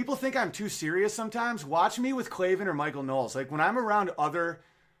if people think I'm too serious sometimes, watch me with Clavin or Michael Knowles. Like when I'm around other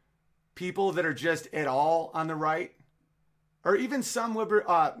people that are just at all on the right, or even some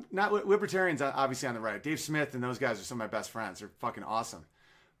not libertarians, obviously on the right. Dave Smith and those guys are some of my best friends. They're fucking awesome.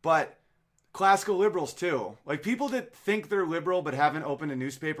 But classical liberals too. Like people that think they're liberal but haven't opened a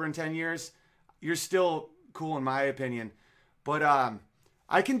newspaper in 10 years, you're still cool in my opinion. But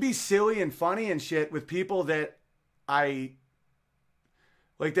I can be silly and funny and shit with people that I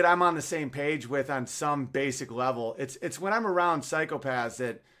like, that I'm on the same page with on some basic level. It's when I'm around psychopaths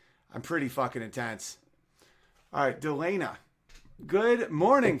that I'm pretty fucking intense. All right, Delana. Good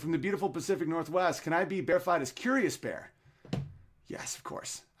morning from the beautiful Pacific Northwest. Can I be verified as Curious Bear? Yes, of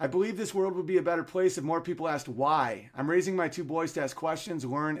course. I believe this world would be a better place if more people asked why. I'm raising my 2 boys to ask questions,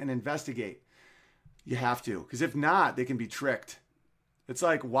 learn, and investigate. You have to, because if not, they can be tricked. It's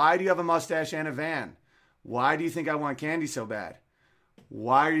like, why do you have a mustache and a van? Why do you think I want candy so bad?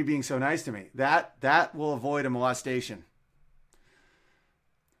 Why are you being so nice to me? That will avoid a molestation.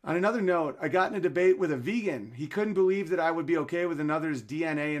 On another note, I got in a debate with a vegan. He couldn't believe that I would be okay with another's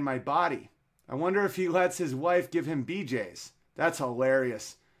DNA in my body. I wonder if he lets his wife give him BJs. That's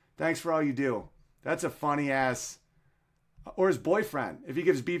hilarious. Thanks for all you do. That's a funny ass. Or his boyfriend. If he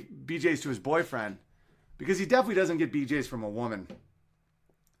gives BJs to his boyfriend. Because he definitely doesn't get BJs from a woman.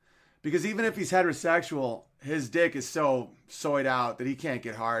 Because even if he's heterosexual, his dick is so soyed out that he can't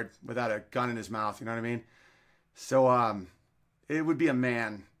get hard without a gun in his mouth. You know what I mean? So, it would be a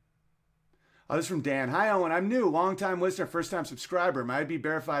man. Oh, this is from Dan. Hi, Owen. I'm new. Long-time listener, first-time subscriber. Might I be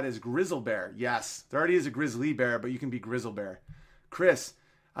verified as Grizzle Bear? Yes. There already is a Grizzly Bear, but you can be Grizzle Bear. Chris,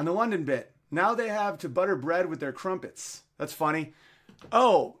 on the London bit, now they have to butter bread with their crumpets. That's funny.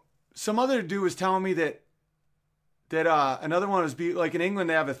 Oh, some other dude was telling me that another one was like in England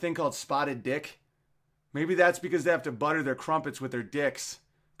they have a thing called spotted dick. Maybe that's because they have to butter their crumpets with their dicks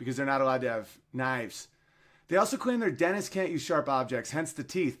because they're not allowed to have knives. They also claim their dentists can't use sharp objects, hence the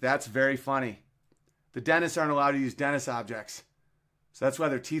teeth. That's very funny. The dentists aren't allowed to use dentist objects. So that's why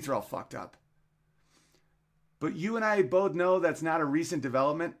their teeth are all fucked up. But you and I both know that's not a recent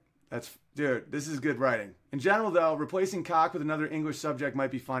development. Dude, this is good writing. In general, though, replacing cock with another English subject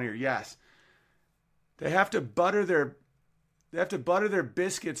might be funnier. Yes. They have to butter their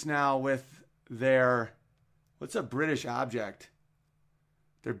biscuits now with their, what's a British object?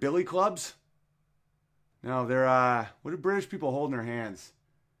 Their billy clubs? No, they're, what do British people hold in their hands?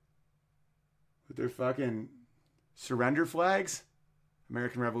 With their fucking surrender flags?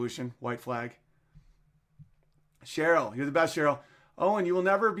 American Revolution, white flag. Cheryl, you're the best, Cheryl. Owen, you will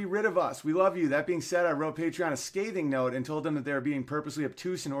never be rid of us. We love you. That being said, I wrote Patreon a scathing note and told them that they were being purposely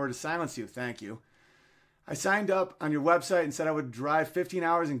obtuse in order to silence you. Thank you. I signed up on your website and said I would drive 15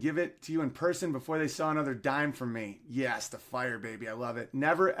 hours and give it to you in person before they saw another dime from me. Yes, the fire, baby. I love it.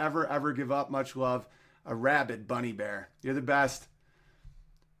 Never, ever, ever give up. Much love. A rabid bunny bear. You're the best.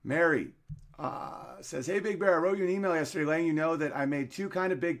 Mary says, hey, Big Bear, I wrote you an email yesterday letting you know that I made 2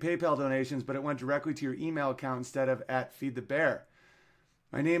 kind of big PayPal donations, but it went directly to your email account instead of at Feed the Bear.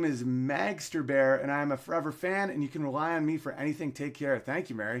 My name is Magster Bear, and I am a forever fan, and you can rely on me for anything. Take care. Thank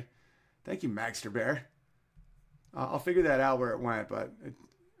you, Mary. Thank you, Magster Bear. I'll figure that out where it went, but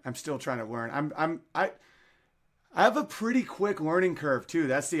I'm still trying to learn. I have a pretty quick learning curve, too.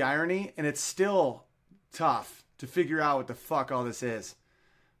 That's the irony, and it's still tough to figure out what the fuck all this is.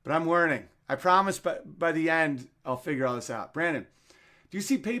 But I'm learning. I promise by the end, I'll figure all this out. Brandon, do you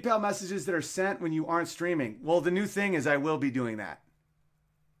see PayPal messages that are sent when you aren't streaming? Well, the new thing is I will be doing that.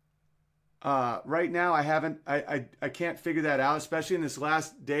 Right now, I haven't. I can't figure that out, especially in this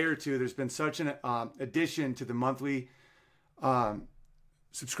last day or two. There's been such an addition to the monthly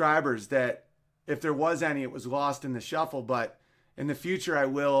subscribers that if there was any, it was lost in the shuffle. But in the future, I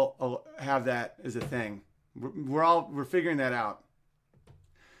will have that as a thing. We're figuring that out.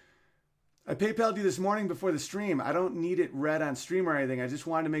 I PayPal'd you this morning before the stream. I don't need it read on stream or anything. I just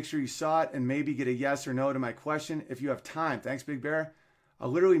wanted to make sure you saw it and maybe get a yes or no to my question if you have time. Thanks, Big Bear. I'll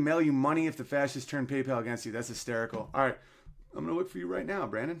literally mail you money if the fascists turn PayPal against you. That's hysterical. All right. I'm going to look for you right now,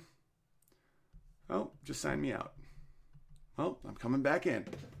 Brandon. Oh, just sign me out. Oh, I'm coming back in.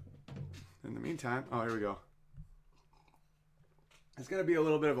 In the meantime, oh, here we go. It's going to be a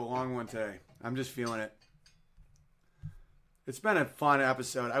little bit of a long one today. I'm just feeling it. It's been a fun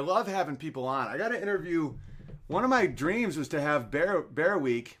episode. I love having people on. I got to interview. One of my dreams was to have Bear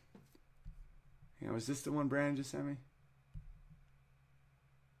Week. Was this the one Brandon just sent me?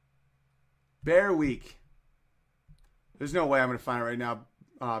 Bear Week. There's no way I'm going to find it right now,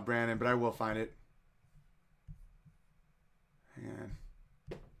 Brandon, but I will find it. Hang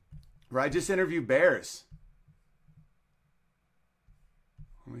on. Where I just interviewed bears.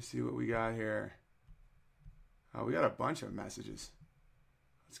 Let me see what we got here. Oh, we got a bunch of messages.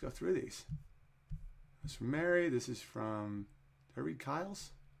 Let's go through these. This is from Mary. This is from... Did I read Kyle's?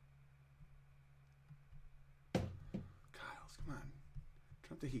 Kyle's, come on.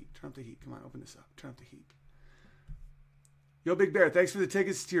 Turn up the heat. Turn up the heat. Come on, open this up. Turn up the heat. Yo, Big Bear, thanks for the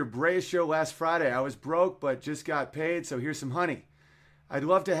tickets to your Brea show last Friday. I was broke, but just got paid, so here's some honey. I'd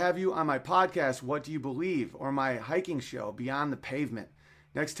love to have you on my podcast, What Do You Believe? Or my hiking show, Beyond the Pavement.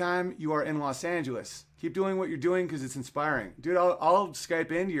 Next time you are in Los Angeles, keep doing what you're doing because it's inspiring. Dude, I'll Skype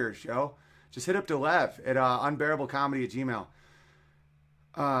into your show. Just hit up Delev at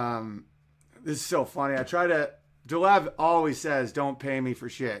unbearablecomedy@gmail.com. This is so funny. Delev always says, don't pay me for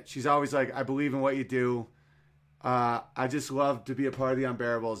shit. She's always like, I believe in what you do. I just love to be a part of the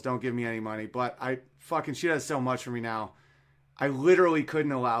Unbearables. Don't give me any money. But she does so much for me now. I literally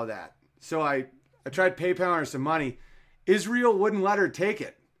couldn't allow that. So I tried PayPal her some money. Israel wouldn't let her take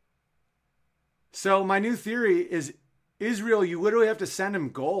it. So my new theory is Israel, you literally have to send him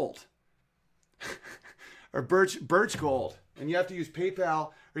gold. Or birch gold. And you have to use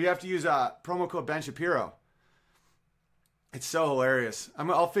PayPal, or you have to use promo code Ben Shapiro. It's so hilarious.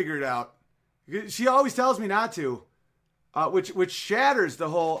 I'll figure it out. She always tells me not to, which shatters the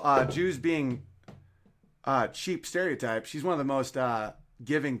whole Jews being cheap stereotype. She's one of the most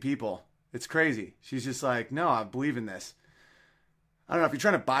giving people. It's crazy. She's just like, no, I believe in this. I don't know, if you're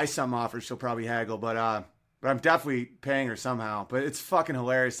trying to buy something off her, she'll probably haggle, but I'm definitely paying her somehow. But it's fucking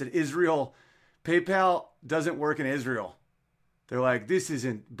hilarious that Israel, PayPal doesn't work in Israel. They're like, this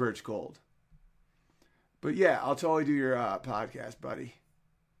isn't birch gold. But yeah, I'll totally do your podcast, buddy.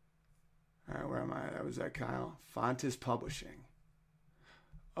 All right, where am I? That was that Kyle. Fontis Publishing.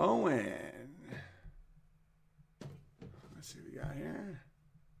 Owen. Let's see what we got here.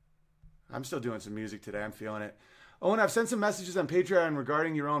 I'm still doing some music today. I'm feeling it. Owen, I've sent some messages on Patreon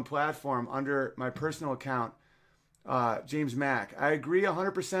regarding your own platform under my personal account, James Mack. I agree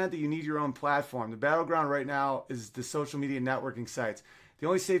 100% that you need your own platform. The battleground right now is the social media networking sites. The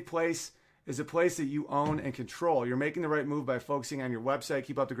only safe place is a place that you own and control. You're making the right move by focusing on your website.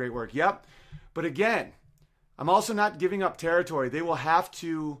 Keep up the great work. Yep. But again, I'm also not giving up territory. They will have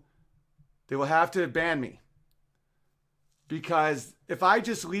to ban me. Because if I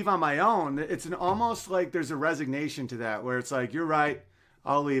just leave on my own, it's almost like there's a resignation to that where it's like, you're right,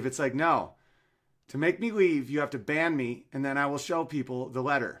 I'll leave. It's like, no, to make me leave, you have to ban me and then I will show people the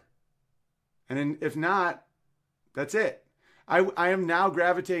letter. And then if not, that's it. I am now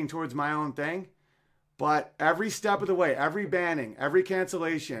gravitating towards my own thing, but every step of the way, every banning, every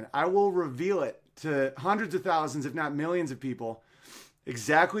cancellation, I will reveal it to hundreds of thousands, if not millions of people,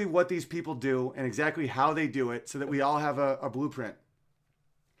 exactly what these people do and exactly how they do it so that we all have a blueprint.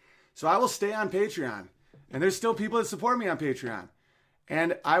 So I will stay on Patreon, and there's still people that support me on Patreon,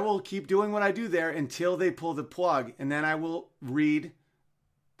 and I will keep doing what I do there until they pull the plug, and then I will read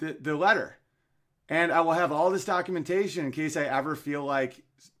the letter. And I will have all this documentation in case I ever feel like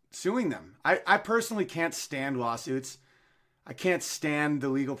suing them. I personally can't stand lawsuits. I can't stand the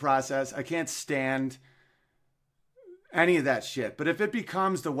legal process. I can't stand any of that shit. But if it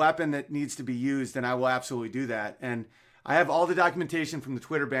becomes the weapon that needs to be used, then I will absolutely do that. And I have all the documentation from the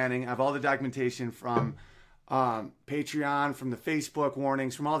Twitter banning. I have all the documentation from Patreon, from the Facebook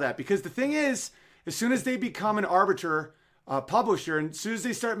warnings, from all that. Because the thing is, as soon as they become an arbiter, publisher, and as soon as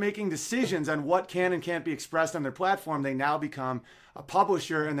they start making decisions on what can and can't be expressed on their platform, they now become a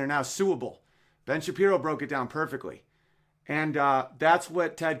publisher and they're now suable. Ben Shapiro broke it down perfectly. And that's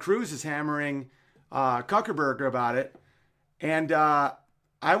what Ted Cruz is hammering Zuckerberg about it. And I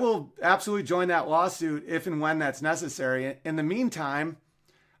will absolutely join that lawsuit if and when that's necessary. In the meantime,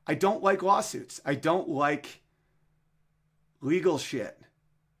 I don't like lawsuits. I don't like legal shit.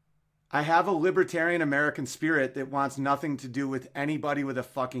 I have a libertarian American spirit that wants nothing to do with anybody with a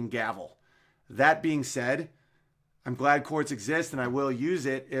fucking gavel. That being said, I'm glad courts exist and I will use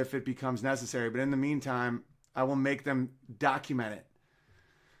it if it becomes necessary. But in the meantime, I will make them document it.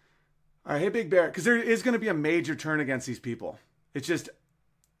 All right, hey, Big Bear, because there is going to be a major turn against these people.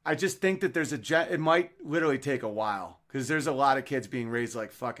 I just think that it might literally take a while because there's a lot of kids being raised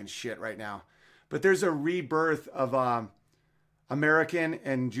like fucking shit right now. But there's a rebirth of American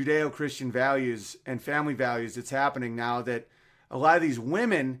and Judeo-Christian values and family values that's happening now that a lot of these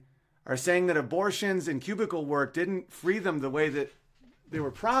women are saying that abortions and cubicle work didn't free them the way that they were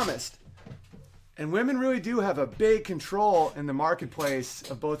promised. And women really do have a big control in the marketplace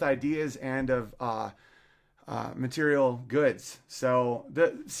of both ideas and of material goods. So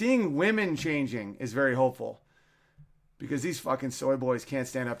seeing women changing is very hopeful because these fucking soy boys can't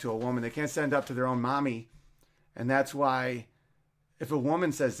stand up to a woman. They can't stand up to their own mommy. And that's why if a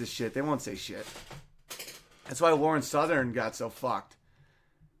woman says this shit, they won't say shit. That's why Lauren Southern got so fucked.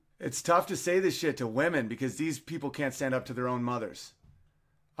 It's tough to say this shit to women because these people can't stand up to their own mothers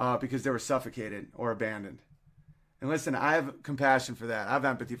because they were suffocated or abandoned. And listen, I have compassion for that. I have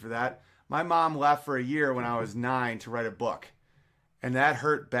empathy for that. My mom left for a year when I was 9 to write a book. And that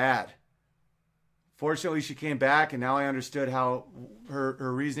hurt bad. Fortunately, she came back, and now I understood how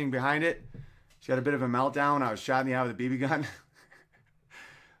her reasoning behind it. She had a bit of a meltdown. I was shot in the eye with a BB gun.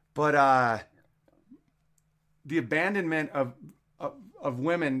 But the abandonment of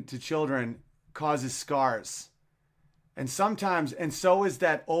women to children causes scars. And sometimes, and so is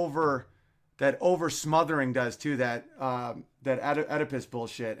that over smothering does too, that Oedipus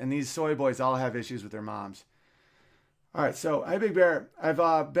bullshit. And these soy boys all have issues with their moms. All right, so hi Big Bear.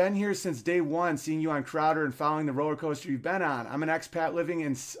 I've been here since day one, seeing you on Crowder and following the roller coaster you've been on. I'm an expat living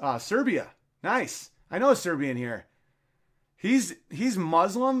in Serbia. Nice. I know a Serbian here. He's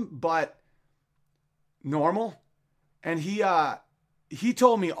Muslim but normal, and he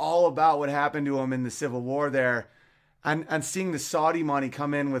told me all about what happened to him in the civil war there, and seeing the Saudi money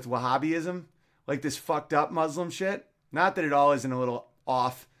come in with Wahhabism, like this fucked up Muslim shit. Not that it all isn't a little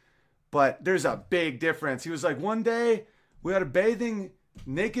off, but there's a big difference. He was like, one day we are bathing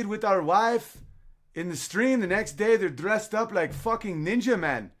naked with our wife in the stream. The next day they're dressed up like fucking ninja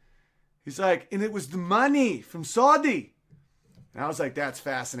men. He's like, and it was the money from Saudi. And I was like, that's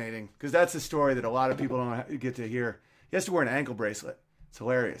fascinating, because that's a story that a lot of people don't get to hear. He has to wear an ankle bracelet. It's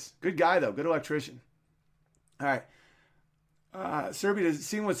hilarious. Good guy, though. Good electrician. All right. Serbia,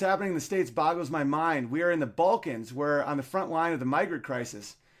 seeing what's happening in the States boggles my mind. We are in the Balkans. We're on the front line of the migrant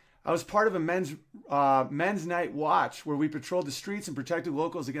crisis. I was part of a men's night watch where we patrolled the streets and protected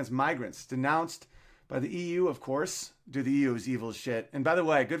locals against migrants. Denounced by the EU, of course. Dude, the EU is evil as shit. And by the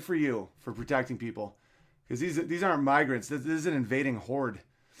way, good for you for protecting people. Because these aren't migrants. This is an invading horde.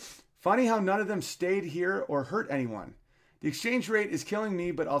 Funny how none of them stayed here or hurt anyone. The exchange rate is killing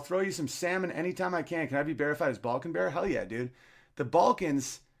me, but I'll throw you some salmon anytime I can. Can I be verified as Balkan Bear? Hell yeah, dude. The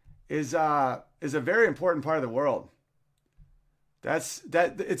Balkans is a very important part of the world. It's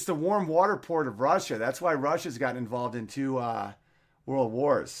the warm water port of Russia. That's why Russia's gotten involved in 2 world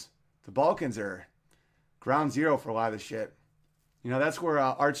wars. The Balkans are ground zero for a lot of this shit. You know, that's where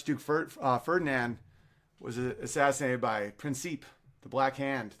Archduke Ferdinand was assassinated by Principe, the Black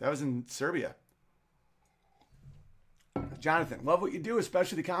Hand. That was in Serbia. Jonathan, love what you do,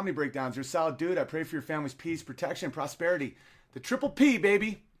 especially the comedy breakdowns. You're a solid dude. I pray for your family's peace, protection, and prosperity. The triple P,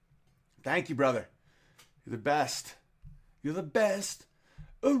 baby. Thank you, brother. You're the best. You're the best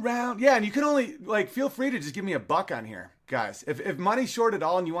around. Yeah, and you can only, feel free to just give me $1 on here, guys. If money's short at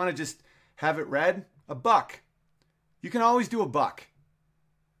all and you want to just have it read, $1. You can always do $1.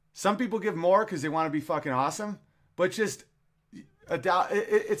 Some people give more because they want to be fucking awesome, but just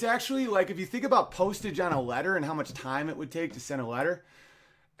it's actually like, if you think about postage on a letter and how much time it would take to send a letter,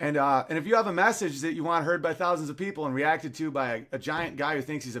 and if you have a message that you want heard by thousands of people and reacted to by a giant guy who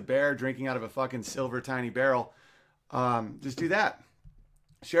thinks he's a bear drinking out of a fucking silver tiny barrel, just do that.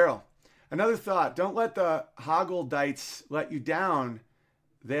 Cheryl, another thought: don't let the Hoggledites let you down.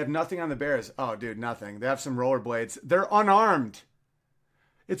 They have nothing on the Bears. Oh, dude, nothing. They have some rollerblades. They're unarmed.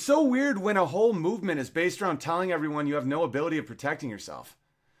 It's so weird when a whole movement is based around telling everyone you have no ability of protecting yourself.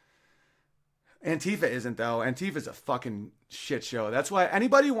 Antifa isn't, though. Antifa's a fucking shit show. That's why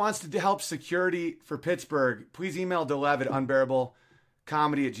anybody who wants to help security for Pittsburgh, please email Dolev at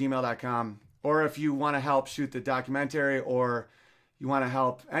unbearablecomedy@gmail.com. Or if you want to help shoot the documentary, or you want to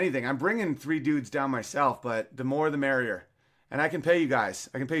help anything. I'm bringing 3 dudes down myself, but the more the merrier. And I can pay you guys.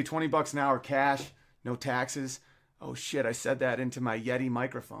 I can pay you $20 an hour cash, no taxes. Oh shit, I said that into my Yeti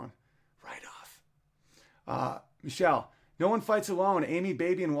microphone. Right off. Michelle, no one fights alone. Amy,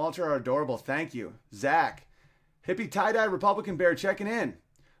 Baby, and Walter are adorable. Thank you. Zach, hippie tie-dye Republican Bear checking in.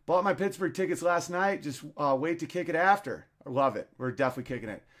 Bought my Pittsburgh tickets last night. Just wait to kick it after. I love it. We're definitely kicking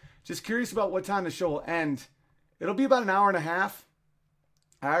it. Just curious about what time the show will end. It'll be about an hour and a half.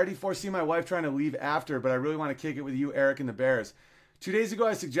 I already foresee my wife trying to leave after, but I really want to kick it with you, Eric, and the Bears. 2 days ago,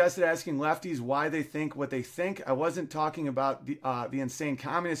 I suggested asking lefties why they think what they think. I wasn't talking about the insane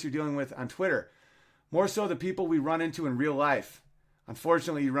communists you're dealing with on Twitter. More so the people we run into in real life.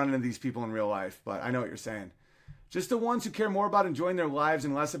 Unfortunately, you run into these people in real life, but I know what you're saying. Just the ones who care more about enjoying their lives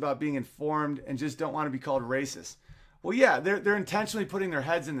and less about being informed and just don't want to be called racist. Well, yeah, they're intentionally putting their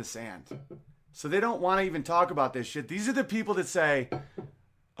heads in the sand. So they don't want to even talk about this shit. These are the people that say,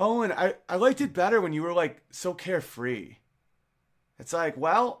 Owen, I liked it better when you were so carefree. It's like,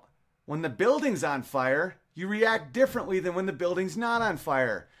 well, when the building's on fire, you react differently than when the building's not on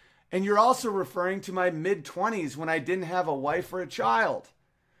fire. And you're also referring to my mid-20s when I didn't have a wife or a child.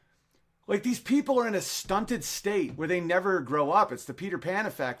 These people are in a stunted state where they never grow up. It's the Peter Pan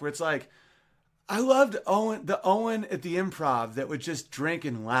effect, where it's like, I loved the Owen at the Improv that would just drink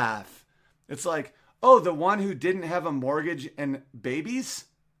and laugh. It's like, oh, the one who didn't have a mortgage and babies?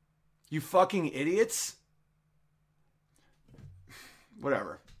 You fucking idiots.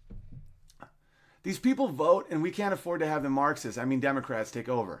 Whatever. These people vote and we can't afford to have the Marxists, I mean Democrats, take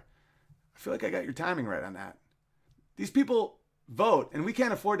over. I feel like I got your timing right on that. These people vote and we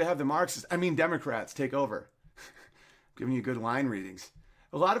can't afford to have the Marxists, I mean Democrats, take over. Giving you good line readings.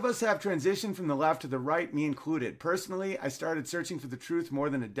 A lot of us have transitioned from the left to the right, me included. Personally, I started searching for the truth more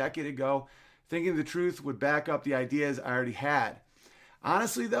than a decade ago, thinking the truth would back up the ideas I already had.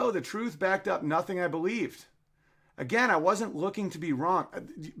 Honestly, though, the truth backed up nothing I believed. Again, I wasn't looking to be wrong.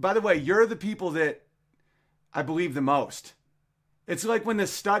 By the way, you're the people that I believe the most. It's like when the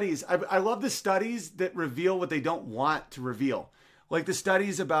studies, I love the studies that reveal what they don't want to reveal. Like the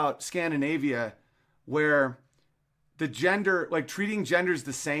studies about Scandinavia where the gender, like treating genders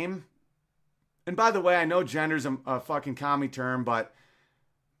the same. And by the way, I know gender's a fucking commie term, but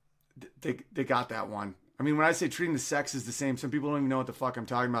they got that one. I mean, when I say treating the sexes the same, some people don't even know what the fuck I'm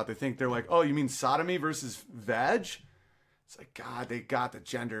talking about. They think they're like, oh, you mean sodomy versus veg? It's like, God, they got the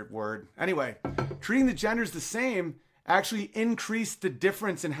gender word. Anyway, treating the genders the same actually increased the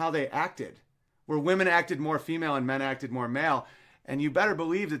difference in how they acted, where women acted more female and men acted more male. And you better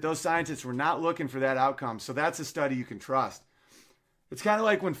believe that those scientists were not looking for that outcome. So that's a study you can trust. It's kind of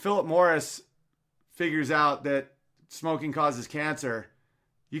like when Philip Morris figures out that smoking causes cancer.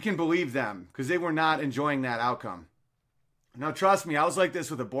 You can believe them because they were not enjoying that outcome. Now, trust me, I was like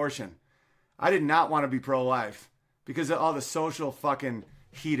this with abortion. I did not want to be pro-life because of all the social fucking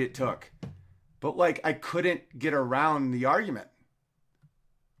heat it took. But like, I couldn't get around the argument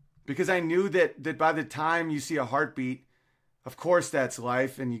because I knew that by the time you see a heartbeat, of course that's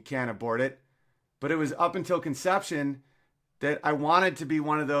life and you can't abort it. But it was up until conception that I wanted to be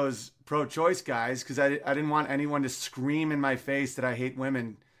one of those pro-choice guys because I didn't want anyone to scream in my face that I hate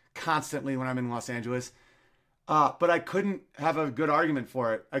women constantly when I'm in Los Angeles. But I couldn't have a good argument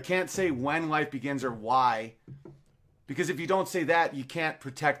for it. I can't say when life begins or why, because if you don't say that, you can't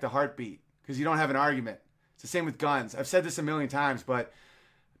protect the heartbeat because you don't have an argument. It's the same with guns. I've said this a million times, but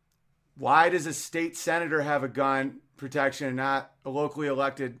why does a state senator have a gun protection and not a locally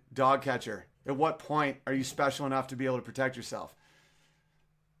elected dog catcher? At what point are you special enough to be able to protect yourself?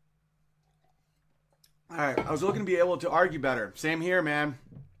 All right, I was looking to be able to argue better. Same here, man.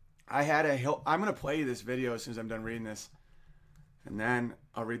 I'm going to play you this video as soon as I'm done reading this. And then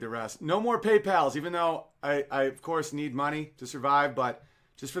I'll read the rest. No more PayPals, even though I of course, need money to survive. But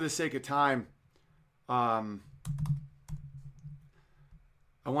just for the sake of time, I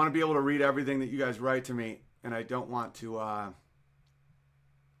want to be able to read everything that you guys write to me. And I don't want to... I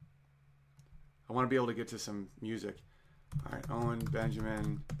want to be able to get to some music. All right, Owen,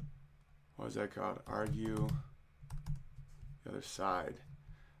 Benjamin... What was that called? Argue the other side.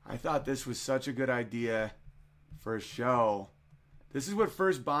 I thought this was such a good idea for a show. This is what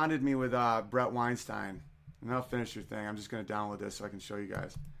first bonded me with Brett Weinstein. And I'll finish your thing. I'm just going to download this so I can show you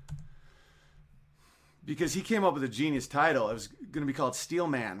guys. Because he came up with a genius title. It was going to be called Steel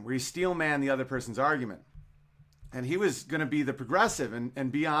Man, where you steel man the other person's argument. And he was going to be the progressive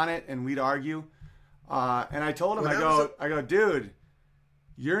and be on it, and we'd argue. And I told him, I go, dude,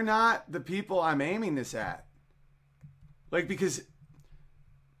 you're not the people I'm aiming this at. Like, because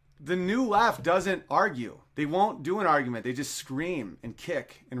the new left doesn't argue. They won't do an argument. They just scream and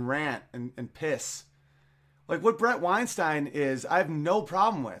kick and rant and piss. Like what Brett Weinstein is, I have no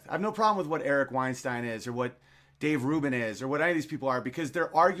problem with. I have no problem with what Eric Weinstein is or what Dave Rubin is or what any of these people are, because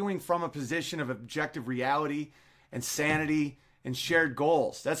they're arguing from a position of objective reality and sanity and shared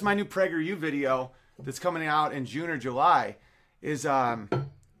goals. That's my new PragerU video that's coming out in June or July, is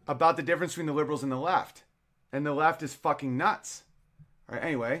about the difference between the liberals and the left. And the left is fucking nuts. All right,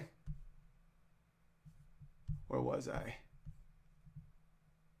 anyway. Where was I?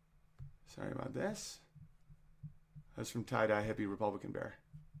 Sorry about this. That's from Tie-Dye Hippie Republican Bear.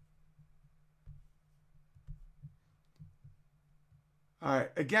 All right.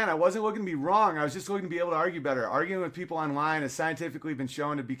 Again, I wasn't looking to be wrong. I was just looking to be able to argue better. Arguing with people online has scientifically been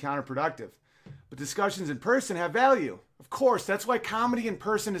shown to be counterproductive. But discussions in person have value. Of course, that's why comedy in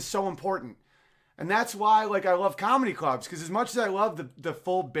person is so important. And that's why, like, I love comedy clubs. Because as much as I love the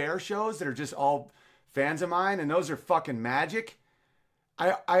full Bear shows that are just all fans of mine, and those are fucking magic,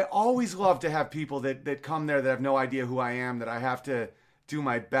 I always love to have people that come there that have no idea who I am, that I have to do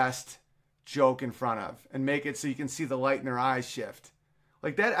my best joke in front of and make it so you can see the light in their eyes shift.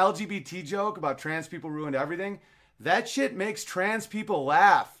 Like that LGBT joke about trans people ruined everything, that shit makes trans people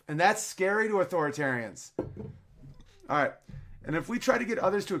laugh. And that's scary to authoritarians. All right. And if we try to get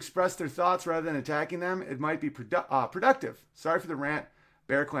others to express their thoughts rather than attacking them, it might be productive. Sorry for the rant.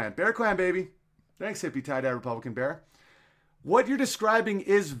 Bear Clan. Bear Clan, baby. Thanks, hippie tie-dye Republican Bear. What you're describing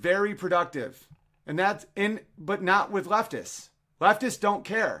is very productive. And that's but not with leftists. Leftists don't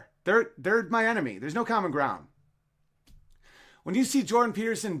care. They're my enemy. There's no common ground. When you see Jordan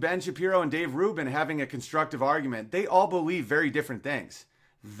Peterson, Ben Shapiro, and Dave Rubin having a constructive argument, they all believe very different things.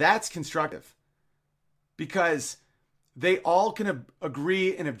 That's constructive. Because they all can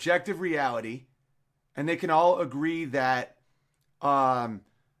agree in objective reality, and they can all agree that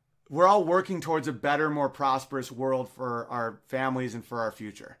we're all working towards a better, more prosperous world for our families and for our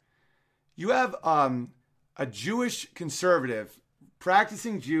future. You have a Jewish conservative,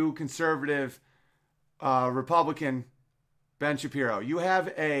 practicing Jew, conservative, Republican, Ben Shapiro. You have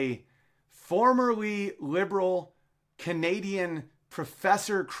a formerly liberal Canadian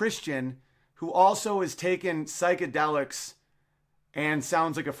professor Christian who also has taken psychedelics and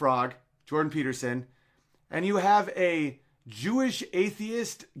sounds like a frog, Jordan Peterson. And you have a Jewish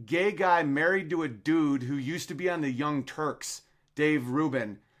atheist gay guy married to a dude who used to be on the Young Turks, Dave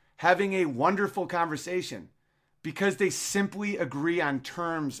Rubin, having a wonderful conversation because they simply agree on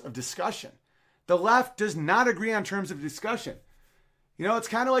terms of discussion. The left does not agree on terms of discussion. You know, it's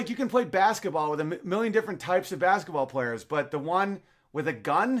kind of like you can play basketball with a million different types of basketball players, but the one with a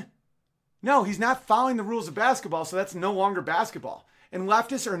gun, no, he's not following the rules of basketball, so that's no longer basketball. And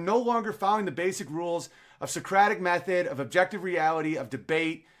leftists are no longer following the basic rules of Socratic method, of objective reality, of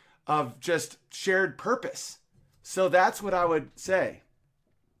debate, of just shared purpose. So that's what I would say.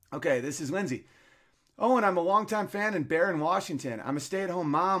 Okay, this is Lindsay. Oh, and I'm a longtime fan in Barron, Washington. I'm a stay-at-home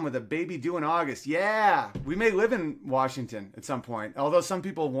mom with a baby due in August. Yeah, we may live in Washington at some point. Although some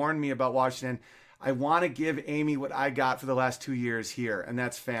people warned me about Washington, I want to give Amy what I got for the last 2 years here, and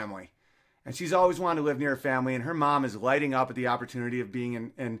that's family. And she's always wanted to live near her family, and her mom is lighting up at the opportunity of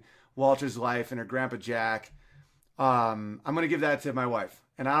being in Walter's life and her grandpa Jack. I'm going to give that to my wife.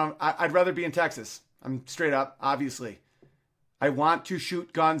 And I'd rather be in Texas. I'm straight up, obviously. I want to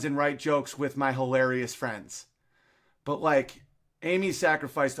shoot guns and write jokes with my hilarious friends. But like, Amy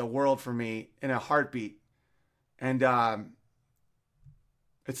sacrificed the world for me in a heartbeat. And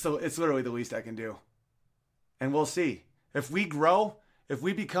it's literally the least I can do. And we'll see. If we grow, if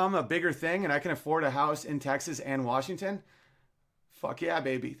we become a bigger thing and I can afford a house in Texas and Washington, fuck yeah,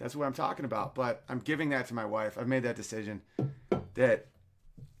 baby. That's what I'm talking about. But I'm giving that to my wife. I've made that decision that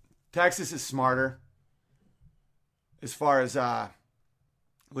Texas is smarter as far as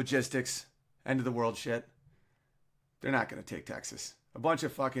logistics, end of the world shit. They're not going to take Texas. A bunch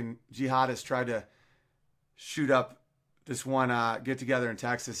of fucking jihadists tried to shoot up this one get together in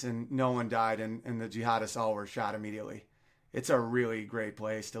Texas and no one died and the jihadists all were shot immediately. It's a really great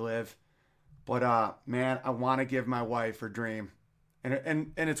place to live. But man, I want to give my wife her dream.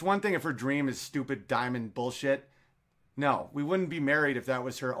 And it's one thing if her dream is stupid diamond bullshit. No, we wouldn't be married if that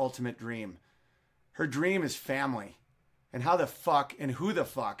was her ultimate dream. Her dream is family. And how the fuck and who the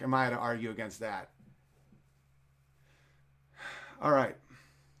fuck am I to argue against that? All right.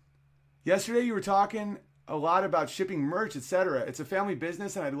 Yesterday you were talking a lot about shipping merch, etc. It's a family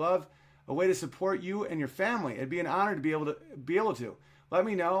business and I'd love a way to support you and your family. It'd be an honor to be able to. Let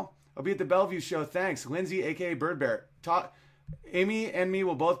me know. I'll be at the Bellevue show. Thanks. Lindsay, aka Bird Bear. Amy and me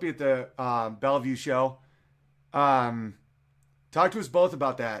will both be at the Bellevue show. Talk to us both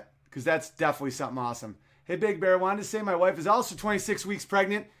about that because that's definitely something awesome. Hey, Big Bear, wanted to say my wife is also 26 weeks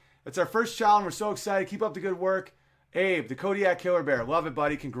pregnant. It's our first child, and we're so excited. Keep up the good work. Abe, the Kodiak Killer Bear. Love it,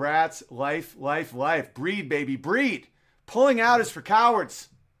 buddy. Congrats. Life, life, life. Breed, baby, breed. Pulling out is for cowards.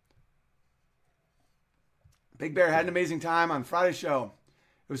 Big Bear had an amazing time on Friday's show.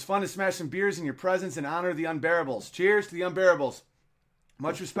 It was fun to smash some beers in your presence in honor of the Unbearables. Cheers to the Unbearables.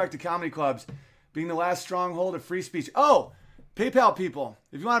 Much respect to comedy clubs being the last stronghold of free speech. Oh, PayPal people,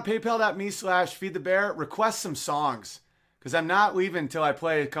 if you want to PayPal.me/feedthebear, request some songs because I'm not leaving until I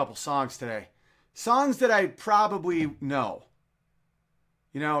play a couple songs today. Songs that I probably know.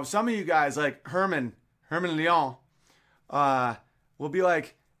 You know, some of you guys like Herman Leon, will be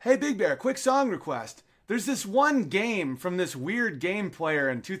like, hey, Big Bear, quick song request. There's this one game from this weird game player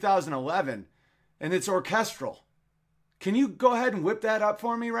in 2011, and it's orchestral. Can you go ahead and whip that up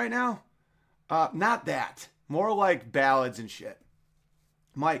for me right now? Not that. More like ballads and shit.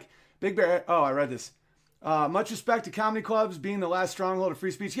 Mike, Big Bear. Oh, I read this. Much respect to comedy clubs being the last stronghold of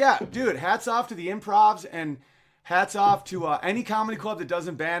free speech. Yeah, dude, hats off to the improvs and hats off to any comedy club that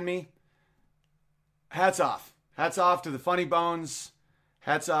doesn't ban me. Hats off. Hats off to the Funny Bones.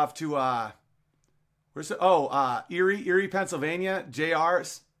 Hats off to, Erie, Pennsylvania.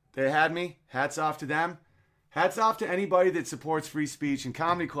 JR's. They had me. Hats off to them. Hats off to anybody that supports free speech, and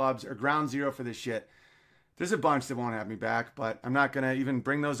comedy clubs are ground zero for this shit. There's a bunch that won't have me back, but I'm not going to even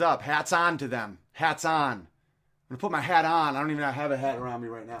bring those up. Hats on to them. Hats on. I'm going to put my hat on. I don't even have a hat around me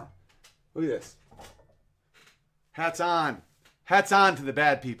right now. Look at this. Hats on. Hats on to the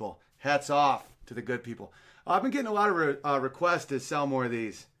bad people. Hats off to the good people. I've been getting a lot of requests to sell more of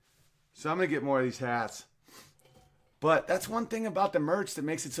these. So I'm going to get more of these hats. But that's one thing about the merch that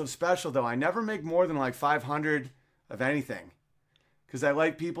makes it so special, though. I never make more than like 500 of anything. Because I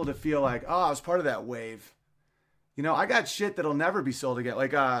like people to feel like, oh, I was part of that wave. You know, I got shit that'll never be sold again.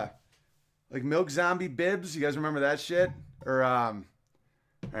 Like Milk Zombie bibs. You guys remember that shit? Or, all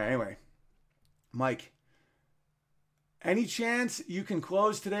right, anyway. Mike. Any chance you can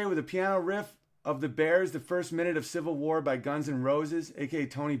close today with a piano riff of the Bears, the first minute of Civil War by Guns N' Roses, a.k.a.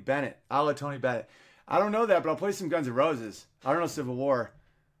 Tony Bennett? A la Tony Bennett. I don't know that, but I'll play some Guns N' Roses. I don't know Civil War.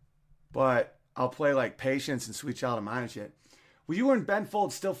 But I'll play like Patience and Sweet Child of Mine and shit. Well, you were in Ben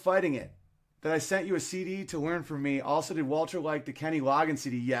Folds Still Fighting It. That I sent you a CD to learn from me. Also, did Walter like the Kenny Loggins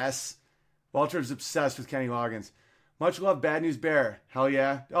CD? Yes. Walter is obsessed with Kenny Loggins. Much love, Bad News Bear. Hell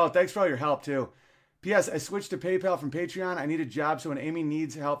yeah. Oh, thanks for all your help, too. P.S. I switched to PayPal from Patreon. I need a job, so when Amy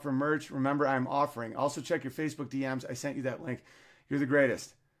needs help for merch, remember I'm offering. Also, check your Facebook DMs. I sent you that link. You're the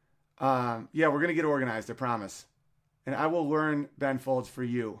greatest. Yeah, we're going to get organized, I promise. And I will learn Ben Folds for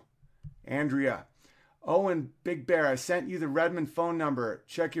you. Andrea. Owen, Big Bear, I sent you the Redmond phone number.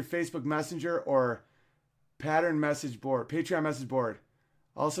 Check your Facebook Messenger or Patreon message board.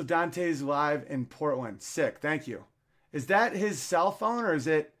 Also, Dante's live in Portland. Sick. Thank you. Is that his cell phone or is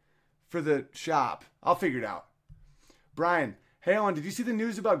it for the shop? I'll figure it out. Brian, hey Owen, did you see the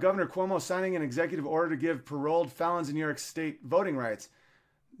news about Governor Cuomo signing an executive order to give paroled felons in New York State voting rights?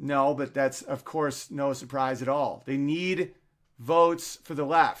 No, but that's, of course, no surprise at all. They need votes for the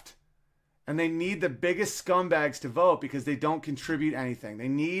left. And they need the biggest scumbags to vote because they don't contribute anything. They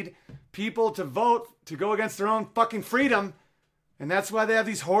need people to vote to go against their own fucking freedom. And that's why they have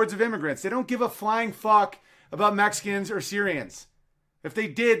these hordes of immigrants. They don't give a flying fuck about Mexicans or Syrians. If they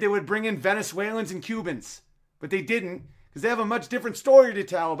did, they would bring in Venezuelans and Cubans. But they didn't because they have a much different story to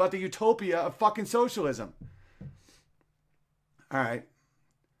tell about the utopia of fucking socialism. All right.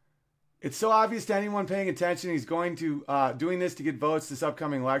 It's so obvious to anyone paying attention he's going to doing this to get votes this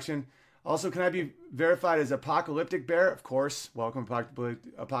upcoming election. Also, can I be verified as Apocalyptic Bear? Of course. Welcome,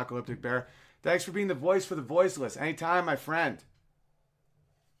 Apocalyptic Bear. Thanks for being the voice for the voiceless. Anytime, my friend.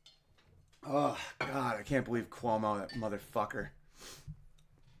 Oh, God, I can't believe Cuomo, that motherfucker.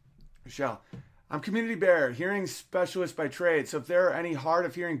 Michelle, I'm Community Bear, hearing specialist by trade. So if there are any hard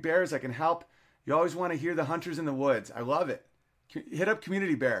of hearing bears I can help, you always want to hear the hunters in the woods. I love it. Hit up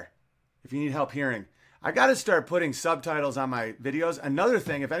Community Bear if you need help hearing. I got to start putting subtitles on my videos. Another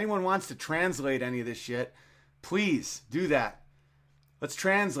thing, if anyone wants to translate any of this shit, please do that. Let's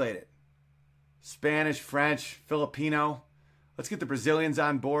translate it. Spanish, French, Filipino. Let's get the Brazilians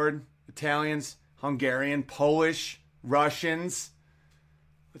on board. Italians, Hungarian, Polish, Russians.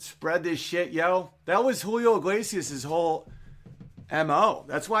 Let's spread this shit, yo. That was Julio Iglesias' whole MO.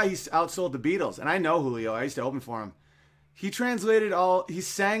 That's why he outsold the Beatles. And I know Julio. I used to open for him. He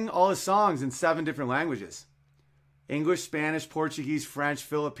sang all his songs in 7 different languages. English, Spanish, Portuguese, French,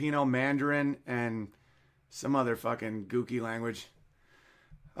 Filipino, Mandarin, and some other fucking gooky language.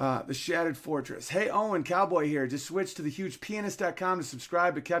 The Shattered Fortress. Hey, Owen, Cowboy here. Just switched to thehugepianist.com to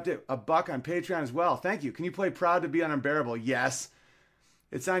subscribe, but kept it $1 on Patreon as well. Thank you. Can you play Proud to Be Unbearable? Yes.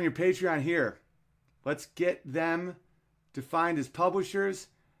 It's on your Patreon here. Let's get them to find his publishers,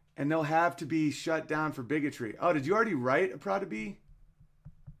 and they'll have to be shut down for bigotry. Oh, did you already write a Proud to Be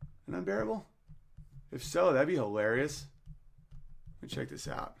an Unbearable? If so, that'd be hilarious. Let me check this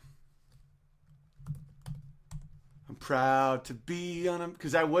out. I'm proud to be on him.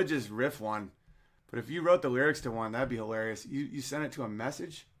 Because I would just riff one. But if you wrote the lyrics to one, that'd be hilarious. You sent it to a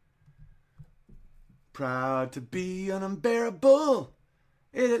message? Proud to be unbearable.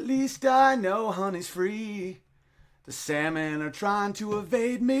 At least I know honey's free. The salmon are trying to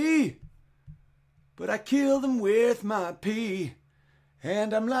evade me. But I kill them with my pee.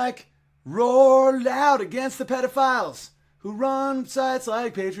 And I'm like, roar loud against the pedophiles who run sites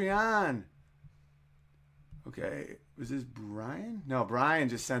like Patreon. Okay, was this Brian? No, Brian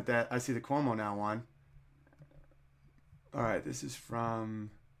just sent that. I see the Cuomo Now one. All right, this is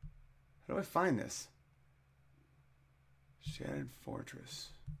from... How do I find this? Shattered Fortress.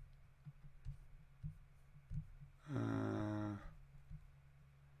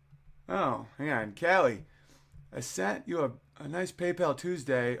 Oh, hang on. Callie, I sent you a nice PayPal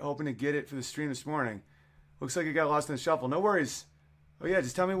Tuesday, hoping to get it for the stream this morning. Looks like it got lost in the shuffle. No worries. Oh, yeah,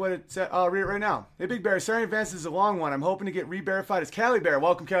 just tell me what it said. I'll read it right now. Hey, Big Bear, sorry in advance, this is a long one. I'm hoping to get re-verified as Callie Bear.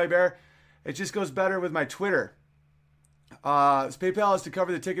 Welcome, Callie Bear. It just goes better with my Twitter. This PayPal is to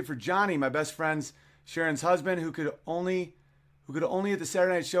cover the ticket for Johnny, my best friend's Sharon's husband, who could only who could only at the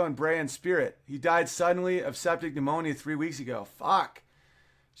Saturday night show in Bray in spirit. He died suddenly of septic pneumonia 3 weeks ago. Fuck.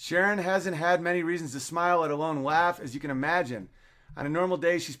 Sharon hasn't had many reasons to smile, let alone laugh, as you can imagine. On a normal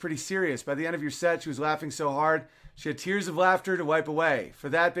day, she's pretty serious. By the end of your set, she was laughing so hard, she had tears of laughter to wipe away. For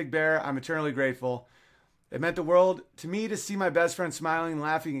that, Big Bear, I'm eternally grateful. It meant the world to me to see my best friend smiling and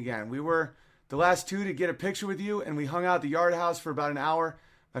laughing again. We were the last two to get a picture with you, and we hung out at the Yard House for about an hour.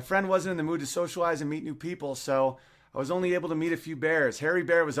 My friend wasn't in the mood to socialize and meet new people, so I was only able to meet a few bears. Harry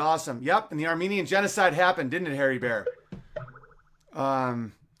Bear was awesome. Yep, and the Armenian genocide happened, didn't it, Harry Bear?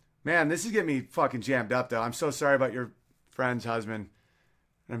 Man, this is getting me fucking jammed up, though. I'm so sorry about your friend's husband.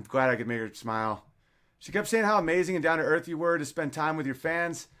 And I'm glad I could make her smile. She kept saying how amazing and down-to-earth you were to spend time with your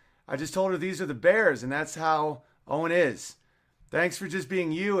fans. I just told her these are the Bears, and that's how Owen is. Thanks for just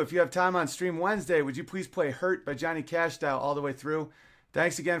being you. If you have time on stream Wednesday, would you please play Hurt by Johnny Cash style all the way through?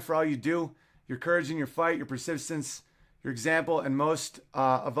 Thanks again for all you do, your courage in your fight, your persistence, your example, and most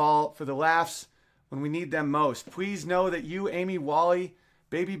of all, for the laughs when we need them most. Please know that you, Amy, Wally,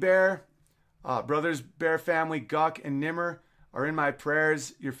 Baby Bear, Brothers Bear family, Guck, and Nimmer are in my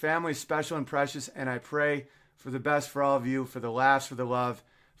prayers. Your family is special and precious, and I pray for the best for all of you, for the laughs, for the love,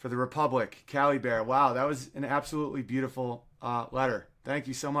 for the Republic. Cali Bear. Wow, that was an absolutely beautiful letter. Thank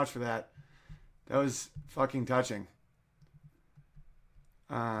you so much for that. That was fucking touching.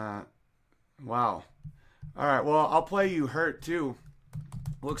 Wow. All right, well, I'll play you Hurt, too.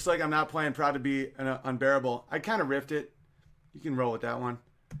 Looks like I'm not playing Proud to Be Unbearable. I kind of riffed it. You can roll with that one.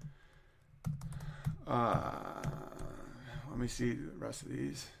 Let me see the rest of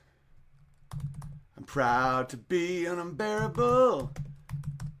these. I'm proud to be unbearable,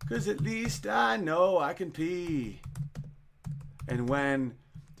 'cause at least I know I can pee. And when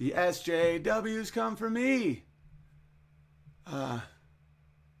the SJWs come for me, I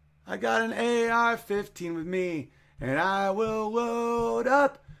got an AR-15 with me, and I will load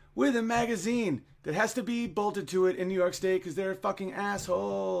up with a magazine that has to be bolted to it in New York State because they're fucking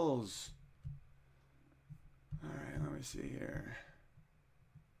assholes. All right, let me see here.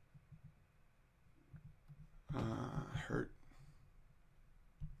 Hurt.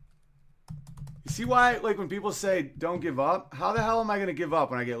 You see why, like, when people say don't give up, how the hell am I going to give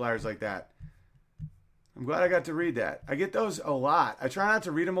up when I get letters like that? I'm glad I got to read that. I get those a lot. I try not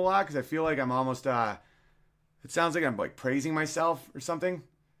to read them a lot because I feel like I'm almost, it sounds like I'm like praising myself or something.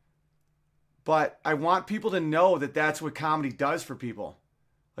 But I want people to know that that's what comedy does for people.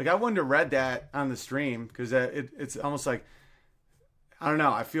 Like, I wouldn't have read that on the stream because it's almost like, I don't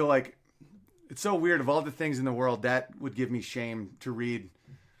know. I feel like it's so weird. Of all the things in the world, that would give me shame to read.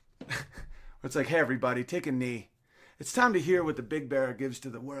 It's like, hey, everybody, take a knee. It's time to hear what the Big Bear gives to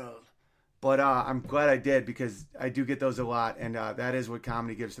the world. But I'm glad I did because I do get those a lot. And that is what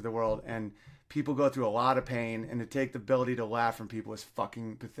comedy gives to the world. And people go through a lot of pain. And to take the ability to laugh from people is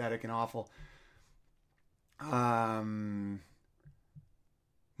fucking pathetic and awful.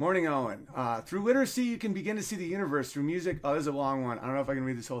 Morning, Owen. Through literacy, you can begin to see the universe. Through music, oh, this is a long one. I don't know if I can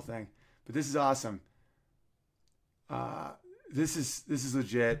read this whole thing, but this is awesome. This is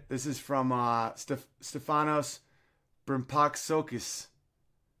legit. This is from Stefanos Brimpaksokis.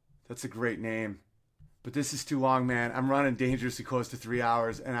 That's a great name, but this is too long, man. I'm running dangerously close to 3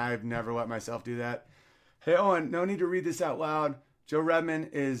 hours, and I've never let myself do that. Hey, Owen, no need to read this out loud. Joe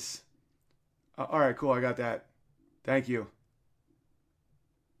Redman is... all right, cool. I got that. Thank you.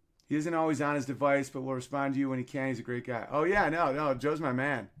 He isn't always on his device, but will respond to you when he can. He's a great guy. Oh, yeah, no, Joe's my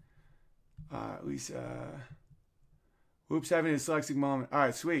man. Lisa. Whoops, having a dyslexic moment. All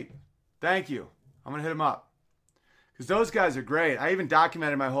right, sweet. Thank you. I'm going to hit him up. Because those guys are great. I even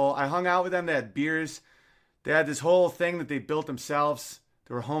documented I hung out with them. They had beers. They had this whole thing that they built themselves.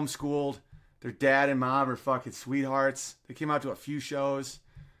 They were homeschooled. Their dad and mom are fucking sweethearts. They came out to a few shows.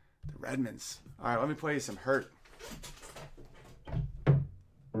 The Redmonds. All right, let me play you some Hurt.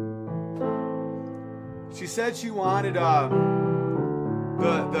 She said she wanted the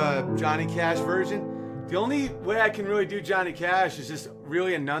Johnny Cash version. The only way I can really do Johnny Cash is just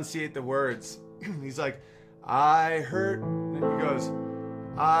really enunciate the words. He's like, I hurt, and he goes,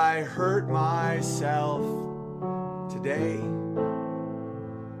 I hurt myself today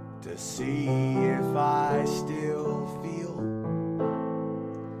to see if I still feel.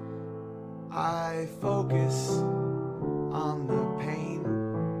 I focus on the pain,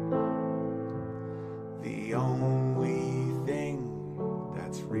 the only thing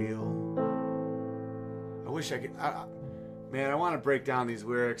that's real. I wish I could, man, I want to break down these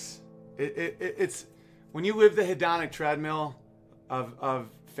lyrics. It's, when you live the hedonic treadmill of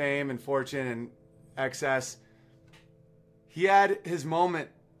fame and fortune and excess, he had his moment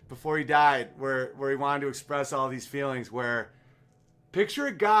before he died where he wanted to express all these feelings where Picture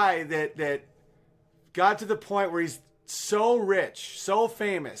a guy that got to the point where he's so rich, so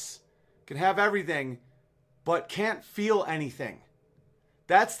famous, can have everything, but can't feel anything.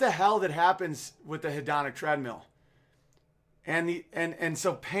 That's the hell that happens with the hedonic treadmill. And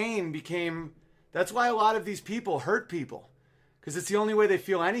so pain became, that's why a lot of these people hurt people, because it's the only way they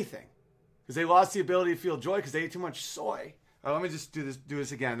feel anything, because they lost the ability to feel joy because they ate too much soy. All right, let me just do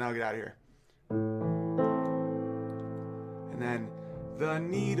this again, and I'll get out of here. And then the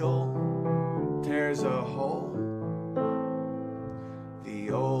needle tears a hole,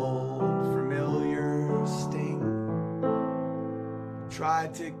 the old familiar sting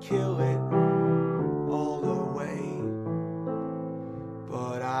tried to kill it all away,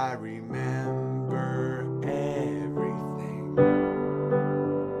 but I remember everything.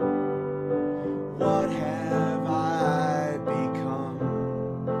 What have I become?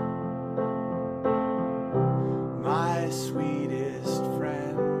 My sweetest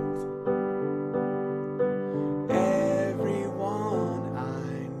friend. Everyone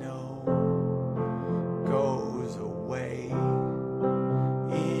I know goes away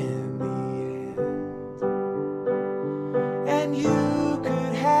in the end. And you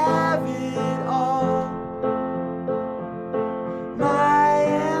could have it all. My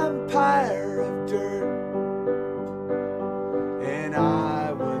empire of dirt. And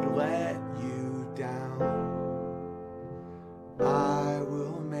I would let you down. I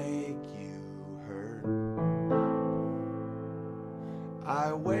will make you hurt.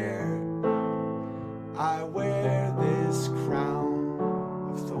 I wear this crown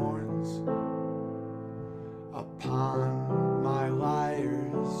of thorns upon my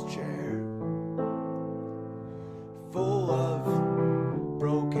liar's chair, full of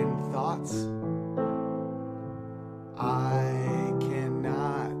broken thoughts I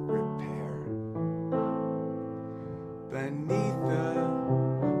cannot repair. Beneath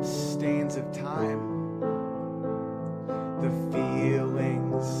the stains of time, the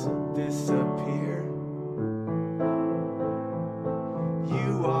feelings disappear.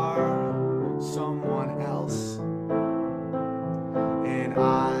 You are someone else, and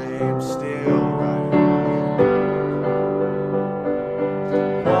I am still right here.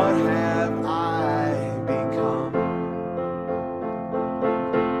 What have I become?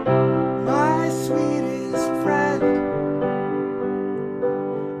 My sweetest friend.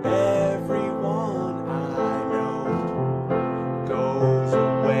 Everyone I know goes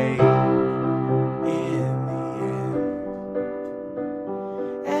away in the end.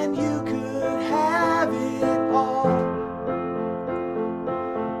 And you could have it all.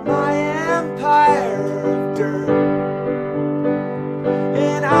 My empire of dirt.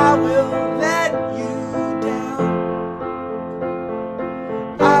 And I will let you down.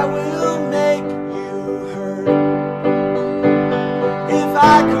 I will make you hurt. If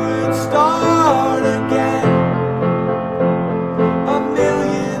I could start again, a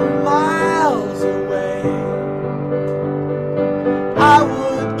million miles away, I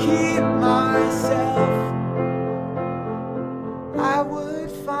would keep myself. I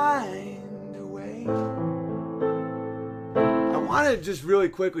would find a way. I want to just really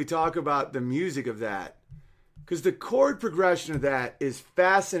quickly talk about the music of that, because the chord progression of that is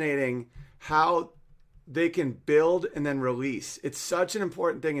fascinating, how they can build and then release. It's such an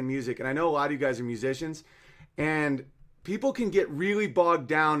important thing in music. And I know a lot of you guys are musicians, and people can get really bogged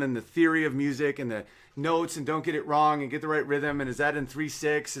down in the theory of music and the notes and don't get it wrong and get the right rhythm. And is that in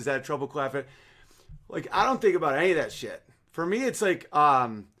 3/6? Is that a treble clef? Like, I don't think about any of that shit. For me, it's like,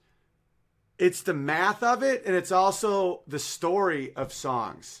 it's the math of it, and it's also the story of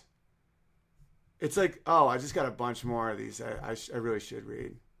songs. It's like, oh, I just got a bunch more of these. I really should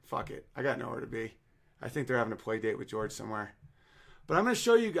read. Fuck it. I got nowhere to be. I think they're having a play date with George somewhere. But I'm going to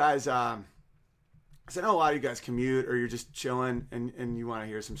show you guys, because I know a lot of you guys commute or you're just chilling and you want to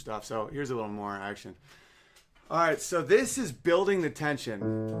hear some stuff. So here's a little more action. All right, so this is building the tension.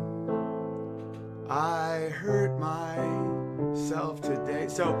 I hurt myself today.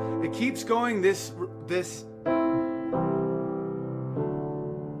 So it keeps going this.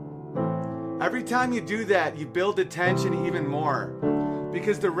 Every time you do that, you build the tension even more,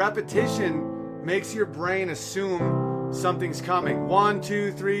 because the repetition makes your brain assume something's coming. 1,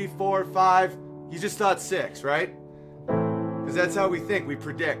 2, 3, 4, 5. You just thought 6, right? Because that's how we think. We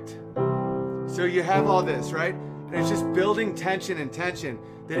predict. So you have all this, right? And it's just building tension and tension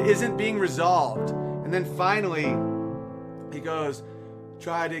that isn't being resolved. And then finally, he goes,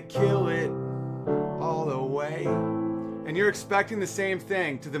 try to kill it all the way. And you're expecting the same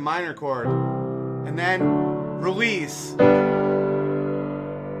thing to the minor chord. And then release.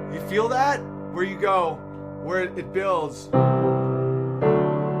 You feel that? Where you go, where it builds.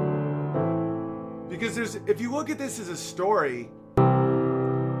 because if you look at this as a story,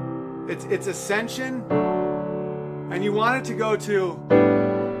 it's ascension, and you want it to go to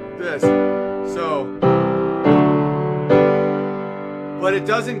this. So, but it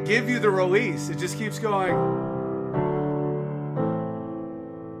doesn't give you the release. It just keeps going.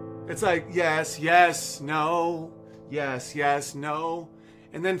 It's like, yes, yes, no, yes, yes, no.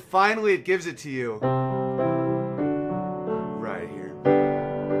 And then finally it gives it to you. Right here.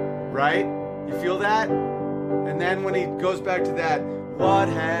 Right? You feel that? And then when he goes back to that, what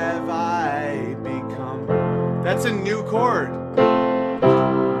have I become? That's a new chord.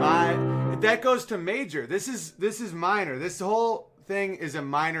 That goes to major. This is minor. This whole thing is a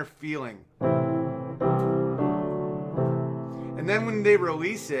minor feeling. And then when they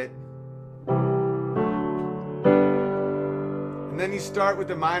release it, and then you start with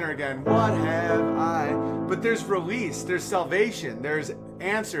the minor again. What have I? But there's release, there's salvation, there's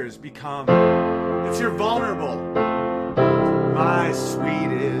answers become. It's your vulnerable. My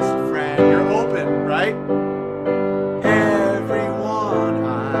sweetest friend. You're open, right? Everyone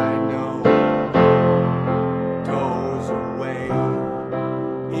I know goes away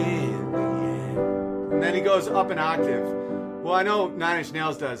in the end. And then he goes up an octave. Well, I know Nine Inch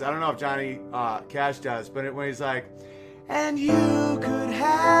Nails does. I don't know if Johnny Cash does, but when he's like, and you could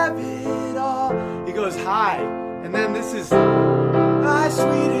have it all, he goes high. And then this is my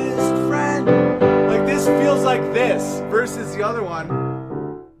sweetest friend. Like this feels like this versus the other one.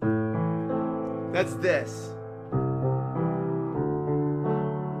 That's this.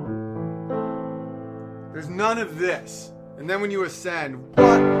 There's none of this. And then when you ascend,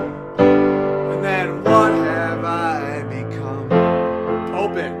 what? And then what have I become?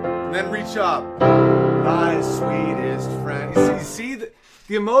 Open. And then reach up. My sweetest friend. You see the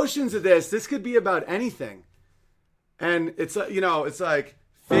emotions of this. This could be about anything. And it's, it's like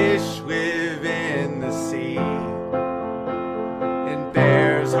fish live in the sea and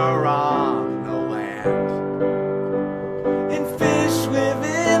bears are on the land. And fish live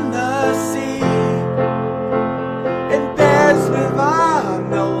in the sea and bears live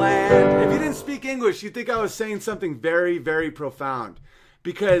on the land. If you didn't speak English, you'd think I was saying something very, very profound.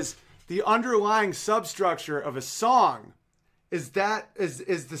 Because the underlying substructure of a song is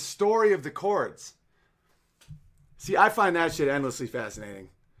the story of the chords. See, I find that shit endlessly fascinating.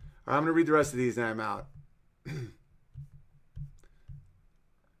 All right, I'm going to read the rest of these and I'm out.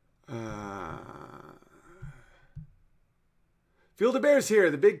 Field of Bears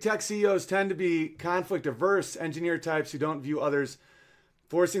here. The big tech CEOs tend to be conflict averse engineer types who don't view others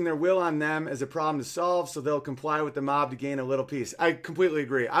forcing their will on them as a problem to solve, so they'll comply with the mob to gain a little peace. I completely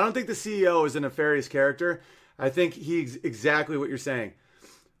agree. I don't think the CEO is a nefarious character. I think he's exactly what you're saying.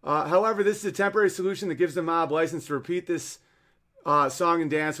 However, this is a temporary solution that gives the mob license to repeat this song and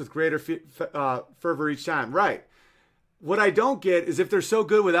dance with greater fervor each time. Right. What I don't get is if they're so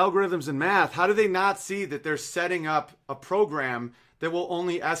good with algorithms and math, how do they not see that they're setting up a program that will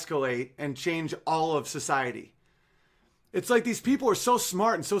only escalate and change all of society? It's like these people are so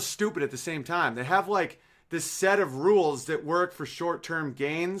smart and so stupid at the same time. They have like this set of rules that work for short-term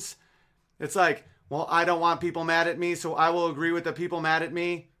gains. It's like, well, I don't want people mad at me, so I will agree with the people mad at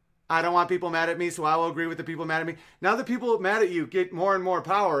me. I don't want people mad at me, so I will agree with the people mad at me. Now the people mad at you get more and more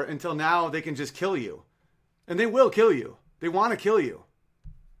power until now they can just kill you. And they will kill you. They want to kill you.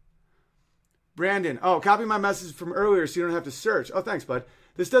 Brandon, copy my message from earlier so you don't have to search. Oh, thanks, bud.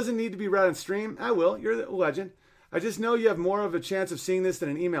 This doesn't need to be read on stream. I will. You're a legend. I just know you have more of a chance of seeing this than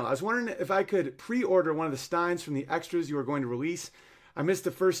an email. I was wondering if I could pre-order one of the steins from the extras you are going to release. I missed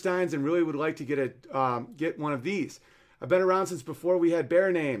the first steins and really would like to get one of these. I've been around since before we had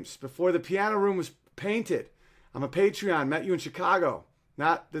bear names, before the piano room was painted. I'm a Patreon, met you in Chicago.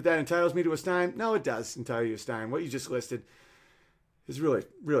 Not that entitles me to a stein. No, it does entitle you to a stein. What you just listed is really,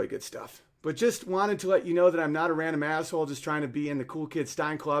 really good stuff. But just wanted to let you know that I'm not a random asshole just trying to be in the Cool Kid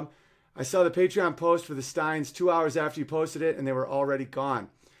Stein Club. I saw the Patreon post for the steins 2 hours after you posted it, and they were already gone.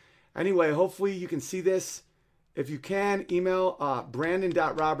 Anyway, hopefully you can see this. If you can, email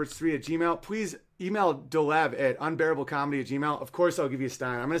brandon.roberts3@gmail. Please email Dolev at unbearablecomedy@gmail. Of course, I'll give you a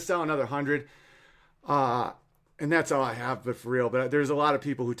stein. I'm going to sell another 100. And that's all I have, but for real. But there's a lot of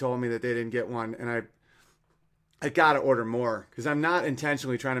people who told me that they didn't get one, and I got to order more because I'm not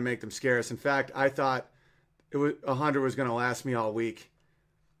intentionally trying to make them scarce. In fact, I thought 100 was going to last me all week.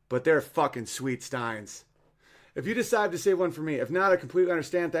 But they're fucking sweet steins. If you decide to save one for me, if not, I completely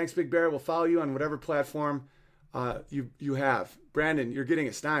understand. Thanks, Big Bear. We'll follow you on whatever platform you have. Brandon, you're getting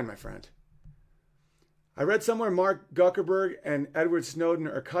a stein, my friend. I read somewhere Mark Zuckerberg and Edward Snowden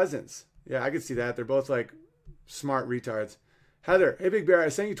are cousins. Yeah, I could see that. They're both like smart retards. Heather, hey Big Bear, I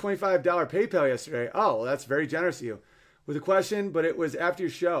sent you $25 PayPal yesterday. Oh, well, that's very generous of you. With a question, but it was after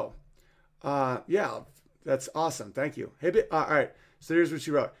your show. Yeah, that's awesome. Thank you. Hey, all right. So here's what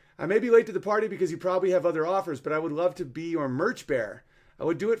she wrote. I may be late to the party because you probably have other offers, but I would love to be your merch bearer. I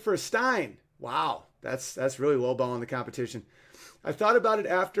would do it for a Stein. Wow, that's really lowballing the competition. I thought about it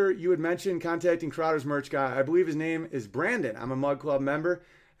after you had mentioned contacting Crowder's merch guy. I believe his name is Brandon. I'm a Mug Club member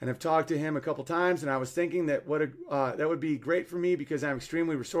and have talked to him a couple times, and I was thinking that that would be great for me because I'm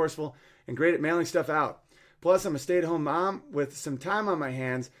extremely resourceful and great at mailing stuff out. Plus, I'm a stay-at-home mom with some time on my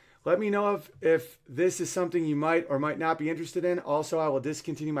hands. Let me know if this is something you might or might not be interested in. Also, I will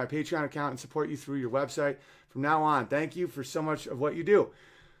discontinue my Patreon account and support you through your website from now on. Thank you for so much of what you do.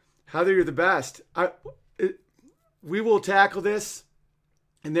 Heather, you're the best. We will tackle this,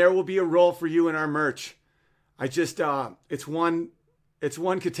 and there will be a role for you in our merch. I just, it's one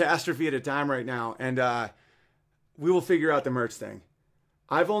catastrophe at a time right now, and we will figure out the merch thing.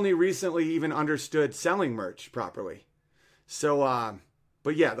 I've only recently even understood selling merch properly. So,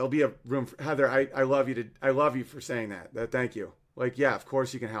 but yeah, there'll be a room for Heather. I love you for saying that. Thank you. Like, yeah, of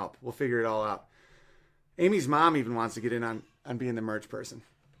course you can help. We'll figure it all out. Amy's mom even wants to get in on being the merch person.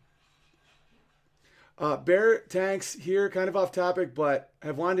 Bear Tanks here, kind of off topic, but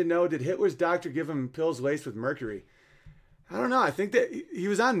have wanted to know, did Hitler's doctor give him pills laced with mercury? I don't know. I think that he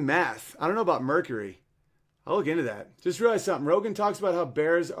was on meth. I don't know about mercury. I'll look into that. Just realized something. Rogan talks about how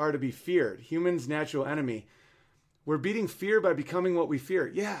bears are to be feared. Humans' natural enemy. We're beating fear by becoming what we fear.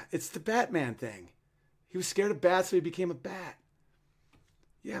 Yeah, it's the Batman thing. He was scared of bats, so he became a bat.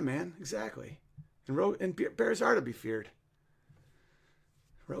 Yeah, man, exactly. And bears are to be feared.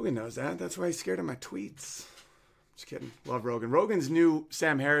 Rogan knows that. That's why he's scared of my tweets. Just kidding. Love Rogan. Rogan's new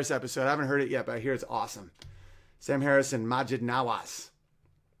Sam Harris episode. I haven't heard it yet, but I hear it's awesome. Sam Harris and Majid Nawaz.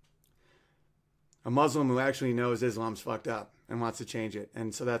 A Muslim who actually knows Islam's fucked up and wants to change it.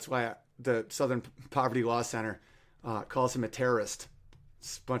 And so that's why the Southern Poverty Law Center calls him a terrorist.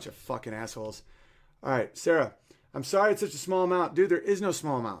 It's a bunch of fucking assholes. All right, Sarah. I'm sorry it's such a small amount. Dude, there is no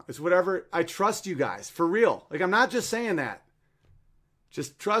small amount. It's whatever. I trust you guys. For real. Like, I'm not just saying that.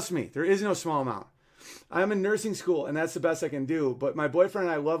 Just trust me. There is no small amount. I'm in nursing school, and that's the best I can do. But my boyfriend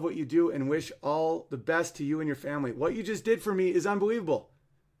and I love what you do and wish all the best to you and your family. What you just did for me is unbelievable.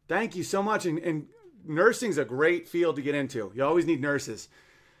 Thank you so much. And nursing's a great field to get into. You always need nurses.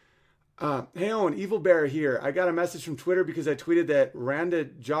 Hey, Owen, Evil Bear here. I got a message from Twitter because I tweeted that Randa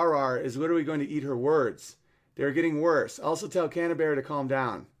Jarar is literally going to eat her words. They're getting worse. Also tell Canterbury to calm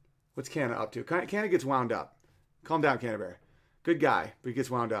down. What's Canna up to? Canna gets wound up. Calm down, Canterbury. Good guy, but he gets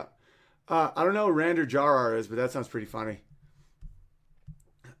wound up. I don't know who Randa Jarar is, but that sounds pretty funny.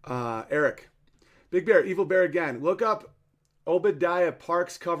 Eric. Big Bear, Evil Bear again. Look up Obadiah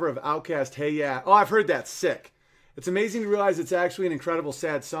Park's cover of Outkast, Hey Yeah. Oh, I've heard that. Sick. It's amazing to realize it's actually an incredible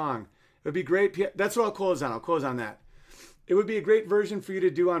sad song. It would be great. That's what I'll close on. I'll close on that. It would be a great version for you to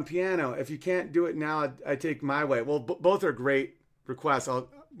do on piano. If you can't do it now, I take My Way. Well, both are great requests.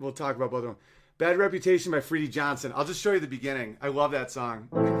 We'll talk about both of them. Bad Reputation by Freddie Johnson. I'll just show you the beginning. I love that song.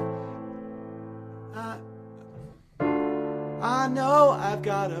 I know I've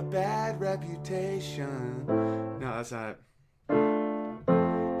got a bad reputation. No, that's not it.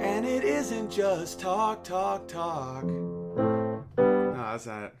 And it isn't just talk. No, that's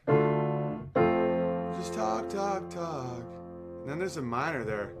not it. Just talk. And then there's a minor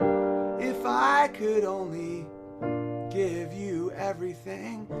there. If I could only give you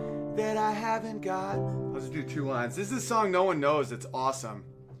everything that I haven't got. I'll just do 2 lines. This is a song no one knows. It's awesome.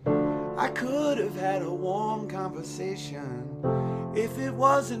 I could have had a warm conversation if it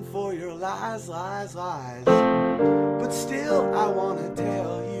wasn't for your lies. But still, I want to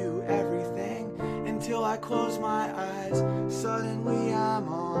tell you everything until I close my eyes. Suddenly, I'm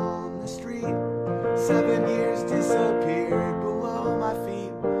on the street. 7 years disappeared below my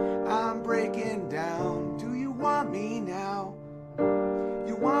feet. I'm breaking down. Do you want me now?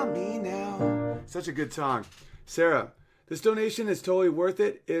 You want me now? Such a good song. Sarah, this donation is totally worth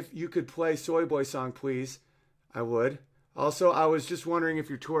it. If you could play Soy Boy song, please, I would. Also, I was just wondering if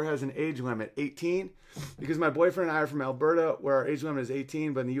your tour has an age limit, 18? Because my boyfriend and I are from Alberta, where our age limit is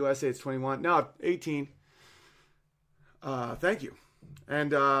 18, but in the USA it's 21. No, 18. Thank you.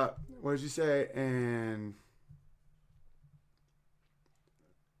 And what did you say? And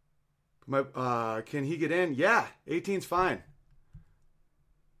can he get in? Yeah, 18's fine.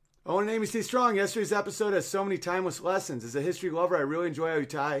 Oh, and Amy, stay strong. Yesterday's episode has so many timeless lessons. As a history lover, I really enjoy how you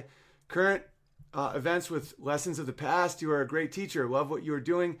tie current events with lessons of the past. You are a great teacher. Love what you are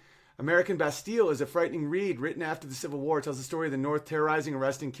doing. American Bastille is a frightening read written after the Civil War. It tells the story of the North terrorizing,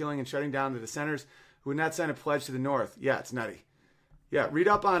 arresting, killing, and shutting down the dissenters who would not sign a pledge to the North. Yeah, it's nutty. Yeah, read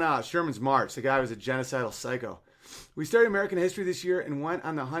up on Sherman's March. The guy was a genocidal psycho. We started American history this year and went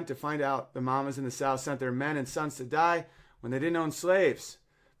on the hunt to find out the mamas in the South sent their men and sons to die when they didn't own slaves.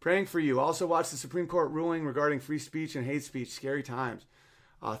 Praying for you. Also watched the Supreme Court ruling regarding free speech and hate speech. Scary times.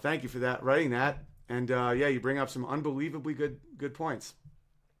 Thank you for that, writing that. And yeah, you bring up some unbelievably good points.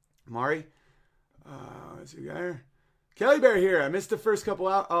 Mari, let's see here. Kelly Bear here. I missed the first couple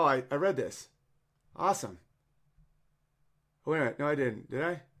out. Oh, I read this. Awesome. Oh, wait a minute. No, I didn't. Did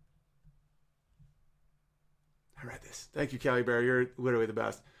I? I read this. Thank you, Kelly Bear. You're literally the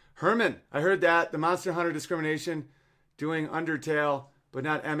best. Herman, I heard that. The Monster Hunter discrimination doing Undertale, but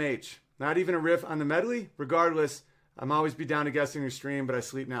not MH. Not even a riff on the medley? Regardless, I'm always be down to guessing your stream, but I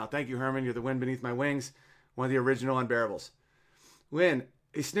sleep now. Thank you, Herman. You're the wind beneath my wings. One of the original Unbearables. Lynn,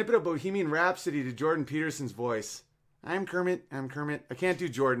 a snippet of Bohemian Rhapsody to Jordan Peterson's voice. I'm Kermit. I can't do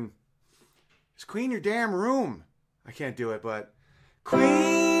Jordan. Just clean your damn room. I can't do it, but...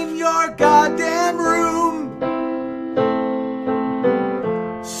 Clean your goddamn room.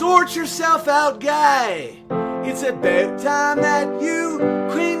 Sort yourself out, guy. It's about time that you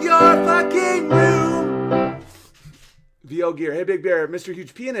cleaned your fucking room. VO Gear. Hey, Big Bear. Mr.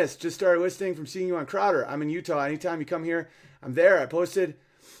 Huge Pianist. Just started listening from seeing you on Crowder. I'm in Utah. Anytime you come here, I'm there. I posted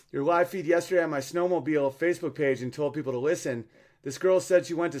your live feed yesterday on my Snowmobile Facebook page and told people to listen. This girl said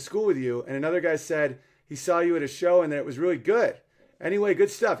she went to school with you, and another guy said he saw you at a show and that it was really good. Anyway,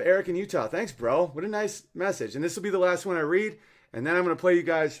 good stuff. Eric in Utah. Thanks, bro. What a nice message. And this will be the last one I read, and then I'm going to play you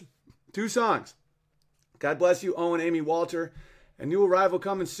guys 2 songs. God bless you, Owen, Amy, Walter. A new arrival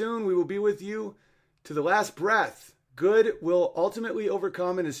coming soon. We will be with you to the last breath. Good will ultimately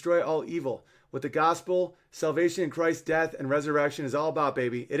overcome and destroy all evil. What the gospel, salvation in Christ's death and resurrection is all about,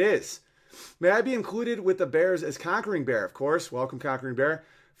 baby. It is. May I be included with the bears as Conquering Bear, of course. Welcome, Conquering Bear.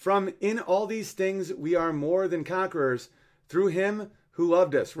 From in all these things, we are more than conquerors through him who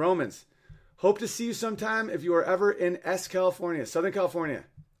loved us. Romans. Hope to see you sometime if you are ever in California, Southern California.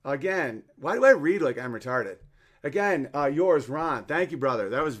 Again, why do I read like I'm retarded? Again, yours, Ron. Thank you, brother.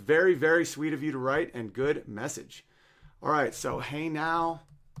 That was very, very sweet of you to write and good message. All right, so hey now.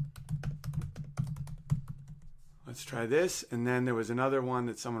 Let's try this. And then there was another one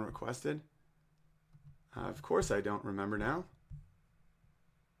that someone requested. Of course, I don't remember now.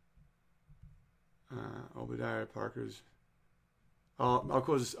 Obadiah Parker's. I'll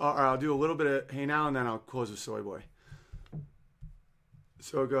close. I'll do a little bit of Hey Now, and then I'll close with Soy Boy.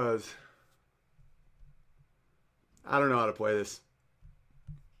 So it goes. I don't know how to play this.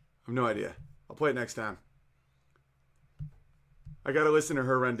 I have no idea. I'll play it next time. I got to listen to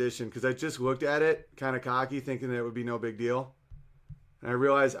her rendition because I just looked at it, kind of cocky, thinking that it would be no big deal. And I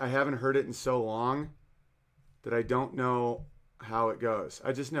realized I haven't heard it in so long that I don't know how it goes.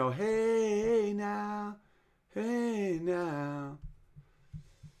 I just know, hey now, hey now.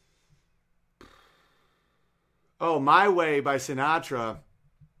 Oh, My Way by Sinatra.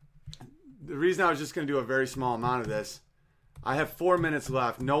 The reason I was just going to do a very small amount of this, I have 4 minutes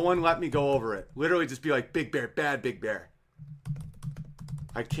left. No one let me go over it. Literally just be like, Big Bear, bad Big Bear.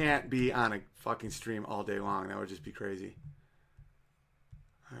 I can't be on a fucking stream all day long. That would just be crazy.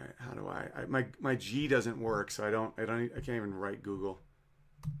 All right, how do I my G doesn't work, so I can't even write Google.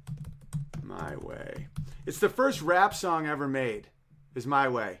 My Way. It's the first rap song ever made. Is My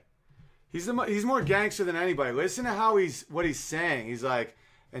Way. He's more gangster than anybody. Listen to what he's saying. He's like,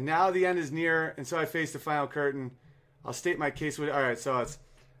 and now the end is near, and so I face the final curtain. I'll state my case with. All right, so it's,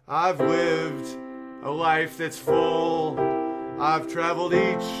 I've lived a life that's full. I've traveled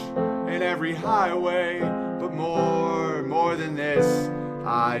each and every highway, but more than this,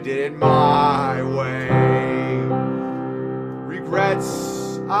 I did it my way.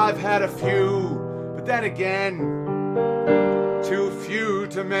 Regrets, I've had a few, but then again, too few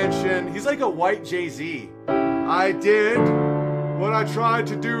to mention. He's like a white Jay-Z. I did what I tried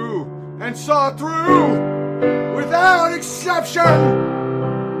to do and saw through without exception.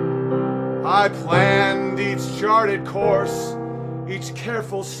 I planned each charted course, each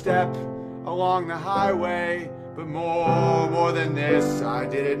careful step along the highway, but more than this, I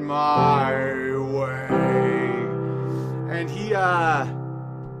did it my way. And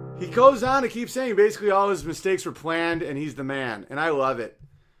he goes on to keep saying basically all his mistakes were planned and he's the man. And I love it.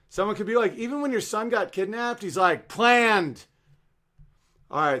 Someone could be like, even when your son got kidnapped, he's like, planned.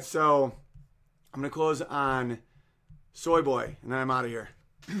 All right, so I'm going to close on Soy Boy, and then I'm out of here.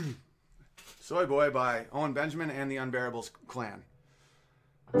 Soy Boy by Owen Benjamin and the Unbearables Clan.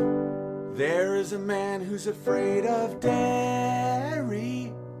 There is a man who's afraid of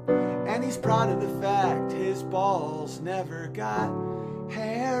dairy, and he's proud of the fact his balls never got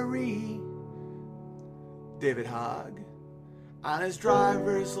hairy. David Hogg. On his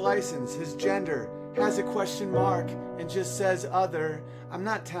driver's license, his gender has a question mark and just says other. I'm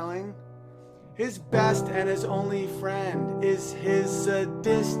not telling. His best and his only friend is his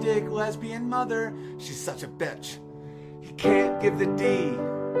sadistic lesbian mother. She's such a bitch. He can't give the D,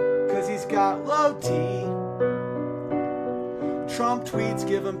 cause he's got low T. Trump tweets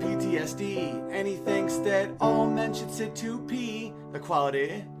give him PTSD, and he thinks that all men should sit to P,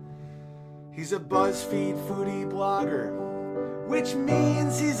 equality. He's a BuzzFeed foodie blogger, which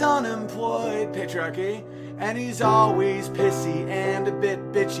means he's unemployed, patriarchy. And he's always pissy and a bit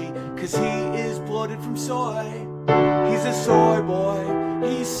bitchy, cause he is bloated from soy. He's a soy boy,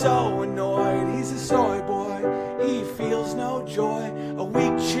 he's so annoyed. He's a soy boy, he feels no joy. A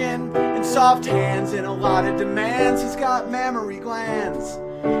weak chin and soft hands and a lot of demands. He's got mammary glands.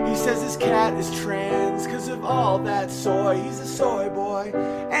 He says his cat is trans cause of all that soy. He's a soy boy,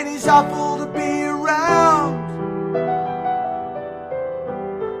 and he's awful to be around.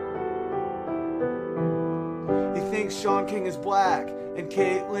 Sean King is black, and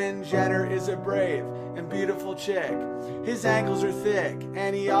Caitlyn Jenner is a brave and beautiful chick. His ankles are thick,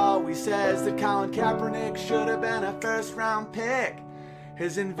 and he always says that Colin Kaepernick should have been a first-round pick.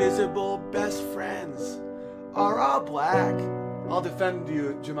 His invisible best friends are all black. I'll defend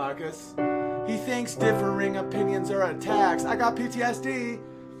you, Jamarcus. He thinks differing opinions are attacks. I got PTSD.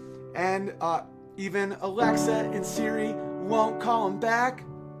 And even Alexa and Siri won't call him back.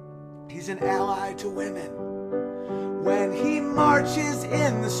 He's an ally to women. When he marches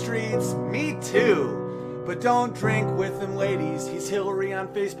in the streets, me too. But don't drink with him, ladies. He's Hillary on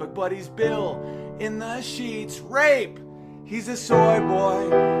Facebook, but he's Bill in the sheets. Rape! He's a soy boy.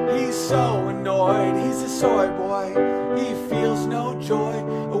 He's so annoyed. He's a soy boy. He feels no joy.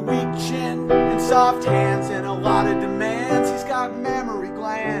 A weak chin and soft hands and a lot of demands. He's got mammary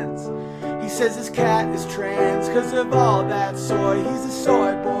glands. He says his cat is trans cause of all that soy. He's a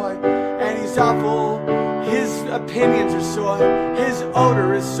soy boy, and he's awful. His opinions are soy, his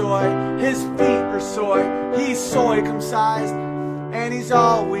odor is soy, his feet are soy, he's soy-cum-sized, and he's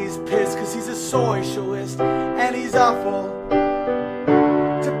always pissed cause he's a socialist, and he's awful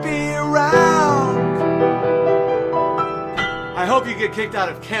to be around. I hope you get kicked out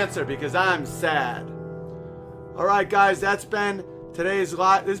of cancer because I'm sad. Alright guys, that's been today's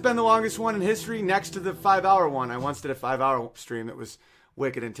live. This has been the longest one in history next to the 5-hour one. I once did a 5-hour stream that was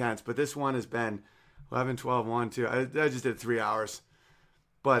wicked intense, but this one has been 11, 12, 1, 2. I just did 3 hours.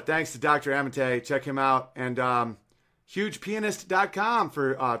 But thanks to Dr. Amitay. Check him out. And hugepianist.com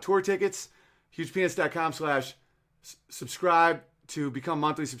for tour tickets. hugepianist.com/subscribe to become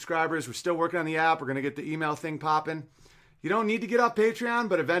monthly subscribers. We're still working on the app. We're going to get the email thing popping. You don't need to get off Patreon,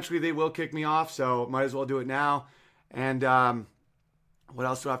 but eventually they will kick me off. So might as well do it now. And what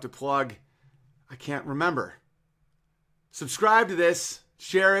else do I have to plug? I can't remember. Subscribe to this.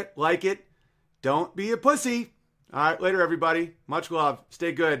 Share it. Like it. Don't be a pussy. All right, later, everybody. Much love.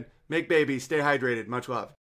 Stay good. Make babies. Stay hydrated. Much love.